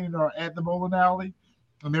and Kane are at the bowling alley,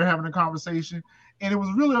 and they're having a conversation. And it was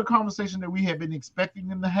really a conversation that we had been expecting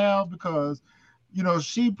them to have because, you know,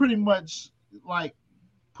 she pretty much like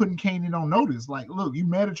putting Kanan on notice. Like, look, you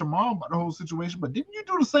mad at your mom about the whole situation, but didn't you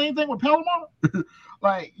do the same thing with Palomar?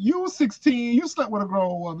 Like, you were 16, you slept with a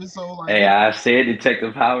grown woman. So, like, hey, I said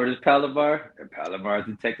Detective Howard is Palomar, and Palomar is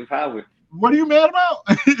Detective Howard. What are you mad about?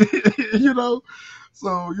 You know?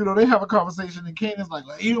 So, you know, they have a conversation, and Kanan's like,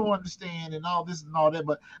 well, you don't understand, and all this and all that.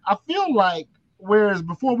 But I feel like, whereas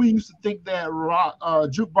before we used to think that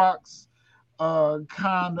Jukebox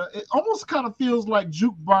it almost kind of feels like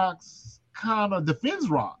Jukebox kind of defends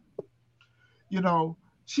Rock. You know,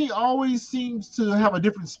 she always seems to have a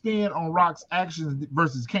different spin on Rock's actions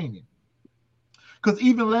versus Kanan. Because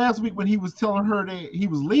even last week when he was telling her that he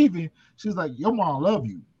was leaving, she was like, your mom love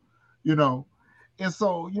you, you know. And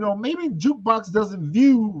so, you know, maybe Jukebox doesn't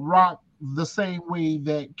view Rock the same way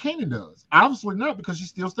that Kanan does. Obviously not, because she's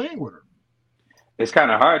still staying with her. It's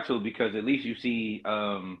kind of hard to because at least you see,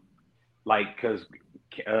 like, because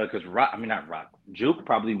Rock, I mean not Rock, Juke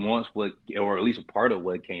probably wants what, or at least a part of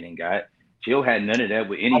what Kanan got. Jill had none of that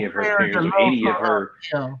with any of her parents or any of her,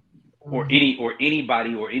 or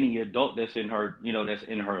anybody or any adult that's in her, that's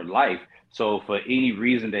in her life. So for any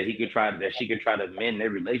reason that she could try to mend their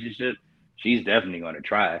relationship, she's definitely going to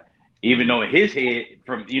try. Even though in his head,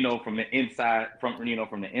 from the inside, from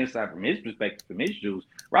his perspective, from his shoes,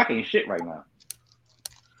 Rock ain't shit right now.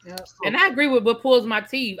 Yeah. And I agree with what pulls my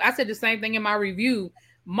teeth. I said the same thing in my review.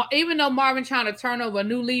 Even though Marvin trying to turn over a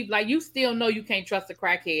new leaf, like you still know you can't trust a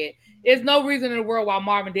crackhead. There's no reason in the world why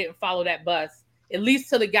Marvin didn't follow that bus, at least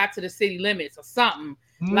till it got to the city limits or something.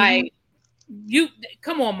 Mm-hmm. Like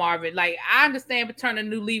come on, Marvin. Like I understand for turning a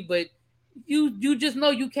new leaf, but you just know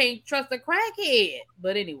you can't trust a crackhead.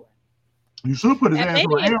 But anyway, you should put his ass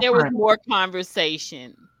maybe if there was more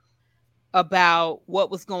conversation about what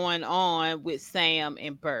was going on with Sam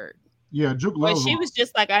and Bert. Yeah, Juke loves she was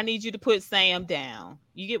just like, I need you to put Sam down.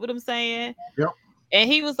 You get what I'm saying? Yep. And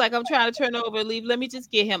he was like, I'm trying to turn over a leaf. Let me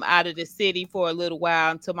just get him out of the city for a little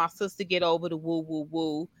while until my sister get over the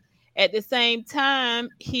woo. At the same time,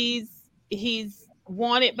 he's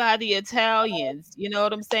wanted by the Italians. You know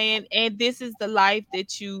what I'm saying? And this is the life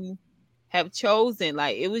that you have chosen.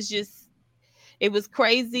 Like it was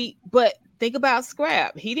crazy, but think about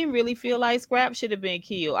Scrap. He didn't really feel like Scrap should have been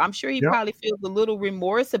killed. I'm sure he probably feels a little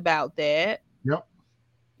remorse about that. Yep.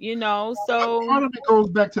 So part of it goes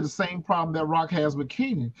back to the same problem that Rock has with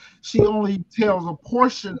Kanan. She only tells a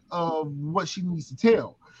portion of what she needs to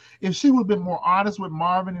tell. If she would have been more honest with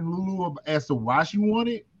Marvin and Lulu as to why she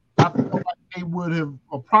wanted, I feel like they would have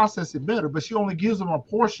processed it better. But she only gives them a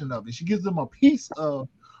portion of it. She gives them a piece of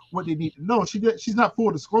what they need to know. She's not full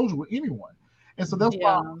disclosure with anyone. And so that's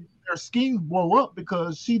why their schemes blow up,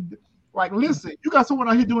 because she, like, listen, you got someone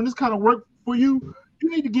out here doing this kind of work for you. You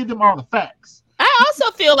need to give them all the facts. I also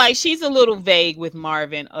feel like she's a little vague with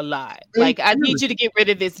Marvin a lot. Like, I need you to get rid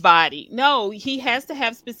of this body. No, he has to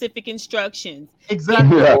have specific instructions.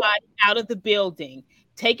 Exactly. Get the body out of the building.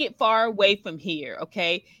 Take it far away from here,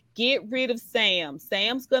 okay? Get rid of Sam.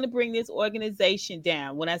 Sam's going to bring this organization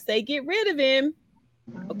down. When I say get rid of him,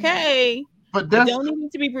 okay, but you don't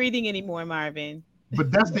need to be breathing anymore, Marvin. But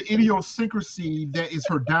that's the idiosyncrasy that is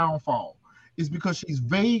her downfall. It's because she's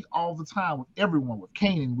vague all the time with everyone, with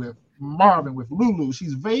Kanan, with Marvin, with Lulu.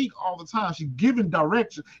 She's vague all the time. She's giving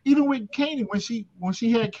direction. Even with Kanan, when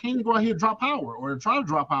she had Kanan go out here and drop power or try to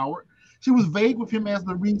drop power, she was vague with him as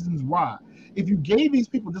the reasons why. If you gave these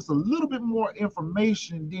people just a little bit more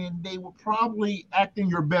information, then they would probably act in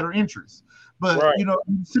your better interest. But you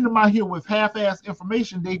send them out here with half-ass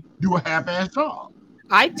information, they do a half-ass job.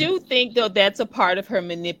 I do think though that's a part of her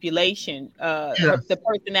manipulation, the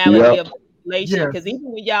personality of manipulation. Because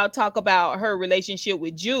even when y'all talk about her relationship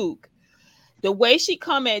with Juke, the way she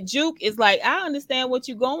come at Juke is like, I understand what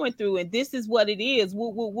you're going through, and this is what it is. Woo,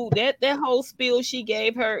 woo, woo. That whole spiel she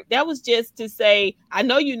gave her, that was just to say, I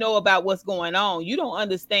know you know about what's going on. You don't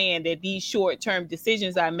understand that these short-term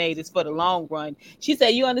decisions I made is for the long run. She said,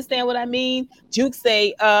 you understand what I mean? Juke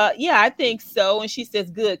say, yeah, I think so. And she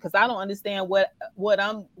says, good, because I don't understand what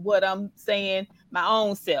I'm saying my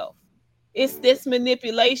own self. It's this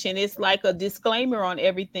manipulation. It's like a disclaimer on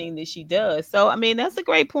everything that she does. So, I mean, that's a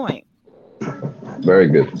great point. Very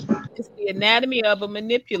good. It's the anatomy of a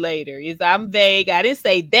manipulator. I'm vague. I didn't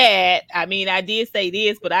say that. I mean, I did say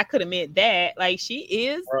this, but I could have meant that. Like, she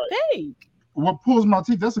is vague. What pulls my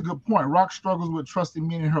teeth, that's a good point. Rock struggles with trusting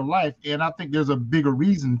men in her life, and I think there's a bigger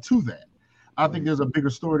reason to that. I think there's a bigger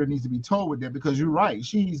story that needs to be told with that, because you're right.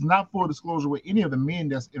 She's not full disclosure with any of the men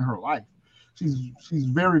that's in her life. She's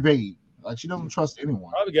very vague. Like, she doesn't trust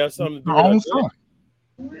anyone. Probably got something to do with her own son.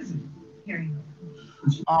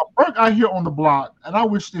 Burke out here on the block, and I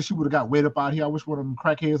wish that she would have got wet up out here. I wish one of them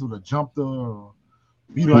crackheads would have jumped her.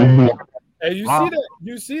 Hey,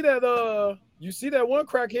 you see that one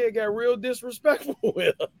crackhead got real disrespectful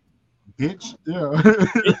with her. Bitch,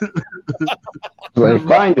 They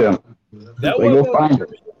find him. That was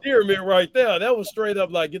pyramid right there. That was straight up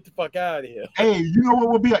like, get the fuck out of here. Hey, you know what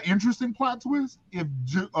would be an interesting plot twist if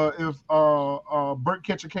Burke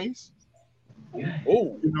catch a case?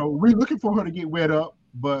 Oh, we're looking for her to get wet up,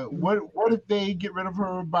 but what if they get rid of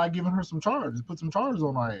her by giving her some charges, put some charges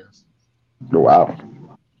on our ass? Wow.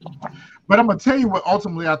 But I'm gonna tell you what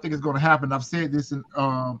ultimately I think is going to happen. I've said this in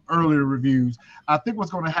earlier reviews. I think what's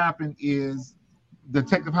going to happen is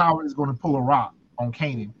Detective Howard is going to pull a rock on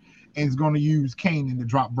Kanan, and is going to use Kanan to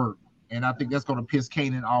drop Burke. And I think that's going to piss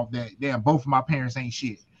Kanan off that, damn, both of my parents ain't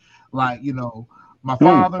shit. Like, my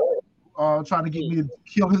father trying to get me to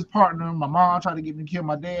kill his partner. My mom tried to get me to kill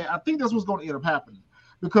my dad. I think that's what's going to end up happening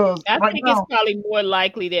because I think it's probably more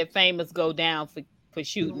likely that Famous go down for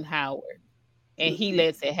shooting Howard, and he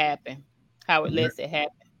lets it happen. Howard lets it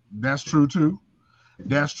happen. That's true too.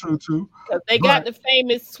 Because they got the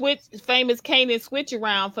famous Kanan switch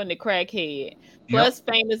around from the crackhead. Plus,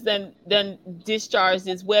 Famous done discharged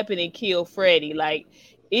his weapon and killed Freddie. Like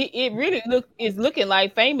it really is looking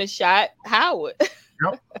like Famous shot Howard.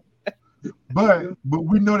 Yep. But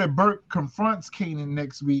we know that Burt confronts Kanan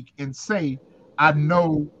next week and say, "I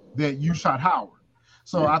know that you shot Howard."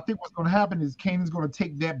 So I think what's going to happen is Kanan's going to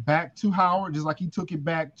take that back to Howard, just like he took it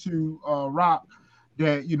back to Rock.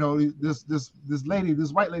 That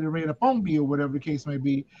this white lady ran up on me or whatever the case may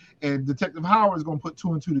be, and Detective Howard is going to put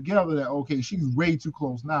 2 and 2 together that okay, she's way too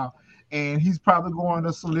close now, and he's probably going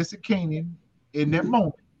to solicit Kanan in that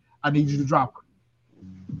moment. I need you to drop her,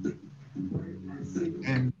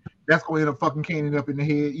 and that's going to end up fucking Kanan up in the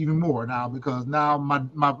head even more now because now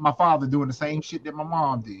my father doing the same shit that my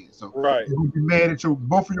mom did. So right, you're gonna be mad at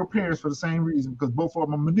both of your parents for the same reason because both of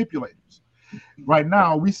them are manipulators. Right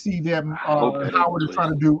now, we see that Howard is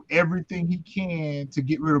trying to do everything he can to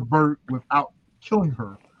get rid of Burt without killing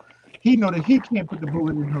her. He know that he can't put the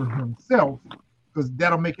bullet in her himself because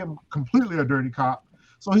that'll make him completely a dirty cop.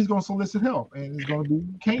 So he's going to solicit help, and it's going to be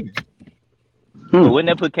Kanan. Wouldn't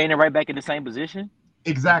that put Kanan right back in the same position?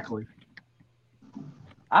 Exactly.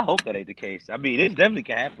 I hope that ain't the case. I mean, it definitely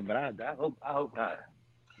can happen, but I hope not.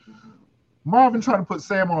 Marvin tried to put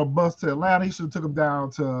Sam on a bus to Atlanta. He should have took him down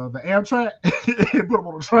to the Amtrak and put him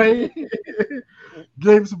on a train.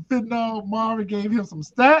 Gave him some fentanyl. Marvin gave him some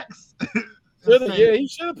stacks. He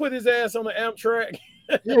should have put his ass on the Amtrak.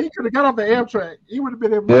 Yeah, he could have got off the Amtrak. He would have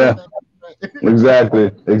been able to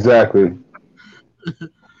Exactly.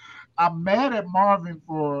 I'm mad at Marvin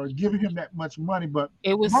for giving him that much money, but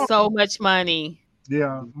it was so much money.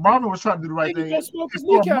 Yeah, Marvin was trying to do the right thing.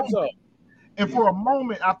 And for a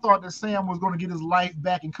moment, I thought that Sam was going to get his life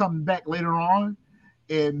back and come back later on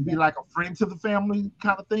and be like a friend to the family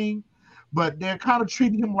kind of thing. But they're kind of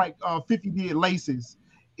treating him like 50 did Laces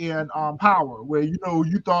in Power, where, you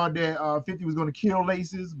thought that 50 was going to kill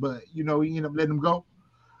Laces, but, he ended up letting him go.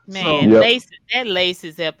 Man, that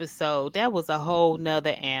Laces episode, that was a whole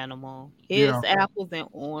nother animal. It's apples and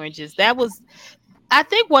oranges. That was, I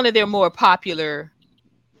think, one of their more popular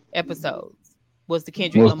episodes was the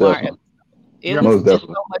Kendrick Lamar episode. It was just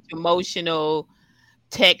so much emotional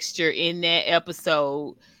texture in that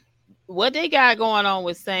episode. What they got going on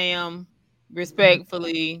with Sam,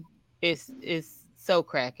 respectfully, is so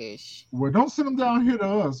crackish. Well, don't send him down here to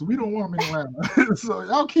us. We don't want him in Atlanta. So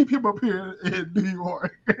y'all keep him up here in New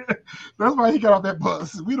York. That's why he got off that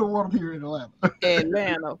bus. We don't want him here in Atlanta.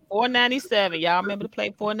 Atlanta, 497. Y'all remember to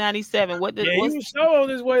play 497? He was still on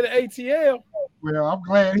his way to ATL. Well, I'm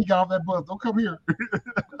glad he got off that bus. Don't come here.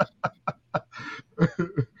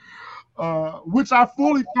 Which I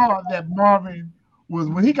fully thought that Marvin was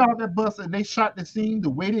when he got off that bus and they shot the scene, the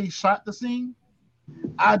way they shot the scene,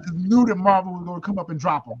 I just knew that Marvin was going to come up and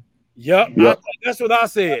drop him. Yep. That's what I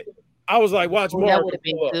said. I was like, watch Marvin. That would have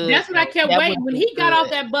been good. That's what I kept waiting. When he got off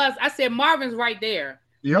that bus, I said, Marvin's right there.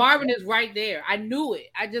 Yep. Marvin is right there. I knew it.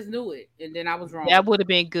 I just knew it. And then I was wrong. That would have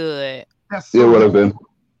been good. It would have been.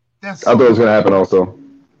 I thought it was going to happen also.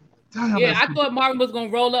 Damn, I thought Marvin was going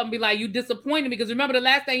to roll up and be like, you disappointed me. Because remember, the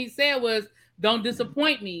last thing he said was, don't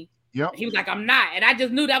disappoint me. Yep. He was like, I'm not. And I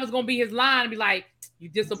just knew that was going to be his line and be like, you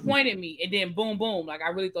disappointed me. And then boom, boom. Like, I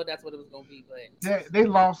really thought that's what it was going to be. But they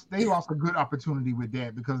lost a good opportunity with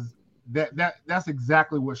that because that's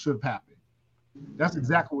exactly what should have happened. That's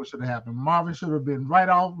exactly what should have happened. Marvin should have been right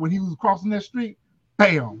off when he was crossing that street.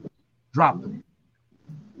 Bam. Dropped him.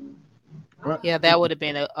 But, yeah, that would have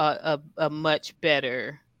been a much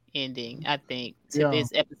better ending, I think, to this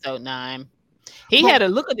episode 9. He had a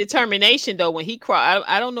look of determination though when he cried.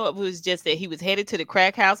 I don't know if it was just that he was headed to the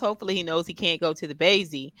crack house. Hopefully he knows he can't go to the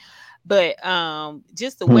Basie, but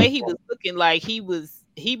just the way he was looking, like he was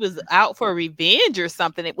out for revenge or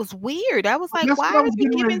something. It was weird. I was like, why are you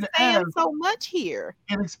giving Sam so much here?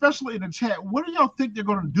 And especially in the chat, what do y'all think they're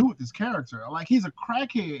going to do with this character? Like, he's a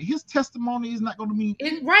crackhead. His testimony is not going to mean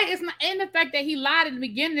right. It's not, and the fact that he lied in the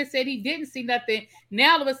beginning and said he didn't see nothing.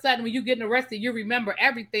 Now all of a sudden, when you getting arrested, you remember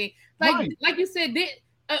everything. Like you said,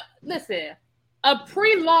 listen, a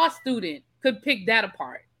pre-law student could pick that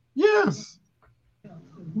apart. Yes.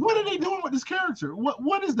 What are they doing with this character?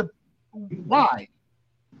 What is the why?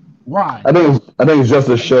 Why? I think it's just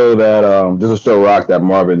to show that just to show Rock that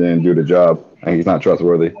Marvin didn't do the job and he's not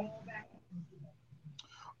trustworthy.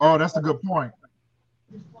 Oh, that's a good point.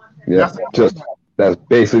 Yeah, That's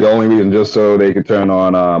basically the only reason, just so they could turn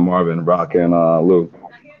on Marvin, Rock, and Lou.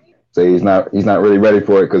 So he's not really ready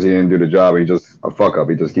for it because he didn't do the job. He just a fuck up.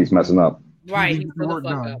 He just keeps messing up. Right, He didn't he's get the still a work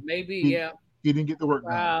fuck done. up. Maybe, He, yeah. he didn't get the work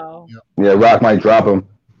done. Wow. Yep. Yeah, Rock might drop him,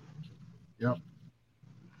 Yep.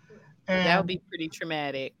 That would And be pretty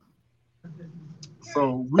traumatic.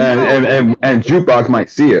 so we and know. and Jukebox might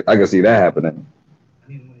see it. I can see that happening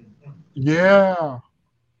Yeah.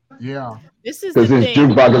 Yeah. This is the because since thing.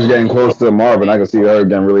 Jukebox is getting close to Marvin, I can see her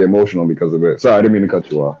getting really emotional because of it. Sorry, I didn't mean to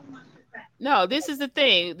cut you off. No, this is the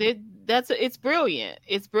thing. It's brilliant.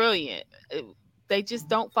 It's brilliant. They just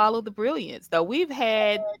don't follow the brilliance. Though we've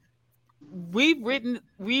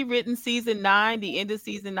rewritten season 9, the end of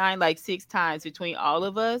season 9, like 6 times between all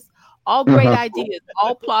of us. All great ideas,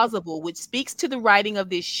 all plausible, which speaks to the writing of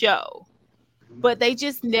this show. But they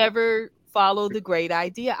just never follow the great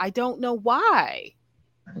idea. I don't know why.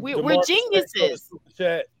 We're DeMarcus Saints on the geniuses. super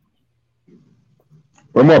chat.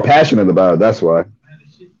 We're more passionate about it. That's why.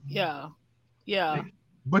 Yeah. Yeah.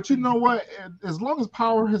 But you know what? As long as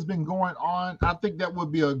power has been going on, I think that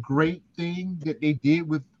would be a great thing that they did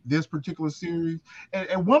with this particular series. And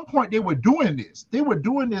at one point, they were doing this. They were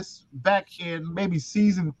doing this back in maybe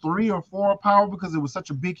season 3 or 4 of Power because it was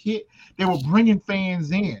such a big hit. They were bringing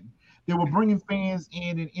fans in. They were bringing fans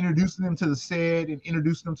in and introducing them to the set and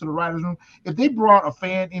introducing them to the writers' room. If they brought a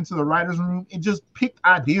fan into the writers' room and just picked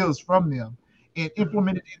ideas from them and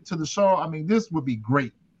implemented it into the show, I mean, this would be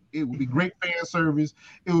great. It would be great fan service.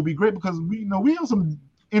 It would be great because we have some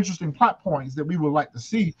interesting plot points that we would like to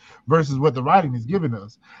see versus what the writing is giving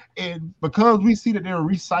us. And because we see that they're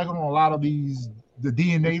recycling a lot of the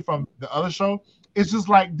DNA from the other show, it's just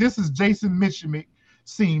like this is Jason Mitchell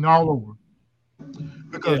scene all over.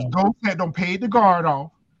 Because Ghost had don't paid the guard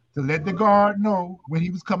off to let the guard know when he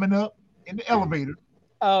was coming up in the elevator.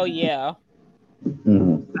 Oh yeah.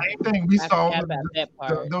 Mhm. Same thing we I saw forgot about that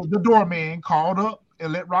part. the doorman called up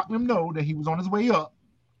and let Rockman know that he was on his way up.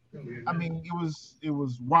 I mean, it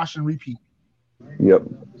was wash and repeat. Yep.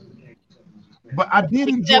 But I did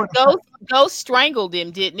enjoy Except Ghost strangled him,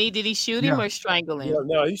 didn't he? Did he shoot him Yeah. or strangle him? Yeah,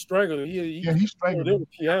 no, he's strangling. he strangled him him. with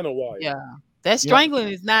piano wire. Yeah. That strangling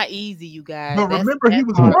is not easy, you guys. But remember, he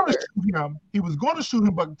was hard going to work. shoot him. He was going to shoot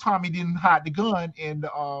him, but Tommy didn't hide the gun in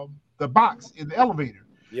the box in the elevator.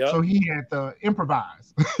 Yep. So he had to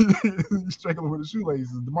improvise. Struggling with the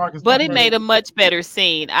shoelaces. DeMarcus But it made a much better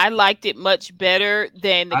scene. I liked it much better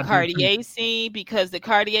than the I did too. Cartier scene because the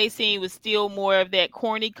Cartier scene was still more of that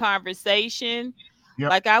corny conversation. Yep.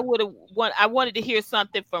 Like I wanted to hear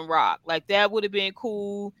something from Rock. Like that would have been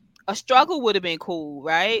cool. A struggle would have been cool,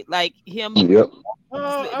 right? Like him. Yep.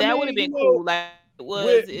 That would have been cool. Like it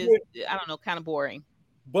was I don't know, kind of boring.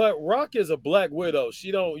 But Rock is a Black Widow.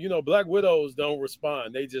 She don't, Black Widows don't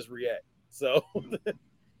respond; they just react. So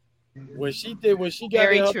when she got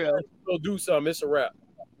Very in her true. place to go do something, it's a wrap.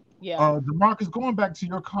 Yeah. DeMarcus, going back to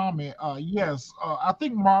your comment, yes, I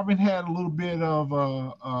think Marvin had a little bit of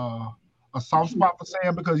a soft spot for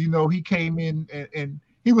Sam because he came in and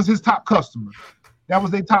he was his top customer. That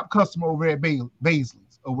was their top customer over at Baisley's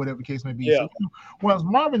or whatever the case may be. Yeah. So, once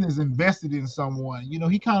Marvin is invested in someone,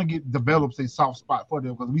 he kind of develops a soft spot for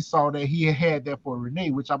them because we saw that he had that for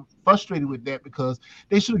Renee, which I'm frustrated with that because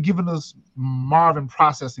they should have given us Marvin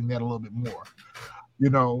processing that a little bit more.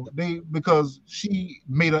 Because she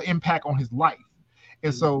made an impact on his life.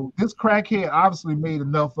 And so this crackhead obviously made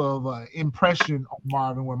enough of an impression on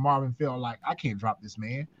Marvin when Marvin felt like, I can't drop this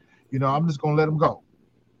man. I'm just going to let him go.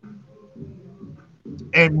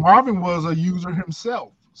 And Marvin was a user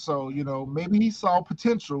himself. So, maybe he saw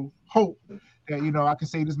potential, hope that, I can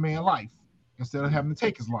save this man's life instead of having to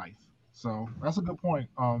take his life. So that's a good point,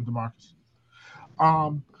 DeMarcus.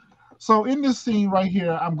 So in this scene right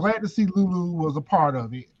here, I'm glad to see Lulu was a part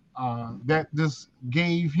of it. That just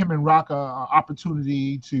gave him and Rock a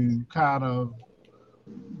opportunity to kind of,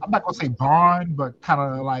 I'm not gonna say bond, but kind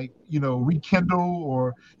of like rekindle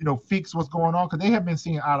or fix what's going on because they have been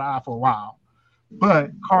seeing eye to eye for a while.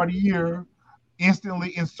 But Cartier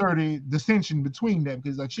instantly inserted dissension between them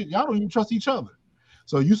because like shit, y'all don't even trust each other.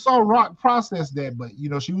 So you saw Rock process that, but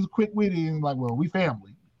she was quick witted and like, well, we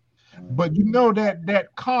family. But that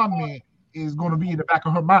comment is going to be in the back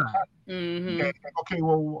of her mind. Mm-hmm. And, okay,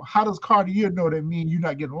 well, how does Cartier know that me and you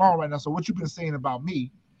not getting along right now? So what you've been saying about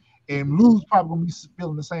me, and Lou's probably going to be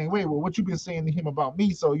feeling the same way. Well, what you've been saying to him about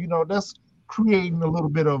me? So that's creating a little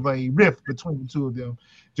bit of a rift between the two of them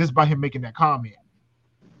just by him making that comment.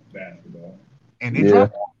 And they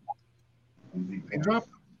dropped him. They dropped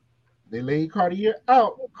him. They laid Cartier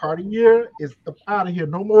out. Cartier is out of here.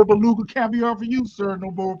 No more beluga caviar for you, sir.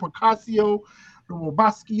 No more Picasso no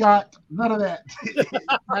Basquiat, none of that.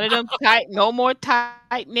 None of them tight, no more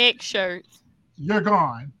tight neck shirts. You're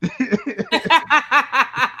gone.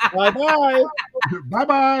 Bye-bye.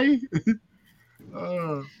 Bye-bye.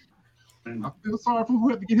 I feel sorry for who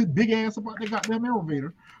had to get his big ass about the goddamn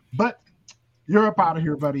elevator. But you're up out of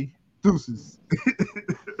here, buddy. Deuces.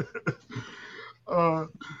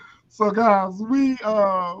 So guys, we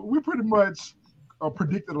pretty much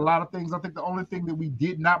predicted a lot of things. I think the only thing that we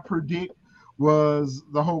did not predict was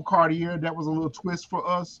the whole Cartier. That was a little twist for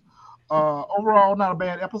us. Overall, not a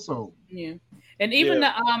bad episode. Yeah, and even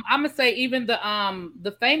the I'm gonna say even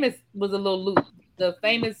the famous was a little loop. The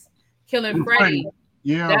famous killing Freddy.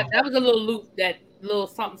 Yeah, that was a little loop. That little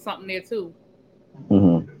something there too.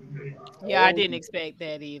 Mm-hmm. Yeah, I didn't expect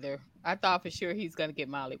that either. I thought for sure he's gonna get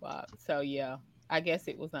mollywopped. So yeah, I guess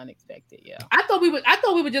it was unexpected. Yeah, I thought we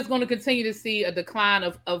were just going to continue to see a decline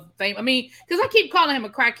of fame. I mean, because I keep calling him a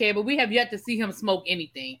crackhead, but we have yet to see him smoke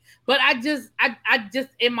anything. But I just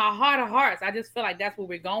in my heart of hearts, I just feel like that's where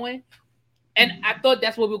we're going, and I thought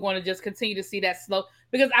that's what we're going to just continue to see that slow.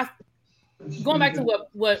 Because going back to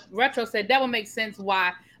what Retro said, that would make sense.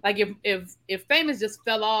 Why, like if Famous just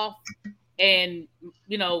fell off, and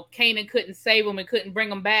Kanan couldn't save him and couldn't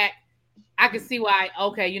bring him back. I can see why,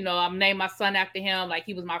 okay, I'm named my son after him. Like,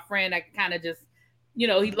 he was my friend. I kind of just, he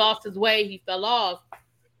lost his way. He fell off.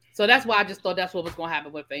 So that's why I just thought that's what was going to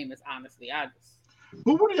happen with Famous, honestly.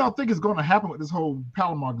 But what do y'all think is going to happen with this whole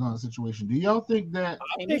Palomar gun situation? Do y'all think that...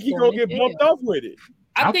 I think he's going to get bumped off with it.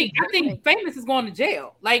 I think Famous is going to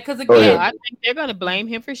jail. Like, because again... I think they're going to blame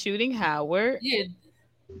him for shooting Howard. Yeah.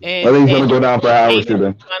 And, I think he's going to go down for Howard shooting. He's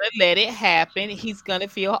going to let it happen. He's going to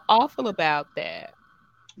feel awful about that.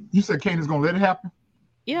 You said Kanan's gonna let it happen?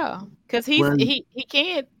 Yeah, because he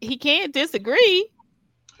can't disagree.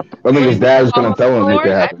 I think his dad's gonna tell him it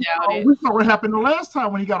could happen. We saw what happened the last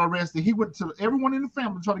time when he got arrested. He went to everyone in the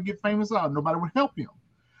family to try to get Famous out. Nobody would help him.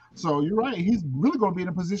 So you're right. He's really gonna be in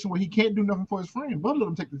a position where he can't do nothing for his friend, but let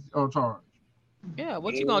him take the charge. Yeah,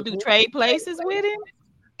 what you gonna do? Trade places with him?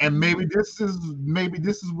 And maybe this is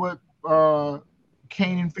what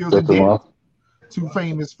Kanan feels indebted to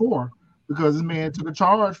Famous for. Because this man took a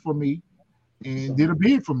charge for me and did a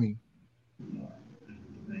bid for me.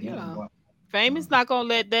 Yeah. Famous not gonna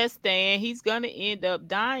let that stand. He's gonna end up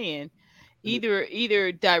dying.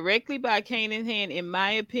 Either directly by Kanan's hand, in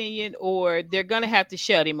my opinion, or they're gonna have to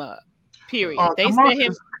shut him up. Period. They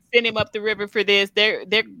send him up the river for this. They're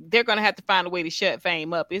gonna have to find a way to shut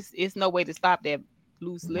Fame up. It's no way to stop that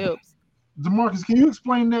loose lips. DeMarcus, can you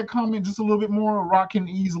explain that comment just a little bit more? Rock can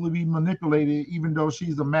easily be manipulated, even though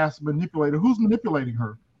she's a master manipulator. Who's manipulating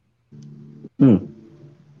her?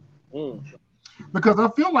 Because I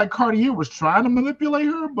feel like Cartier was trying to manipulate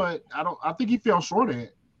her, but I think he fell short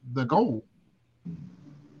at the goal.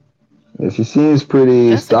 Yeah, she seems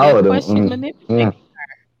pretty solid. Yeah.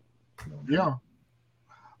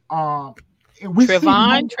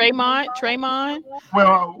 Tremont.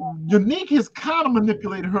 Well, Unique has kind of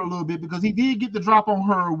manipulated her a little bit because he did get the drop on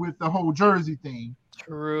her with the whole Jersey thing.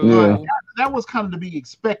 True. Yeah. That was kind of to be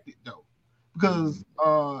expected, though, because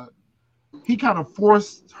he kind of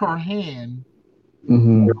forced her hand.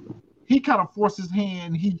 Mm-hmm. He kind of forced his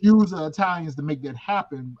hand. He used the Italians to make that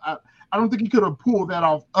happen. I don't think he could have pulled that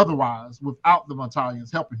off otherwise without the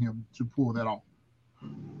Italians helping him to pull that off.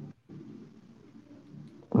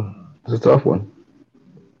 It's a tough one.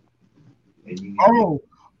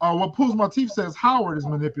 What Pulls My Teeth says Howard is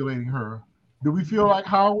manipulating her. Do we feel like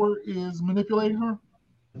Howard is manipulating her?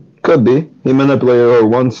 Could be. He manipulated her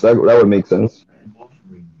once. That would make sense.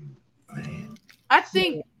 I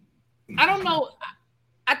don't know.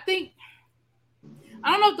 I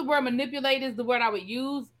don't know if the word manipulate is the word I would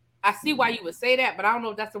use. I see why you would say that, but I don't know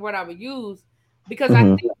if that's the word I would use because I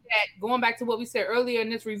think that going back to what we said earlier in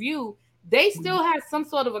this review, they still have some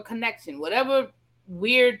sort of a connection, whatever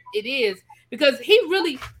weird it is, because he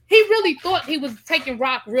really thought he was taking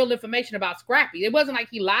Rock real information about Scrappy. It wasn't like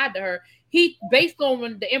he lied to her. He, based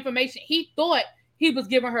on the information, he thought he was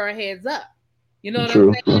giving her a heads up. You know what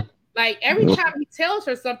I'm saying? Like every time he tells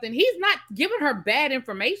her something, he's not giving her bad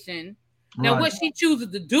information. Now, what she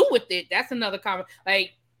chooses to do with it, that's another comment.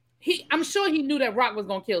 Like I'm sure he knew that Rock was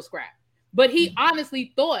gonna kill Scrap. But he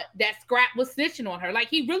honestly thought that Scrap was snitching on her. Like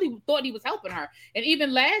he really thought he was helping her. And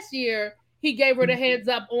even last year, he gave her the heads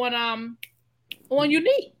up on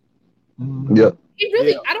Unique. Yep. He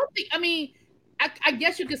really, I don't think. I mean, I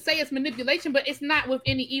guess you could say it's manipulation, but it's not with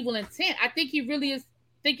any evil intent. I think he really is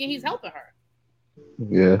thinking he's helping her.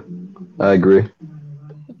 Yeah, I agree.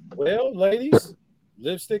 Well, ladies,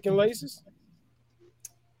 lipstick and laces.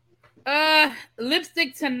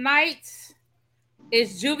 Lipstick tonight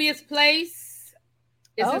is Juvia's Place.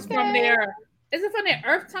 This is from their. Is it from their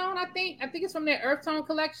Earth Tone? I think it's from their Earth Tone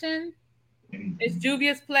collection. It's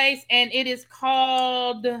Juvia's Place, and it is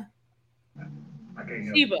called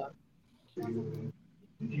Sheba.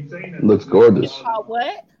 Looks gorgeous. Called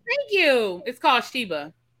what? Thank you. It's called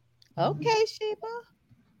Sheba. Okay, Sheba.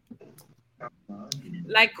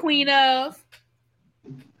 Like Queen of.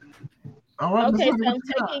 All right, Okay,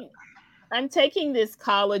 so I'm taking this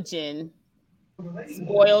collagen,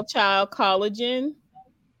 spoiled child collagen,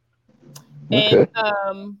 and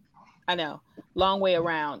I know, long way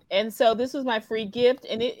around. And so this was my free gift,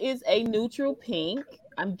 and it is a neutral pink.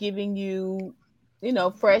 I'm giving you,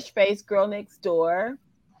 fresh face girl next door.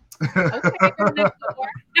 Okay, girl next door.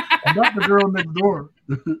 Not the girl next door.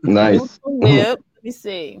 Nice. Lip. Let me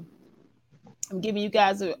see. I'm giving you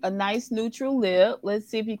guys a nice neutral lip. Let's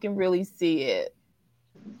see if you can really see it.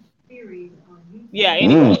 Yeah,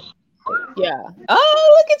 anyway. Yeah.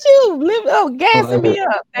 Oh, look at you. Gassing me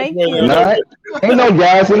up. Thank you. Nah, ain't no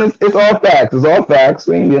gassing. It's all facts. It's all facts.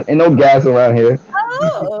 Ain't no gas around here.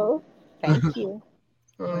 Oh, thank you.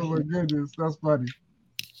 Oh, my goodness. That's funny.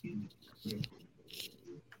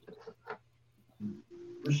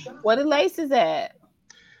 What the lace is at?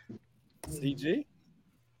 CG.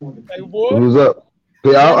 Hey, boy. Who's up?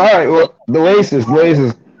 Yeah, all right. Well, the laces.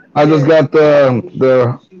 I just got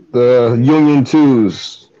the Union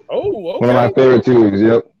 2s. Oh, okay. One of my favorite 2s.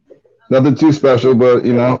 Yep. Nothing too special, but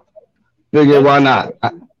figure why not?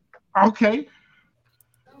 Okay.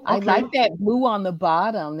 I like that blue on the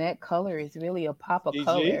bottom. That color is really a pop of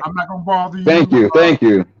color. I'm not gonna bother you. Thank you.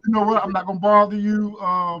 You know what? I'm not gonna bother you.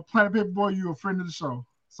 Planet Paper Boy, you're a friend of the show,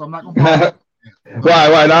 so I'm not gonna bother you.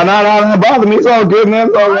 Right. No, bother me. It's all good, man.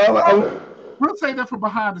 It's all right. We'll take that for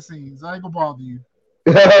behind the scenes. I ain't gonna bother you.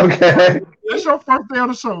 Okay. It's your first day on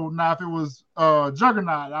the show. Now, if it was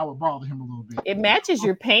Juggernaut, I would bother him a little bit. It matches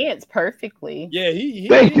your pants perfectly. Yeah, he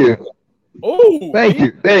Thank you. Oh, thank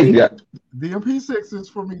you. The MP6s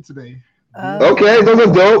for me today. Okay, those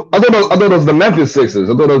are dope. I thought those were the Memphis Sixers.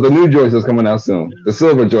 I thought those were the new joints that's coming out soon. The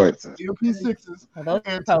silver joints. The MP6s.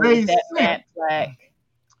 And today's that black.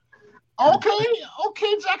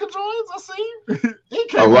 Okay, Jack and Jones, I see.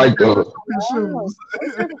 I like those. Those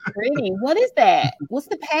are pretty. What is that? What's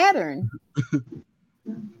the pattern?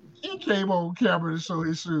 He came on camera to show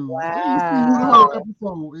his shoes. Wow.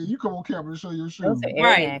 Episode, you come on camera to show your shoes.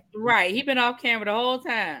 Right. He been off camera the whole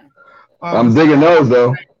time. I'm digging those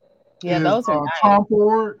though. Yeah, those are nice. Tom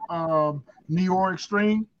Ford, New York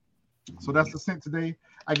Extreme. So that's the scent today.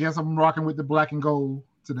 I guess I'm rocking with the black and gold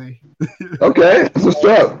today. Okay, that's what's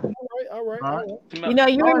up. All right.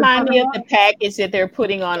 You remind me of the package that they're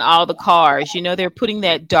putting on all the cars. They're putting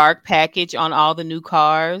that dark package on all the new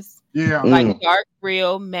cars. Yeah. Like dark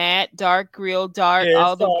grill, matte, dark grill, dark, Yeah,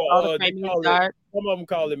 all the framing is dark. Some of them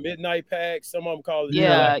call it midnight pack. Some of them call it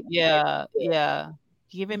yeah.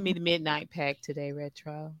 Giving me the midnight pack today,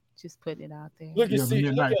 Retro. Just putting it out there. Look at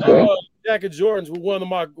Jack and Jordans with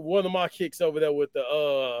one of my kicks over there with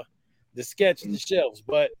the sketch of the shelves.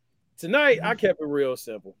 But tonight I kept it real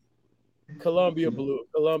simple. Columbia Blue,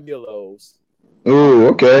 Columbia Lows. Ooh,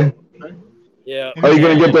 okay. Yeah. Are you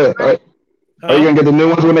gonna get Are you gonna get the new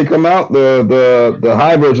ones when they come out? The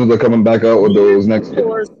high versions are coming back out with those next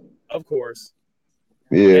year. Of course.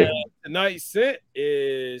 Yeah. And tonight's scent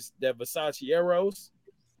is that Versace Eros.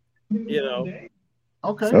 Okay.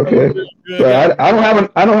 So I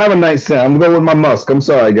don't have a nice scent. I'm going with my musk. I'm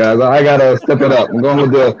sorry, guys. I gotta step it up. I'm going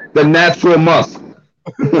with the natural musk.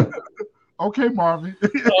 Okay, Marvin.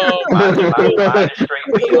 Mine is straight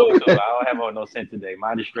VO, so I don't have on no scent today.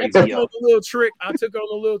 Mine is straight VO. I took on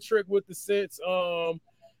a little trick with the scents.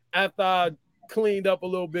 After I cleaned up a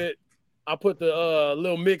little bit, I put the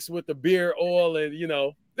little mix with the beer oil and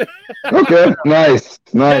Okay, nice.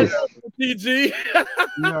 PG.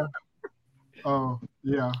 Yeah. Oh,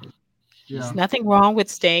 yeah. There's nothing wrong with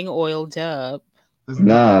staying oiled up.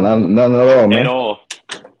 Nah, none at all, man. At all.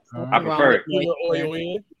 I prefer it. Oil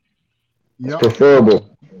in. Yep.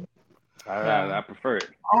 Preferable. I prefer it.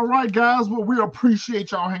 All right, guys. Well, we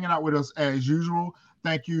appreciate y'all hanging out with us as usual.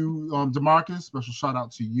 Thank you, DeMarcus. Special shout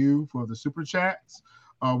out to you for the super chats.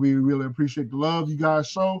 We really appreciate the love you guys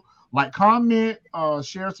show. Like, comment,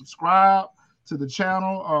 share, subscribe to the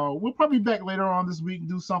channel. We'll probably be back later on this week and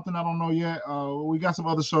do something. I don't know yet. We got some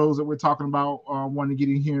other shows that we're talking about, wanting to get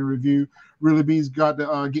in here and review. Really B's got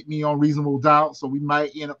to get me on Reasonable Doubt, so we might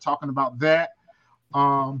end up talking about that.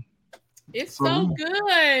 It's so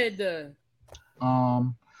good.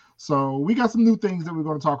 So we got some new things that we're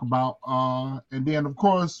going to talk about. And then, of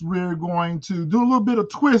course, we're going to do a little bit of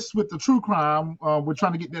twist with the true crime. We're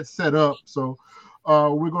trying to get that set up. So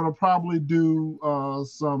We're gonna probably do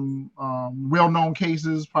some well-known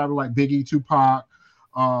cases, probably like Biggie, Tupac.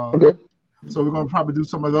 Okay. So we're gonna probably do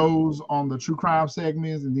some of those on the true crime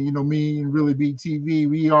segments, and then me and Really Beat TV,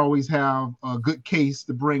 we always have a good case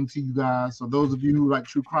to bring to you guys. So those of you who like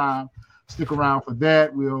true crime, stick around for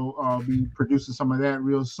that. We'll be producing some of that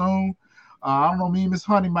real soon. I don't know, me and Miss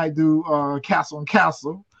Honey might do Castle and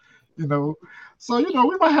Castle, So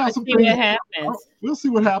we might have some things. We'll see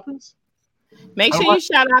what happens. Make sure you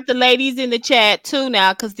shout out the ladies in the chat too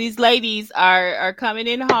now, because these ladies are coming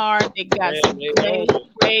in hard. They got some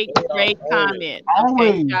great comments.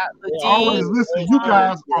 Always listen. You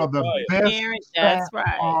guys are the best. That's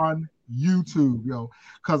right. On YouTube,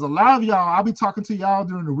 because a lot of y'all, I'll be talking to y'all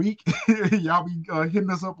during the week. Y'all be hitting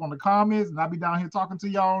us up on the comments, and I'll be down here talking to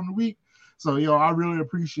y'all in the week. So, I really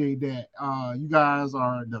appreciate that. You guys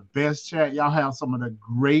are the best chat. Y'all have some of the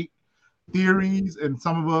great theories, and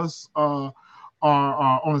some of us are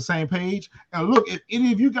on the same page. And look, if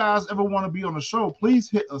any of you guys ever want to be on the show, please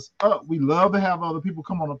hit us up. We love to have other people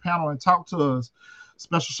come on the panel and talk to us.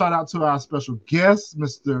 Special shout out to our special guest,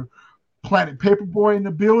 Mr. Planet Paperboy in the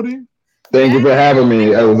building. Thank you for having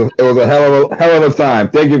me. It was a hell of a time.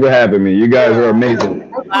 Thank you for having me. You guys are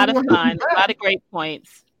amazing. A lot of fun. A lot of great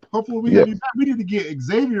points. Hopefully we can be back. We need to get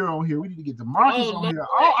Xavier on here. We need to get DeMarcus on here.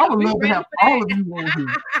 I would love to have all of you on here.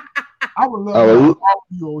 I would love to have all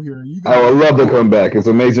of you on here. I would love to come back. It's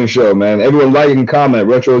an amazing show, man. Everyone like and comment.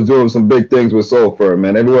 Retro is doing some big things with Soul Firm,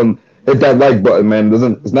 man. Everyone hit that like button, man.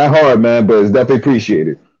 It's not hard, man, but it's definitely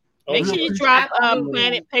appreciated. Make sure you drop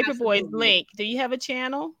Planet Paperboy's link. Do you have a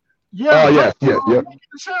channel? Yeah. Yeah. The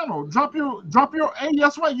channel. Drop your. Hey,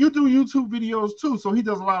 that's right. You do YouTube videos too, so he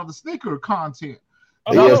does a lot of the sneaker content.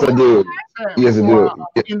 Yes, I do. Yes, I do.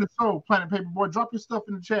 In the show, Planet Paperboy, drop your stuff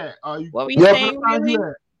in the chat. What were you saying? Really?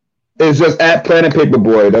 It's just at Planet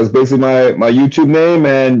Paperboy. That's basically my YouTube name,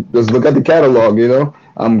 and just look at the catalog.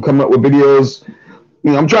 I'm coming up with videos.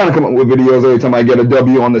 I'm trying to come up with videos every time I get a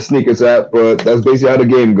W on the sneakers app, but that's basically how the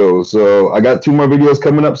game goes. So I got 2 more videos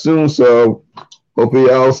coming up soon. So hopefully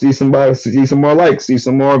I'll see some more likes, see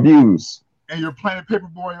some more views. And you're Planet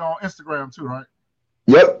Paperboy on Instagram too, right?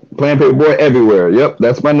 Yep, Planet Paperboy everywhere. Yep,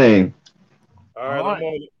 that's my name. All right, I'm on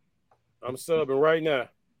it. I'm subbing right now.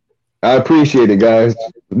 I appreciate it, guys.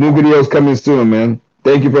 New videos coming soon, man.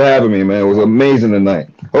 Thank you for having me, man. It was amazing tonight.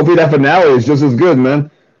 Hopefully that finale is just as good, man.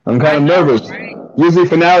 I'm kind of nervous. Right? Usually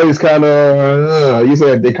finales kind of,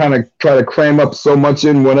 usually they kind of try to cram up so much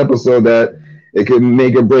in one episode that it could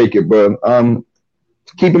make or break it. But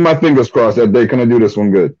keeping my fingers crossed that they're going to do this one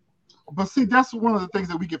good. But see, that's one of the things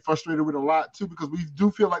that we get frustrated with a lot too, because we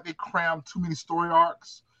do feel like they cram too many story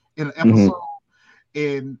arcs in an episode,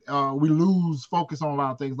 and we lose focus on a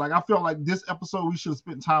lot of things. Like I feel like this episode we should have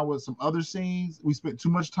spent time with some other scenes. We spent too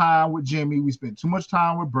much time with Jimmy. We spent too much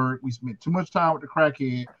time with Bert. We spent too much time with the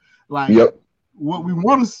crackhead. Like what we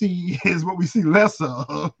want to see is what we see less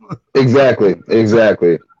of. Exactly.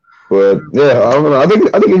 But yeah, I don't know. I think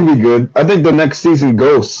it can be good. I think the next season,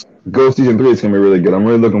 Ghost season 3 is gonna be really good. I'm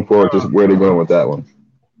really looking forward to where they're going with that one.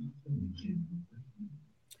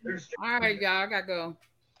 All right, y'all, I gotta go.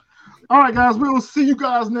 All right, guys, we will see you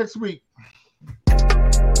guys next week.